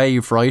second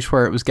wave, right,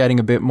 where it was getting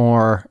a bit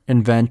more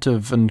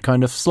inventive and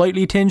kind of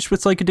slightly tinged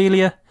with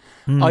psychedelia.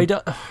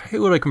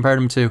 Who would I compare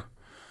them to?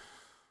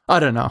 I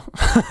don't know.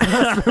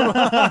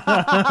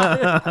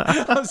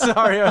 I'm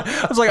sorry.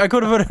 I was like, I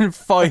could have put in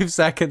 5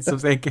 seconds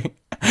of thinking.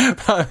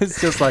 I was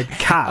just like,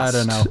 Cast, I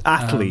don't know.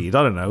 Athlete,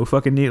 I don't know.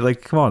 Fucking,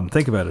 like, come on,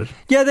 think about it.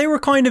 Yeah, they were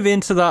kind of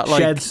into that,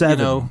 like, Shed 7.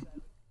 You know,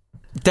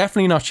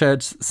 definitely not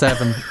Shed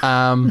 7.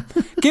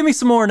 Give me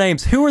some more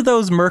names. Who are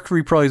those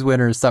Mercury Prize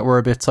winners that were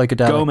a bit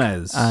psychedelic?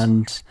 Gomez.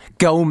 And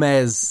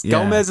Gomez.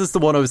 Yeah. Gomez is the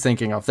one I was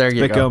thinking of. There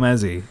you go.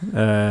 Gomez-y.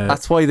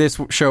 That's why this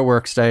show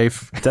works,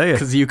 Dave. Tell you.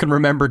 Because you can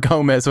remember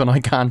Gomez when I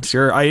can't.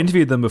 Sure. I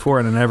interviewed them before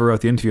and I never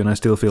wrote the interview and I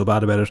still feel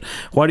bad about it.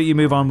 Why don't you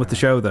move on with the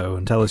show, though,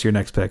 and tell us your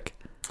next pick?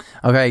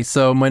 Okay,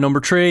 so my number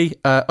 3,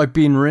 I've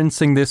been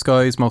rinsing this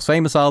guy's most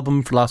famous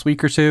album for the last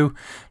week or two,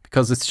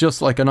 because it's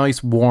just like a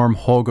nice warm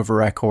hug of a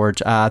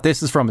record.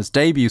 This is from his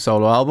debut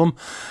solo album,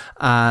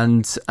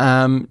 and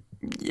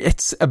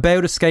it's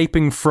about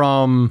escaping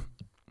from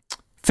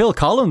Phil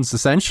Collins,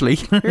 essentially.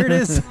 Here it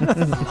is. From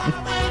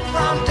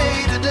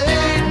day to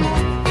day,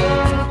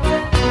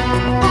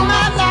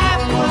 my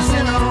life was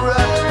in a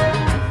rut,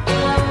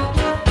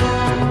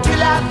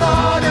 till I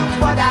thought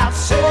of what I'd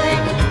say,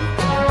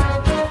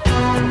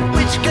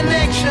 which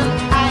connection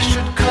I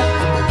should cut.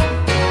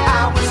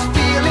 I was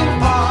feeling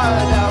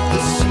part of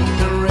the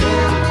scenery.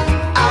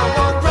 I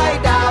walked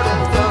right out of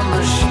the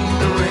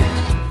machinery.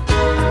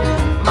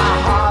 My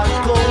heart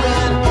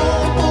going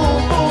boom,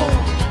 boom,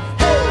 boom.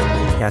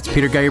 Hey. Yeah, it's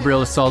Peter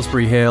Gabriel of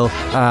Salisbury Hill.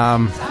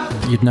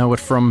 You'd know it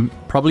from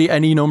probably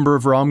any number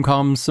of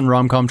rom-coms and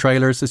rom-com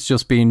trailers. It's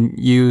just been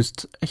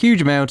used a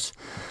huge amount.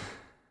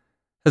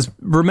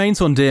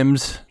 Remains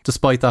undimmed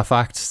despite that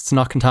fact. It's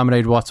not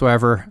contaminated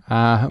whatsoever.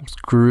 I was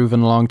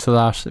grooving along to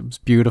that. It was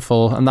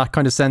beautiful, and that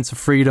kind of sense of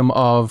freedom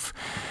of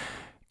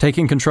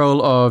taking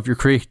control of your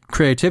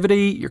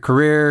creativity, your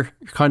career,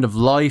 your kind of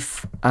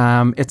life.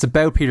 It's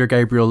about Peter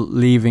Gabriel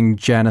leaving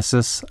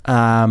Genesis,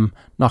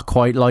 not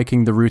quite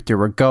liking the route they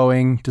were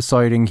going,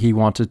 deciding he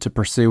wanted to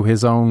pursue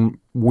his own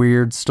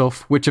weird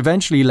stuff, which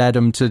eventually led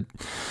him to,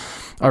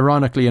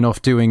 ironically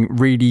enough, doing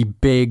really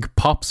big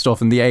pop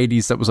stuff in the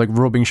 80s that was like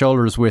rubbing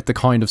shoulders with the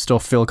kind of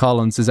stuff Phil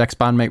Collins, his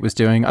ex-bandmate, was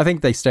doing. I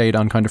think they stayed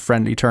on kind of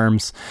friendly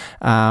terms.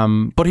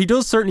 But he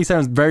does certainly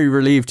sound very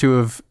relieved to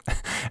have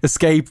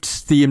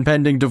escaped the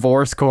impending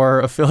divorce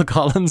core of Phil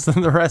Collins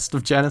and the rest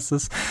of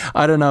Genesis.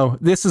 I don't know.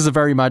 This is a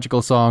very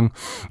magical song.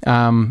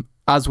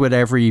 As with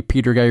every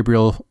Peter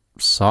Gabriel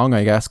song,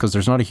 I guess, because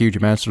there's not a huge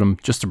amount of them.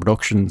 Just the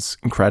production's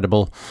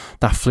incredible.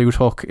 That flute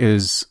hook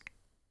is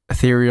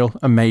ethereal,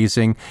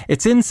 amazing.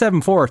 It's in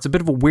 7/4. It's a bit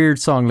of a weird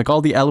song. Like,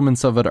 all the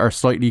elements of it are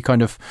slightly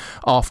kind of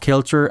off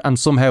kilter, and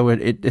somehow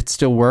it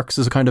still works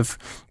as a kind of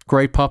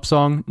great pop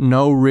song.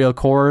 No real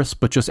chorus,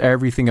 but just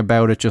everything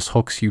about it just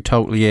hooks you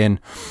totally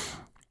in.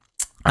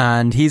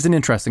 And he's an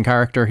interesting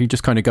character. He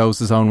just kind of goes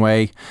his own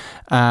way.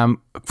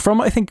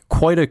 From, I think,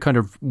 quite a kind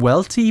of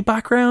wealthy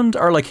background,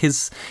 or like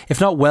his, if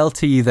not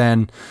wealthy,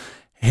 then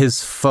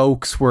his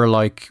folks were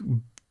like,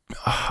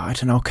 I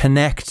don't know,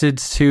 connected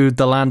to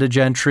the landed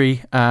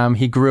gentry.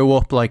 He grew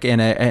up like in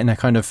a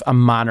kind of a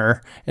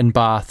manor in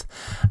Bath,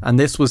 and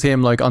this was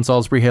him like on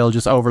Salisbury Hill,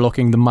 just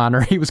overlooking the manor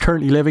he was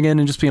currently living in,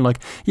 and just being like,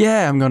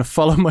 yeah, I'm going to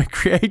follow my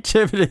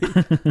creativity.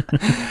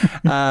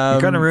 You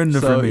kind of ruined it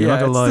for me,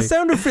 not gonna lie. It's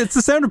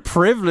the sound of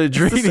privilege,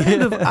 really. It's the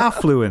sound of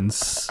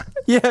affluence.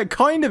 Yeah, it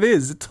kind of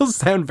is. It does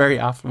sound very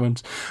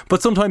affluent,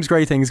 but sometimes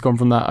great things come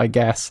from that, I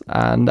guess.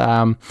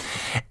 And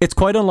it's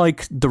quite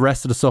unlike the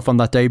rest of the stuff on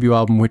that debut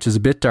album, which is a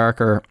bit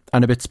darker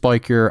and a bit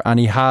spikier, and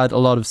he had a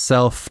lot of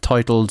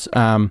self-titled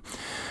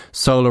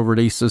solo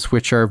releases,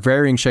 which are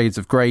varying shades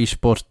of great,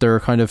 but they're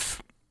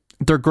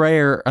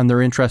grayer and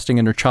they're interesting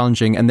and they're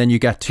challenging. And then you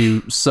get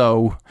to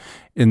So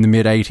in the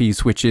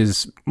mid-80s, which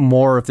is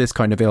more of this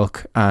kind of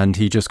ilk, and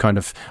he just kind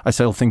of, I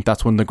still think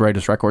that's one of the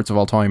greatest records of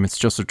all time. It's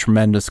just a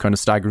tremendous kind of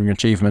staggering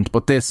achievement,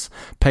 but this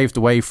paved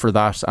the way for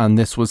that, and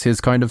this was his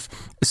kind of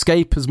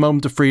escape, his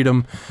moment of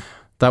freedom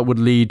that would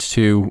lead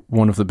to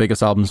one of the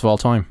biggest albums of all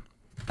time.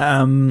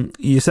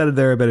 You said it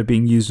there about it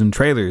being used in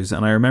trailers,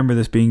 and I remember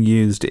this being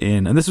used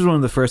in, and this was one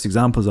of the first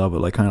examples of it,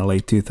 like kind of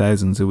late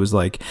 2000s. It was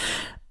like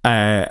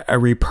a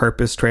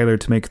repurposed trailer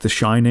to make The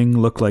Shining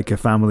look like a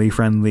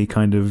family-friendly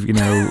kind of, you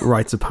know,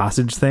 rites of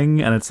passage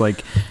thing, and it's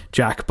like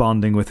Jack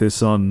bonding with his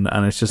son,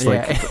 and it's just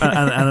like,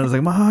 and I was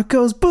like, my heart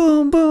goes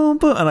boom, boom,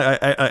 boom, and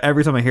I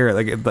every time I hear it,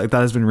 like that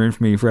has been ruined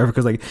for me forever,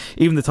 because like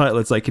even the title,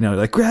 it's like, you know,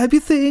 like grab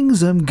your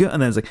things, I'm good,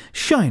 and then it's like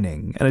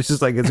Shining, and it's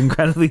just like, it's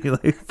incredibly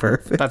like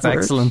perfect. That's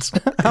excellent.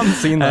 I haven't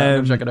seen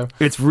that. Check it out.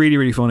 It's really,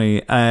 really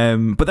funny.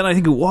 But then I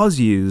think it was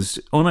used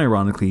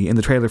unironically in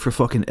the trailer for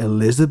fucking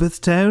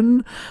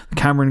Elizabethtown,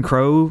 Cameron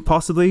Crowe,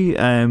 possibly,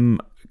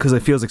 because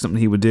it feels like something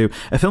he would do.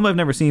 A film I've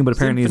never seen, but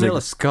apparently it's Vanilla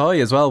like, Sky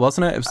as well,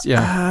 wasn't it?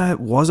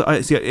 Was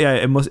it?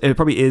 Yeah, it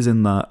probably is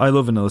in that. I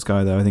love Vanilla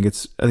Sky though. I think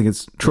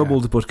it's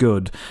troubled but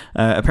good.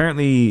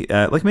 Apparently,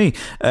 like me,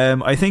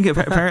 I think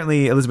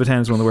apparently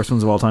Elizabethtown is one of the worst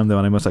ones of all time though,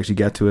 and I must actually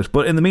get to it.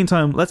 But in the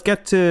meantime, let's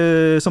get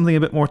to something a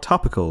bit more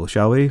topical,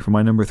 shall we? For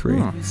my number 3.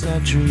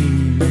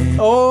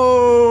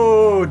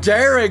 Oh,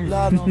 daring.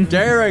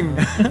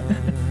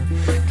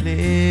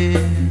 Clear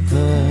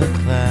the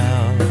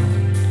cloud.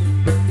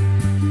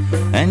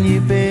 And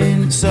you've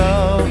been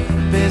so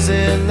busy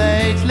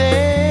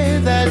lately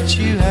that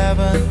you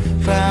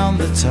haven't found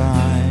the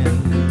time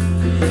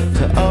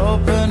to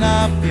open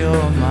up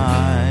your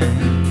mind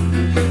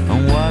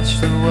and watch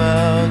the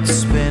world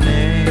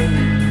spinning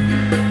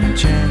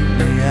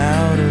gently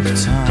out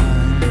of time.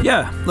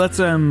 Yeah,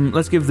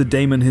 let's give the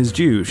Damon his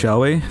due,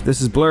 shall we?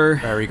 This is Blur.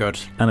 Very good.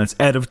 And it's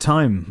Out of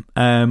Time.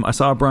 I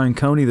saw Brian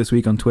Coney this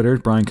week on Twitter,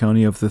 Brian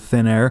Coney of The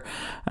Thin Air,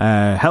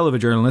 hell of a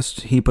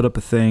journalist. He put up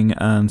a thing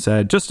and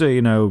said, just a,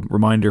 you know,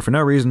 reminder for no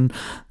reason,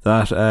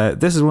 that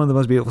this is one of the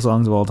most beautiful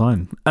songs of all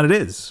time. And it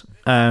is.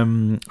 I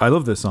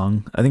love this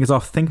song. I think it's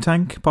off Think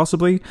Tank,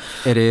 possibly.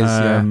 It is,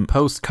 yeah.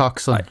 Post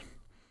Coxon.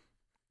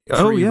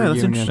 Oh, yeah,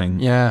 that's interesting.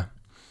 Yeah.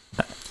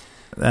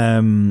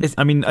 I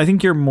mean, I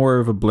think you're more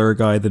of a Blur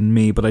guy than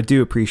me, but I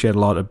do appreciate a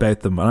lot about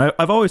them, and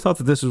I've always thought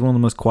that this is one of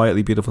the most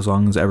quietly beautiful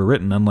songs ever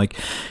written. And like,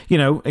 you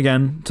know,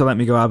 again, to let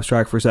me go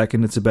abstract for a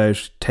second, it's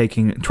about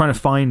trying to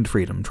find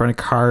freedom, trying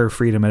to carve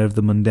freedom out of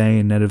the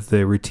mundane, out of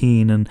the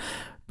routine, and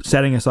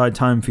setting aside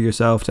time for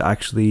yourself to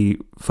actually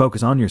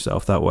focus on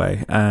yourself that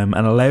way, and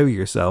allow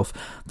yourself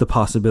the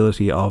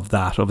possibility of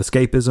that, of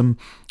escapism,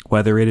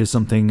 whether it is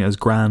something as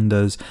grand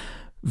as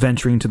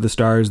venturing to the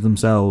stars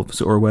themselves,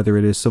 or whether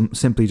it is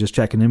simply just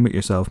checking in with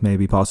yourself,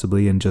 maybe,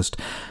 possibly, and just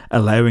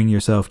allowing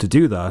yourself to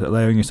do that,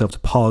 allowing yourself to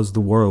pause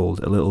the world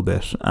a little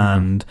bit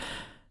and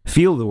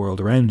feel the world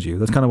around you.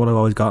 That's kind of what I've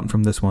always gotten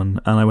from this one,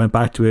 and I went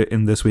back to it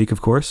in this week,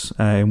 of course,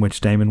 in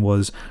which Damon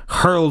was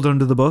hurled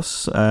under the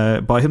bus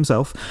by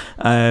himself,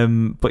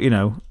 but you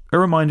know, a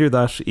reminder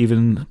that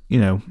even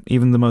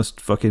the most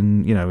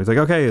fucking, you know, it's like,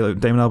 okay,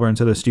 Damon Albarn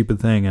said a stupid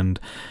thing, and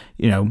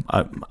you know,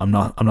 I'm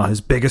not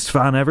his biggest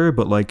fan ever,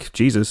 but like,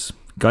 Jesus,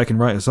 guy can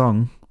write a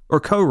song or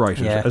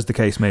co-write it, as the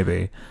case may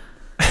be.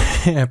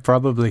 Yeah,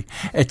 probably.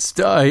 It's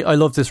I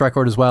love this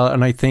record as well,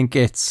 and I think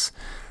it's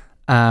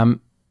I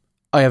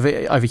have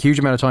a huge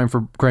amount of time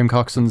for Graham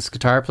Coxon's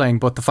guitar playing,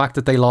 but the fact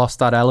that they lost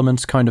that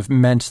element kind of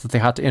meant that they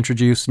had to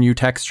introduce new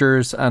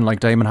textures, and like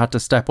Damon had to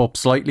step up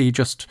slightly,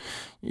 just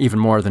even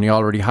more than he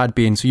already had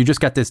been. So you just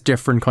get this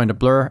different kind of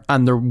Blur,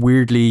 and they're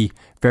weirdly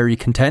very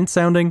content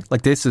sounding.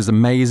 Like, this is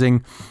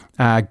amazing.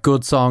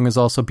 Good Song is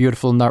also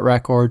beautiful in that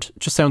record. It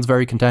just sounds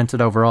very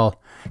contented overall.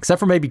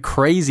 Except for maybe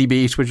Crazy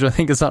Beat, which I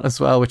think is on as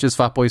well, which is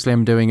Fatboy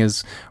Slim doing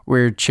his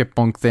weird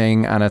chipmunk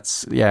thing, and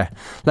it's, yeah,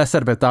 less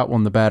said about that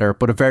one the better,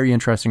 but a very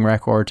interesting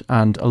record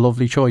and a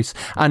lovely choice.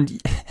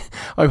 And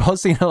I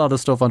was seeing a lot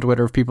of stuff on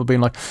Twitter of people being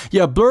like,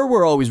 yeah, Blur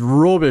were always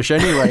rubbish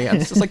anyway, and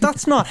it's just like,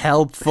 that's not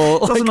helpful.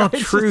 That's like, not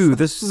true.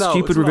 This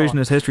stupid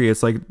revisionist history,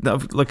 it's like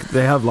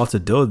they have lots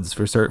of duds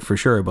for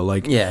sure, but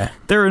like, yeah,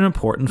 they're an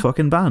important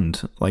fucking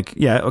band. Like,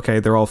 yeah, okay,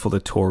 they're all full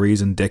of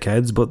Tories and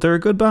dickheads, but they're a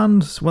good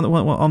band when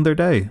on their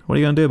day. What are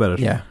you going to do about it?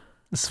 Yeah,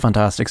 it's a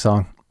fantastic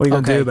song. What are you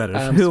going to do about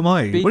it? Who am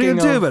I? What are you going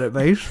to do about it,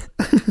 mate?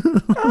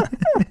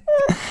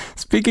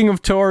 Speaking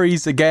of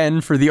Tories,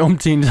 again, for the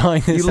umpteenth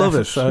time this you love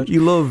episode.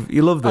 You love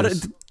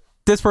this.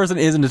 This person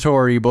isn't a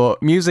Tory,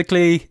 but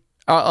musically,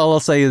 all I'll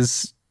say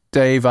is,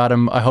 Dave,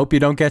 Adam, I hope you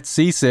don't get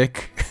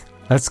seasick.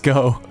 Let's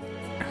go.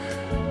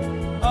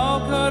 All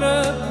caught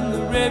up in the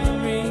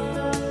reverie.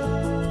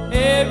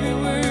 Every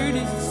word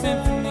is a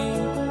symphony.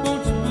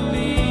 Won't you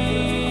believe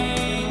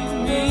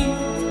me?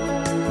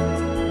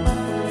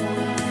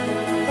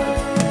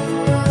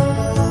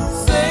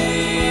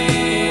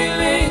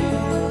 Sailing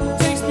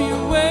takes me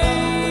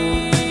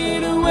away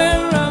to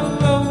where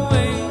I've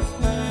always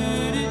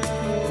heard it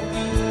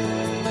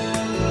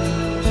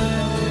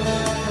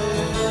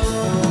just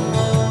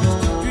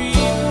a dream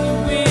the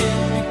wind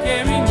to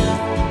carry me.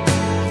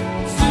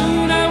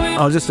 Soon I will.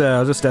 I'll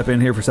just step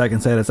in here for a second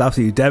and say that it's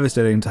absolutely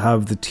devastating to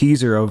have the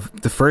teaser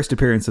of the first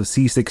appearance of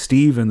Seasick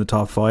Steve in the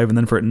top 5 and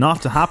then for it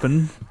not to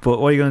happen. But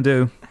what are you going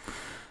to do?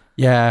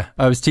 Yeah,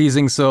 I was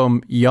teasing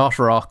some yacht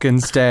rock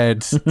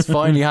instead. It's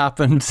finally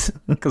happened,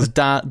 because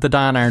the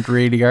Dan aren't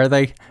really, are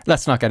they?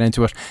 Let's not get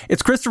into it.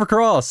 It's Christopher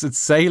Cross, it's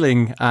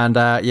Sailing, and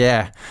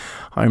yeah,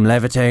 I'm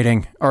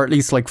levitating, or at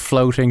least like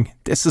floating.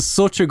 This is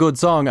such a good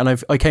song,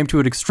 and I came to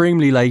it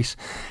extremely late.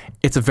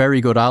 It's a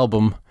very good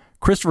album.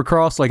 Christopher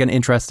Cross, like an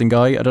interesting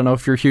guy. I don't know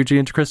if you're hugely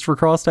into Christopher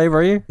Cross, Dave,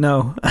 are you?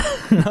 No.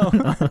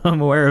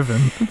 I'm aware of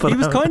him. He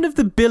was kind of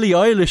the Billie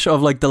Eilish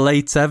of like the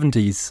late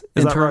 70s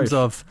in terms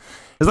of...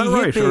 Is that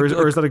right?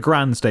 Or is that a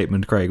grand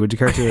statement, Craig? Would you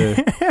care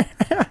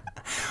to...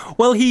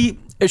 Well,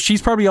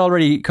 she's probably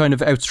already kind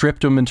of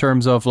outstripped him in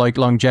terms of like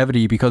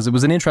longevity, because it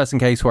was an interesting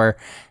case where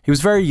he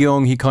was very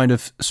young. He kind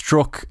of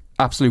struck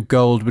absolute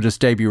gold with his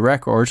debut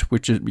record,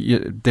 which is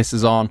This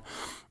Is On.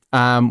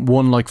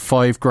 Won like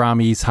 5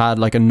 Grammys, had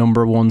like a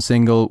number 1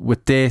 single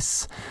with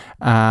this,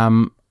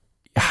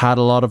 had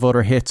a lot of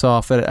other hits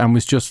off it, and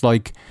was just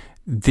like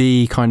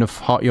the kind of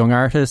hot young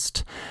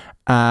artist.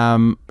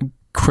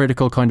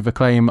 Critical kind of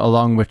acclaim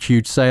along with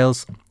huge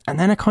sales, and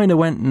then it kind of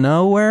went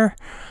nowhere.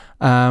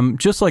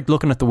 Just like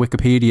looking at the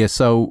Wikipedia,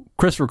 so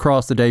Christopher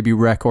Cross, the debut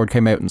record,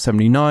 came out in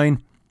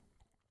 79.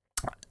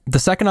 The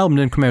second album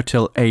didn't come out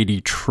till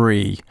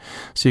 83,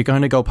 so you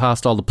kind of go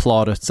past all the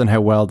plaudits and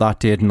how well that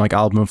did, and like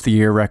album of the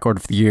year, record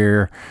of the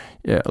year,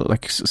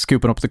 like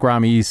scooping up the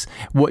Grammys.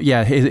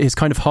 His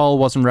kind of haul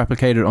wasn't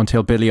replicated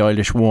until Billie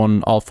Eilish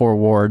won all 4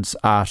 awards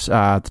at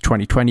the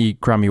 2020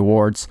 Grammy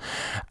Awards.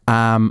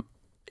 Then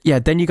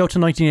you go to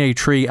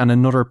 1983 and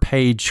another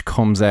page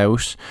comes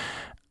out,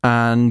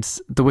 and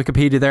the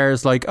Wikipedia there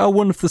is like,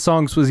 one of the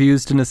songs was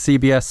used in a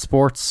CBS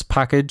Sports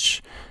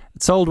package.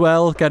 It sold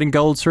well, getting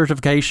gold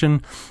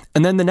certification.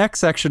 And then the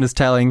next section is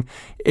telling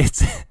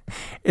it's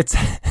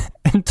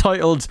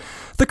entitled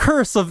The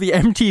Curse of the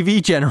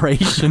MTV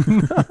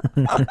Generation.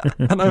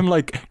 And I'm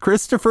like,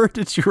 Christopher,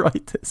 did you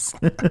write this?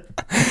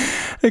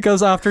 It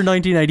goes, after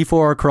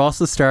 1984, Cross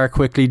the star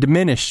quickly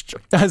diminished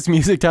as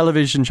music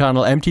television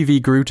channel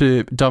MTV grew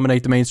to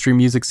dominate the mainstream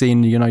music scene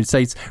in the United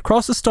States.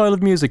 Cross's style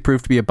of music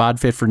proved to be a bad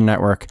fit for the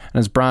network, and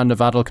his brand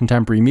of adult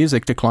contemporary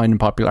music declined in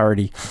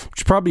popularity, which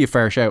is probably a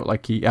fair shout.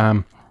 Like, he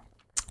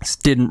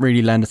didn't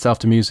really lend itself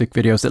to music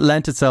videos. It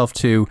lent itself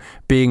to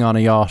being on a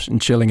yacht and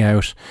chilling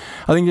out.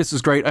 I think this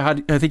is great. I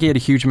think he had a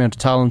huge amount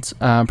of talent,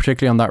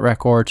 particularly on that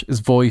record. His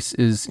voice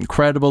is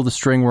incredible. The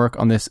string work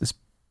on this is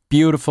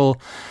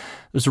beautiful.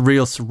 There's a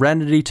real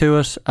serenity to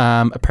it.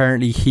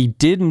 Apparently he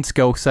didn't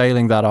go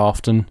sailing that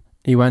often.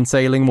 He went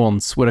sailing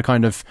once with a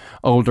kind of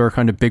older,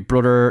 kind of big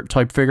brother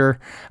type figure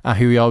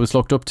who he always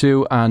looked up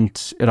to,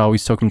 and it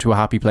always took him to a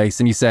happy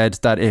place. And he said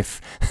that if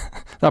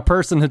that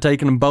person had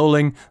taken him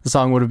bowling, the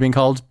song would have been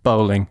called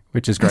Bowling,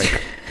 which is great.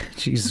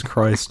 Jesus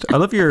Christ. I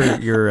love your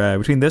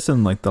between this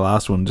and like the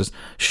last one, just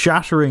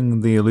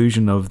shattering the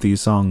illusion of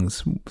these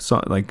songs,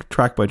 like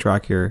track by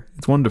track here.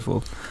 It's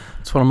wonderful.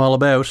 That's what I'm all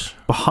about.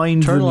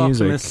 Behind Eternal the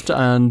music. Optimist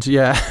and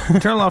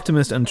Eternal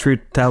Optimist and Truth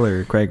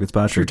Teller, Craig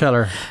Fitzpatrick. Truth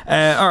Teller.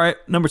 Alright,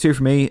 number 2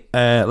 for me.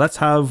 Let's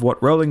have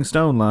what Rolling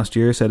Stone last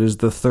year said is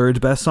the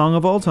 3rd best song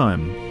of all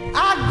time.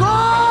 I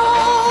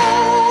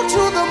go to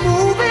the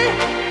movie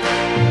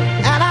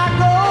and I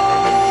go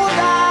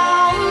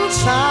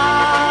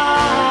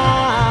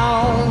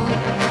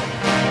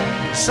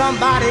downtown.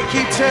 Somebody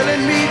keep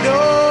telling me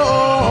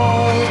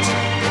don't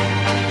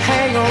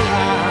hang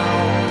around.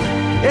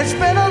 It's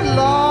been a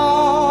long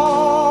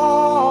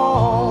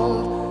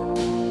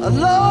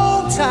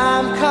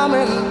time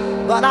coming,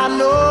 but I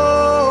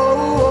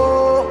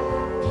know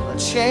a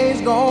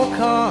change gonna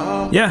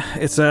come. Yeah,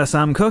 it's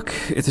Sam Cooke.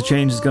 It's a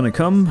change is gonna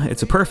come.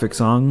 It's a perfect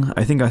song.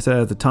 I think I said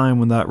at the time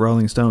when that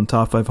Rolling Stone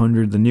Top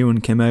 500, the new one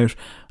came out,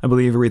 I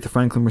believe Aretha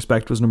Franklin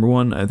Respect was number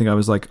 1. I think I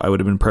was like, I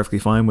would have been perfectly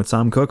fine with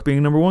Sam Cooke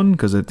being number 1,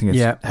 because I think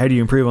it's how do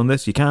you improve on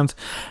this? You can't.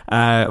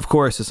 Of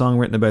course, a song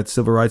written about the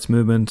civil rights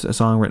movement, a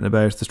song written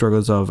about the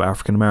struggles of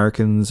African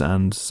Americans,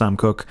 and Sam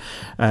Cooke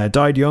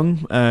died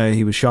young.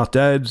 He was shot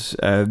dead.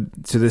 To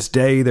this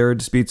day, there are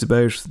disputes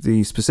about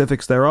the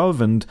specifics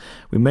thereof, and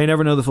we may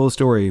never know the full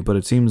story, but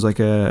it seems like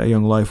a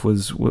young life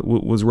was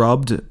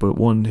robbed, but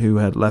one who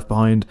had left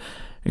behind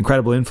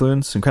incredible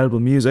influence, incredible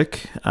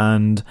music.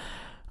 And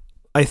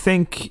I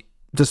think,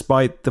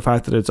 despite the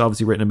fact that it's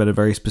obviously written about a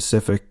very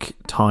specific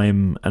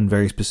time and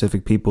very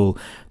specific people,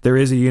 there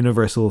is a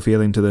universal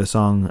feeling to this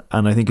song,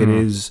 and I think it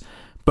is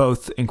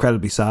both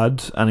incredibly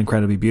sad and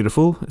incredibly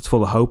beautiful. It's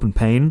full of hope and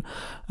pain.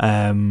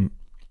 I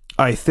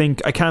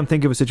can't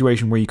think of a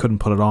situation where you couldn't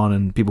put it on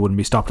and people wouldn't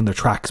be stopped in their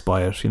tracks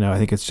by it. You know, I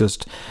think it's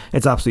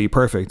absolutely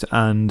perfect.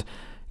 And,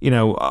 you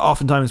know,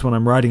 oftentimes when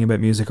I'm writing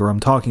about music or I'm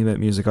talking about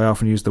music, I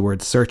often use the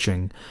word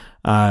searching.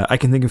 I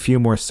can think of a few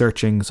more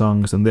searching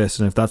songs than this,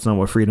 and if that's not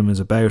what freedom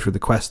is about or the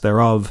quest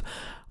thereof,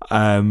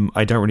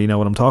 I don't really know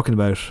what I'm talking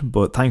about.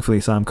 But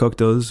thankfully Sam Cooke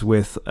does,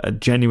 with a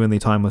genuinely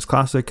timeless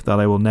classic that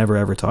I will never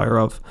ever tire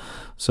of.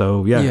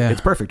 So yeah,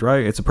 it's perfect,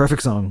 right? It's a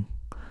perfect song.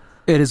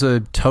 It is a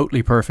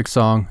totally perfect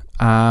song,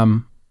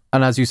 and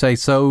as you say,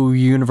 so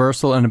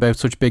universal and about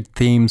such big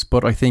themes,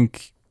 but I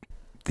think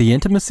the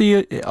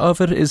intimacy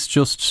of it is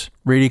just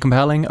really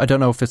compelling. I don't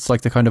know if it's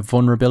like the kind of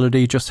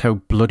vulnerability, just how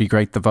bloody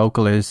great the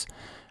vocal is.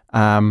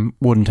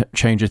 Wouldn't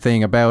change a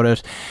thing about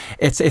it.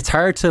 It's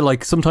hard to,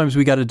 like, sometimes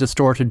we get a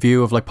distorted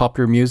view of like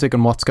popular music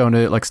and what's going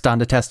to like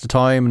stand the test of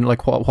time, and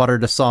like what are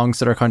the songs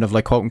that are kind of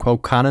like quote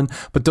unquote canon.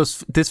 But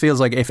this feels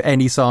like if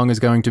any song is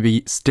going to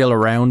be still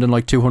around in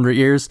like 200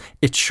 years,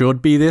 it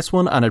should be this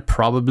one, and it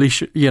probably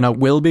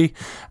will be.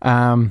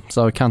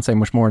 So I can't say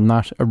much more than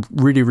that. A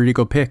really, really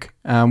good pick.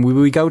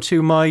 We go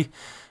to my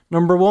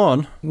number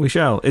one. We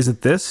shall. Is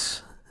it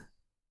this?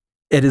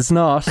 It is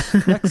not.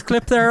 Next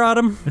clip there,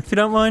 Adam, if you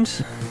don't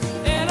mind.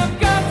 And I've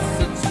got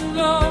such a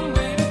long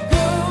way to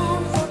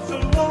go, such a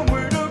long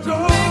way to go, to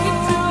make it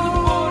to the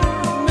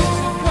border of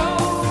Mexico.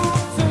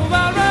 So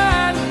I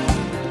ride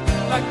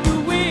like the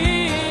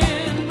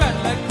wind, ride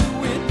like the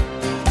wind.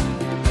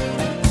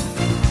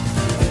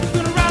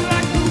 Gonna ride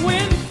like the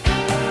wind.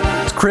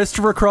 It's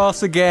Christopher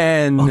Cross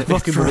again.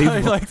 Unfucking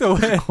believable. Like the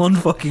wind.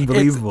 Unfucking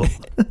believable.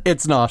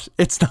 It's not.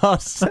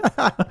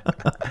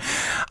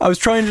 I was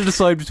trying to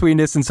decide between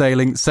this and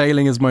Sailing.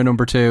 Sailing is my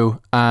number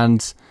 2,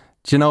 and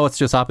do you know what's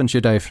just happened to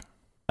you, Dave?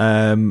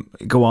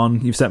 Go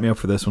on. You've set me up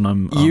for this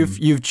one.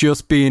 You've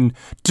just been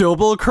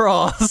double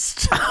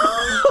crossed.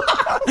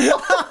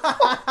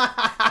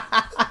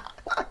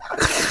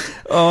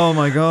 Oh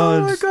my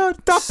god! Oh my god!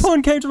 That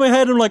pun came to my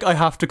head. I'm like, I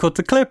have to cut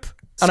the clip,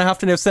 and I have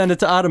to now send it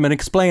to Adam and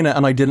explain it,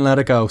 and I didn't let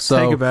it go. So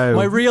take a bow.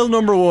 My real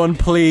number 1,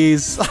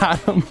 please,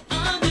 Adam.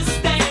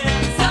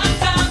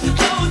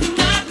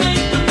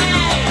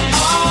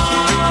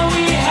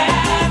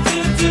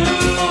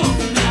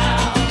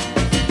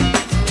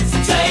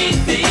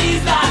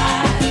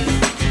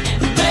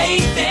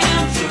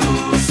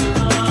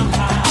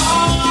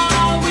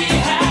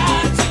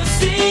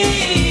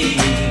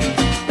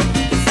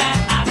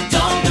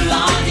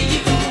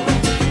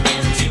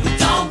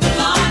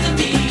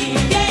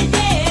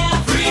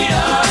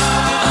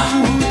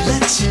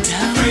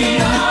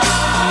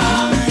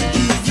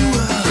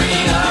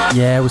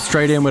 Yeah, it was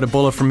straight in with a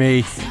bullet for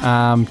me.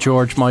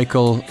 George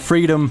Michael,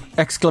 Freedom, !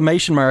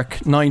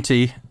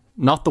 90,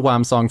 not the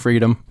Wham song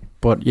Freedom,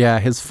 but yeah,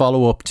 his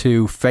follow-up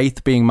to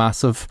Faith being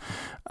massive.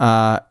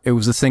 It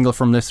was a single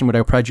from Listen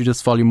Without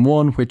Prejudice Volume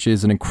 1, which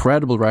is an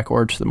incredible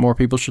record that more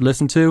people should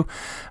listen to.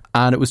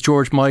 And it was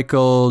George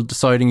Michael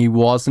deciding he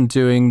wasn't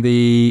doing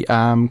the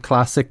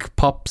classic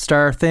pop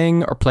star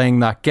thing or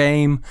playing that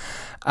game.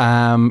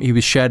 He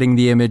was shedding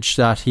the image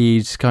that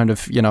he'd kind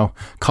of,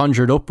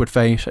 conjured up with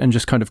Faith and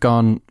just kind of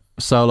gone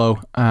solo.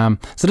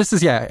 So this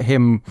is,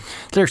 him.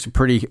 The lyrics are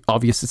pretty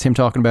obvious. It's him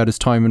talking about his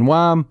time in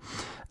Wham,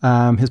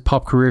 his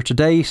pop career to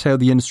date, how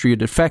the industry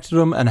had affected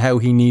him, and how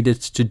he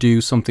needed to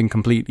do something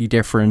completely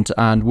different.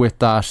 And with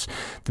that,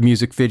 the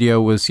music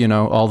video was,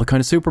 all the kind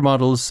of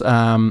supermodels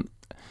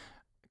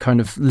kind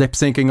of lip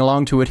syncing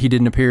along to it. He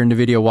didn't appear in the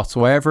video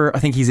whatsoever. I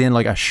think he's in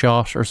like a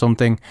shot or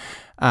something,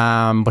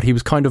 but he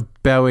was kind of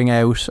bowing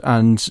out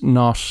and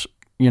not,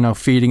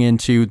 feeding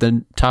into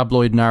the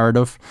tabloid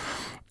narrative.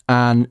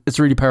 And it's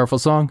a really powerful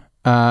song.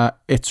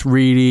 It's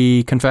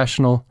really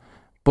confessional,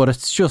 but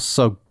it's just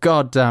so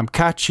goddamn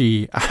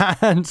catchy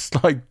and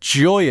like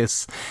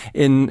joyous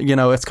in,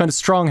 it's kind of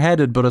strong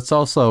headed, but it's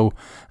also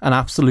an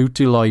absolute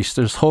delight.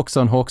 There's hooks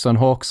on hooks on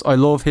hooks. I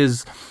love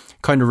his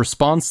kind of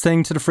response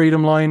thing to the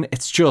Freedom line.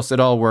 It's just, it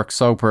all works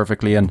so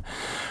perfectly, and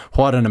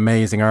what an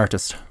amazing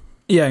artist.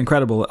 Yeah,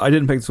 incredible. I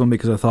didn't pick this one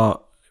because I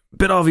thought,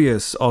 bit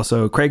obvious.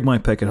 Also, Craig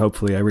might pick it,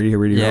 hopefully. I really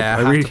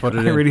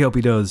hope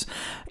he does.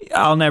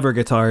 I'll never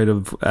get tired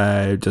of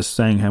just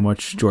saying how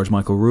much George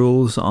Michael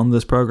rules on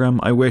this program.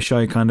 I wish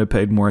I kind of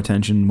paid more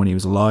attention when he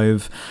was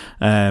alive.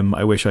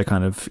 I wish I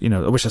kind of,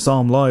 I wish I saw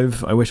him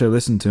live. I wish I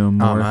listened to him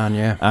more. Oh man,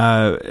 yeah.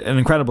 An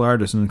incredible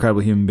artist, an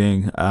incredible human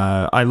being.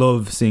 I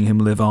love seeing him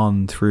live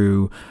on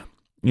through,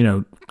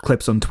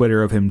 clips on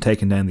Twitter of him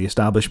taking down the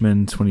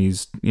establishment when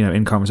he's,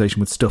 in conversation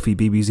with stuffy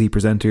BBC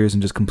presenters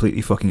and just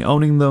completely fucking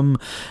owning them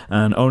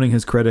and owning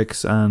his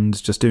critics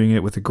and just doing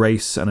it with a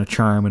grace and a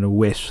charm and a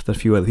wit that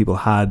few other people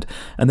had.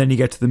 And then you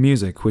get to the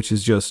music, which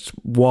is just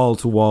wall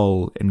to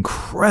wall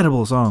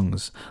incredible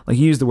songs. Like,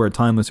 you used the word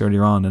timeless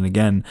earlier on, and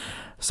again,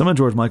 some of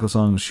George Michael's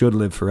songs should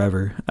live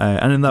forever,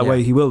 and in that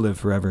way he will live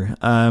forever,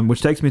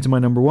 which takes me to my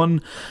number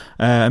 1.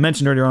 I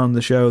mentioned earlier on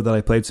the show that I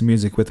played some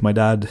music with my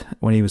dad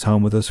when he was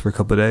home with us for a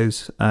couple of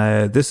days.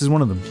 This is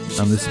one of them,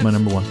 and this is my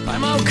number 1.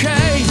 I'm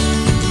okay,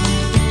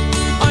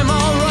 I'm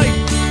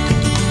alright.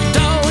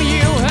 Though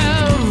you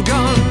have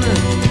gone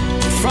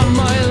from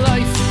my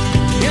life,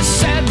 you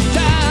said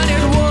that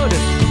it would,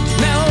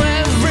 now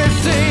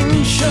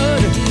everything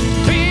should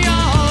be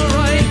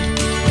alright.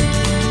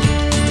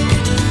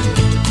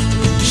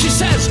 She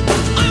says,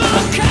 I'm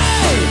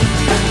okay,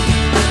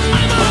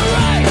 I'm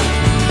alright.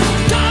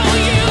 Though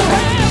you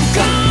have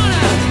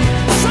gone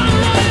from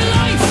my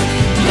life,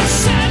 you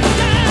said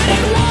that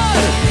it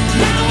would,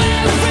 now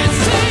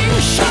everything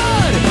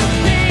should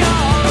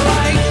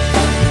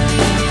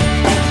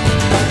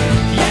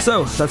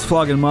So that's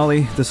Flogging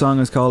Molly. The song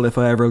is called If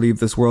I Ever Leave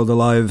This World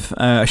Alive.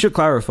 I should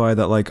clarify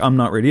that like I'm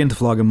not really into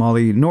Flogging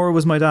Molly, nor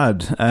was my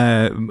dad.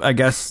 I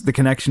guess the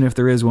connection, if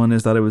there is one,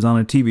 is that it was on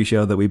a TV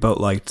show that we both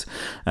liked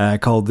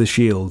called The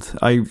Shield.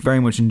 I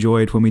very much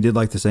enjoyed when we did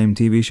like the same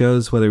TV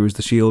shows, whether it was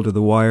The Shield or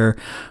The Wire,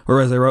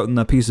 or as I wrote in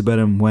that piece about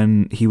him,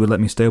 when he would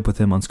let me stay up with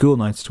him on school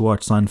nights to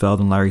watch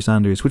Seinfeld and Larry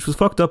Sanders, which was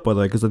fucked up by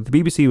the way, because like, the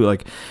BBC would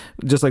like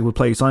just like would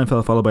play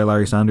Seinfeld followed by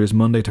Larry Sanders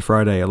Monday to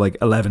Friday at like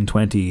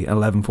 11:20,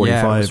 11:45.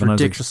 Yeah, it was and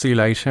ridiculously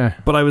late. Yeah.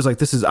 But I was like,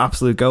 this is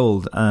absolute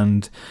gold,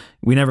 and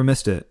we never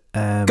missed it.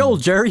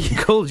 Gold, Jerry.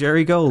 Gold,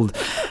 Jerry, gold.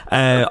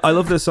 I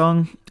love this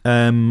song.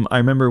 I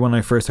remember when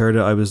I first heard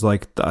it, I was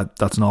like,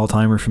 that's an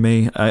all-timer for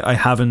me. I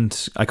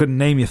couldn't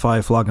name you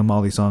 5 Flogging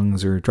Molly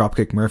songs or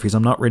Dropkick Murphys.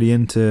 I'm not really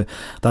into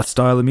that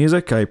style of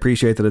music. I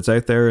appreciate that it's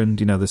out there, and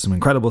you know, there's some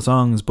incredible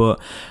songs, but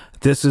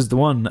this is the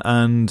one.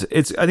 And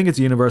I think it's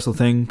a universal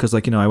thing, because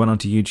like, you know, I went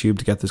onto YouTube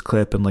to get this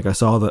clip, and like I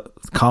saw that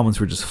comments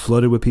were just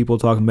flooded with people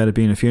talking about it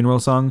being a funeral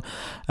song,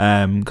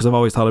 because I've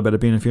always thought about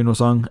it being a funeral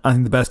song. I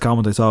think the best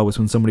comment I saw was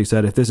when somebody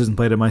said, if this isn't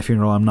played at my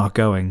funeral, I'm not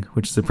going,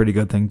 which is a pretty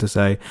good thing to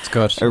say. It's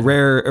good. A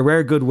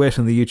rare good wit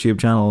on the YouTube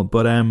channel.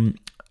 But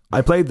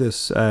I played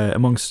this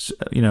amongst,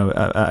 you know,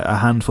 a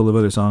handful of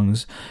other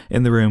songs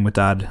in the room with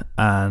Dad,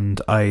 and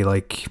I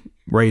like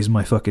raised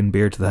my fucking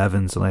beer to the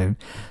heavens, and I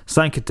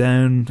sank it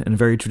down in a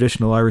very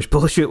traditional Irish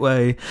bullshit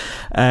way,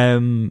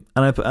 and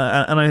I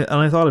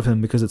thought of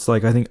him, because it's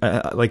like, I think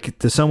like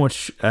there's so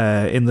much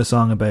in the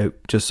song about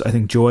just, I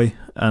think, joy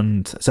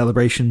and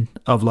celebration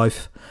of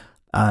life,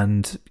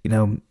 and you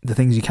know, the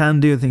things you can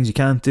do, the things you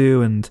can't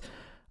do, and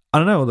I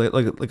don't know,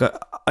 like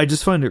I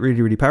just find it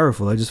really, really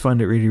powerful. I just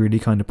find it really, really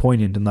kind of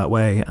poignant in that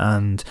way,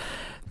 and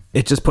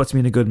it just puts me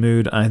in a good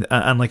mood. And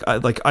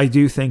I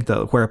do think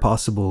that where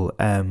possible,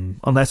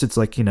 unless it's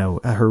like, you know,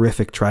 a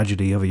horrific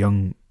tragedy of a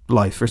young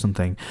life or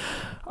something,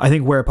 I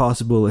think where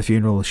possible, a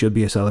funeral should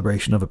be a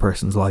celebration of a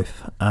person's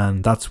life,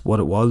 and that's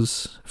what it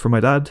was for my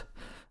dad.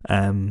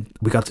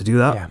 We got to do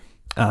that, yeah.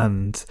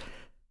 And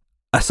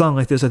a song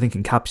like this, I think,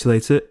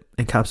 encapsulates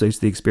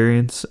the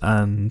experience.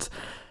 And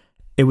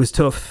it was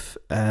tough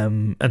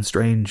and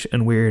strange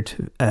and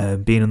weird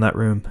being in that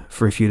room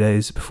for a few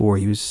days before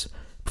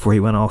he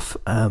went off.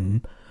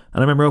 And I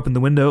remember opening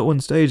the window at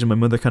one stage, and my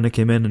mother kind of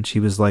came in, and she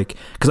was like,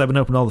 because I've been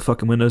opening all the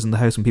fucking windows in the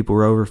house when people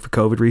were over for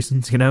COVID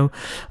reasons, you know,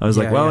 I was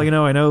like, well, you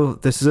know, I know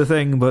this is a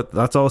thing, but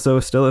that's also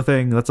still a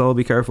thing, let's all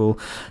be careful.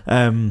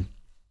 And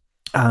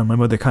my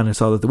mother kind of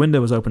saw that the window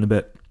was open a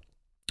bit,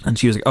 and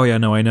she was like, oh yeah,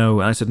 no, I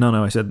know. And I said,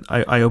 no, I said,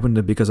 I opened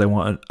it because I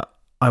wanted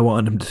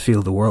him to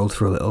feel the world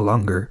for a little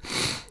longer.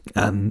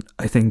 And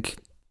I think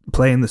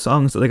playing the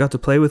songs that I got to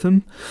play with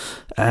him,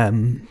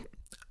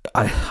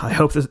 I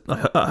hope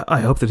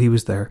that he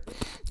was there,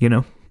 you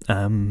know.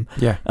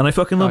 Yeah. And I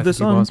fucking love this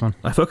song.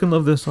 I fucking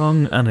love this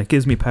song, and it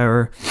gives me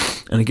power,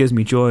 and it gives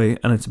me joy,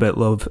 and it's about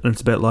love, and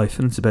it's about life,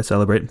 and it's about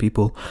celebrating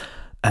people.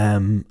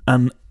 And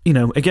you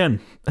know,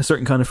 again, a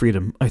certain kind of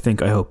freedom, I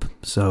hope.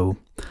 So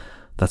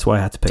that's why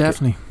I had to pick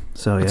Definitely. it.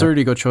 So yeah, it's a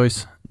really good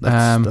choice.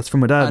 That's from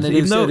my dad.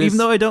 Even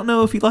though I don't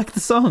know if he liked the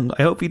song,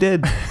 I hope he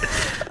did.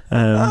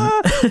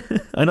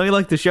 I know he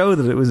liked the show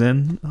that it was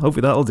in.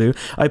 Hopefully that'll do.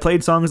 I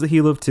played songs that he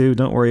loved too.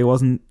 Don't worry, it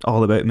wasn't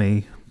all about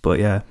me. But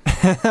yeah.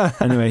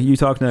 Anyway, you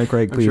talk now,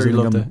 Craig, please. I'm sure he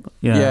loved it.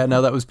 Yeah,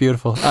 no, that was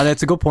beautiful. And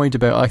it's a good point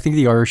about, I think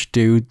the Irish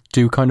do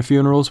kind of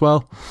funerals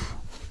well.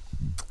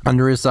 And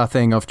there is that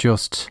thing of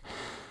just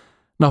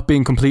not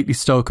being completely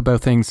stoic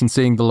about things and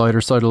seeing the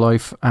lighter side of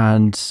life,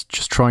 and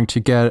just trying to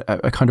get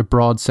a kind of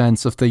broad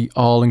sense of the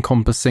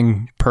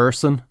all-encompassing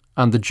person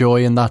and the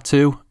joy in that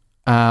too.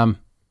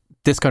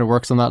 This kind of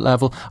works on that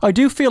level. I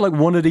do feel like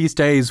one of these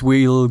days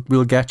we'll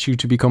get you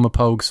to become a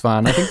Pogues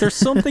fan. I think there's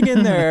something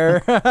in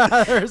there.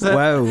 There's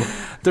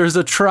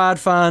a trad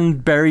fan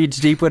buried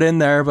deep within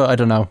there, but I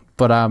don't know.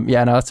 But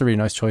yeah, no, that's a really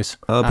nice choice.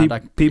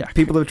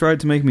 People have tried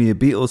to make me a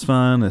Beatles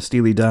fan, a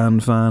Steely Dan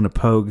fan, a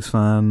Pogues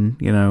fan,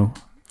 you know.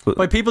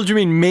 By people, do you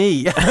mean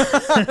me?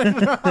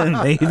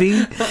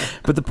 Maybe.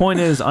 But the point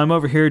is, I'm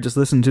over here just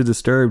listening to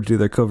Disturbed do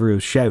their cover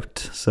of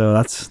Shout. So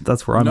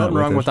that's where I'm at. Nothing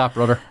wrong with that,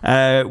 brother.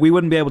 We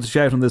wouldn't be able to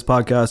shout on this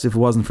podcast if it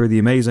wasn't for the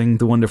amazing,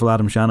 the wonderful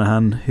Adam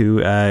Shanahan,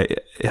 who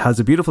has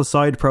a beautiful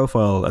side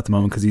profile at the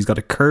moment because he's got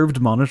a curved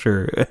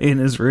monitor in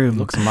his room.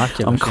 Looks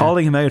immaculate. I'm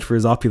calling him out for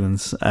his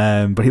opulence,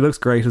 but he looks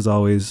great as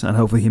always, and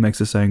hopefully he makes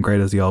us sound great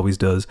as he always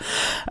does.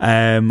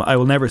 I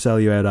will never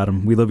sell you out,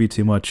 Adam. We love you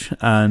too much.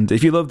 And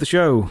if you love the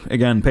show,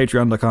 again,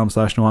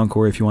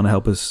 patreon.com/noencore if you want to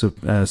help us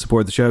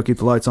support the show, keep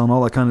the lights on,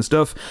 all that kind of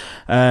stuff.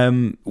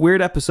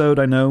 Weird episode,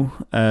 I know,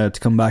 to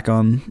come back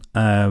on,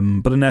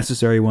 but a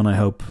necessary one, I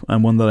hope,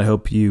 and one that I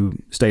hope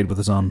you stayed with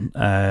us on,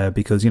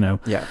 because, you know,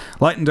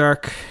 light and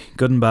dark,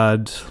 good and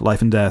bad,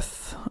 life and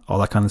death, all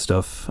that kind of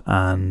stuff,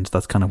 and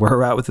that's kind of where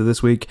we're at with it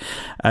this week.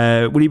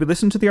 Will you be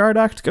listening to the Art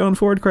Act going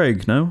forward,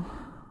 Craig? No?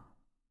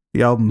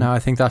 The album? No, I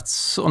think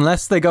that's,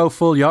 unless they go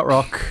full yacht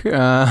rock.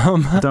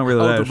 Don't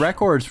really. The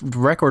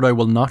record I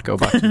will not go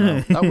back to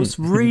now. That was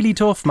really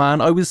tough, man.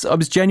 I was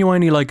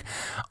genuinely like,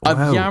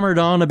 I've yammered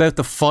on about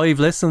the 5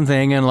 listen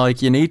thing, and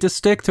like, you need to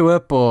stick to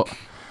it, but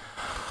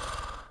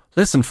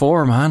Listen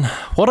for, man.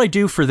 What I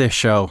do for this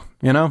show,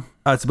 you know?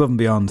 It's above and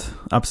beyond,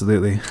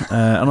 absolutely.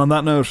 And on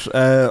that note,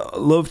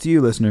 love to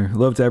you, listener.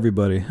 Love to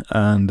everybody.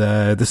 And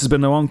this has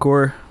been No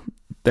Encore.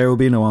 There will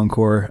be no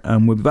encore.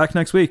 And we'll be back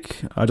next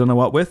week. I don't know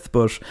what with,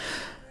 but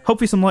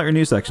hopefully some lighter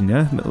news section,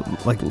 yeah?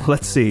 Like,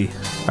 let's see.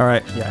 All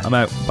right, yeah. I'm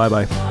out.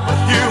 Bye-bye.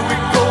 Here we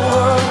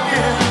go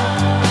again,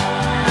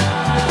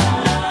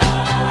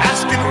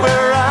 asking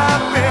where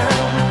I've been.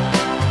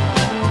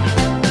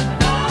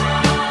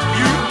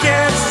 You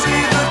can't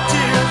see the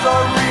tears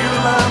are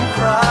real, I'm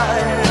crying.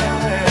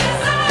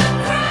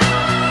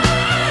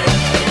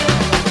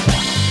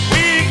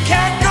 We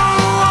can't go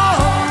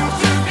on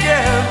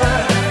together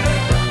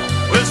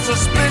with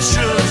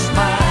suspicious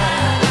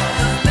minds,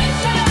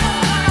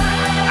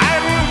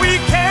 and we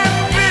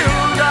can't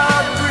build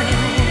our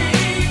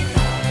dreams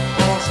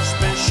on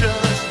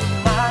suspicious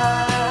minds.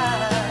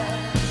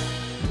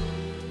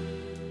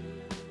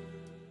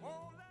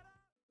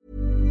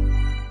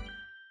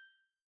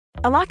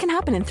 A lot can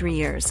happen in 3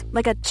 years,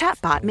 like a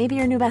chatbot may be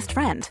your new best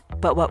friend.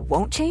 But what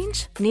won't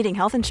change? Needing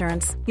health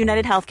insurance.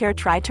 United Healthcare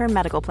Tri-Term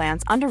Medical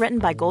Plans, underwritten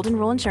by Golden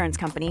Rule Insurance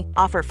Company,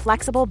 offer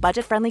flexible,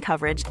 budget-friendly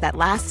coverage that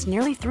lasts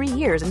nearly 3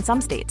 years in some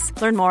states.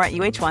 Learn more at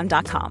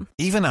uh1.com.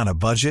 Even on a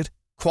budget,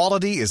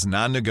 quality is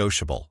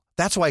non-negotiable.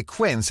 That's why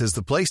Quince is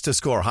the place to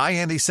score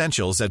high-end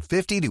essentials at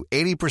 50 to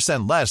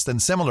 80% less than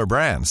similar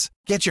brands.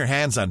 Get your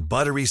hands on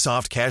buttery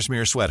soft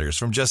cashmere sweaters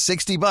from just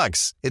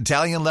 $60,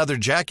 Italian leather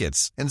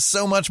jackets, and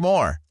so much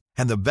more.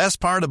 And the best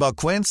part about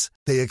Quince,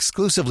 they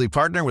exclusively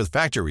partner with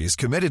factories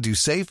committed to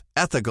safe,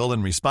 ethical,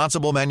 and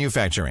responsible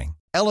manufacturing.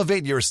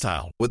 Elevate your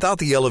style without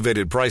the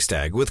elevated price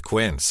tag with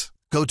Quince.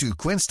 Go to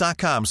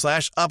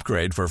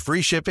quince.com/upgrade for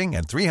free shipping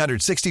and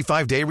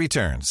 365-day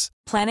returns.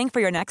 Planning for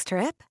your next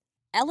trip?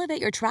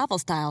 Elevate your travel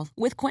style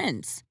with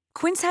Quince.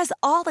 Quince has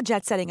all the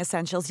jet-setting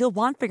essentials you'll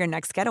want for your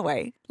next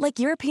getaway, like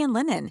European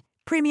linen,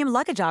 premium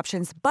luggage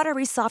options,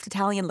 buttery soft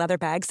Italian leather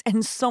bags,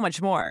 and so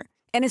much more.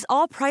 And is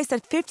all priced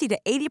at 50 to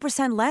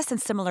 80% less than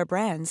similar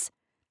brands.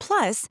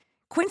 Plus,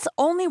 Quince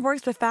only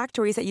works with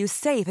factories that use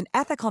safe and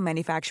ethical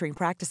manufacturing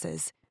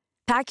practices.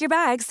 Pack your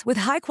bags with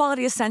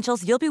high-quality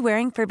essentials you'll be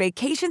wearing for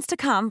vacations to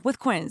come with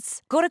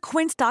Quince. Go to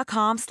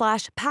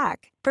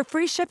quince.com/pack for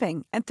free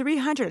shipping and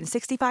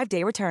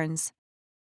 365-day returns.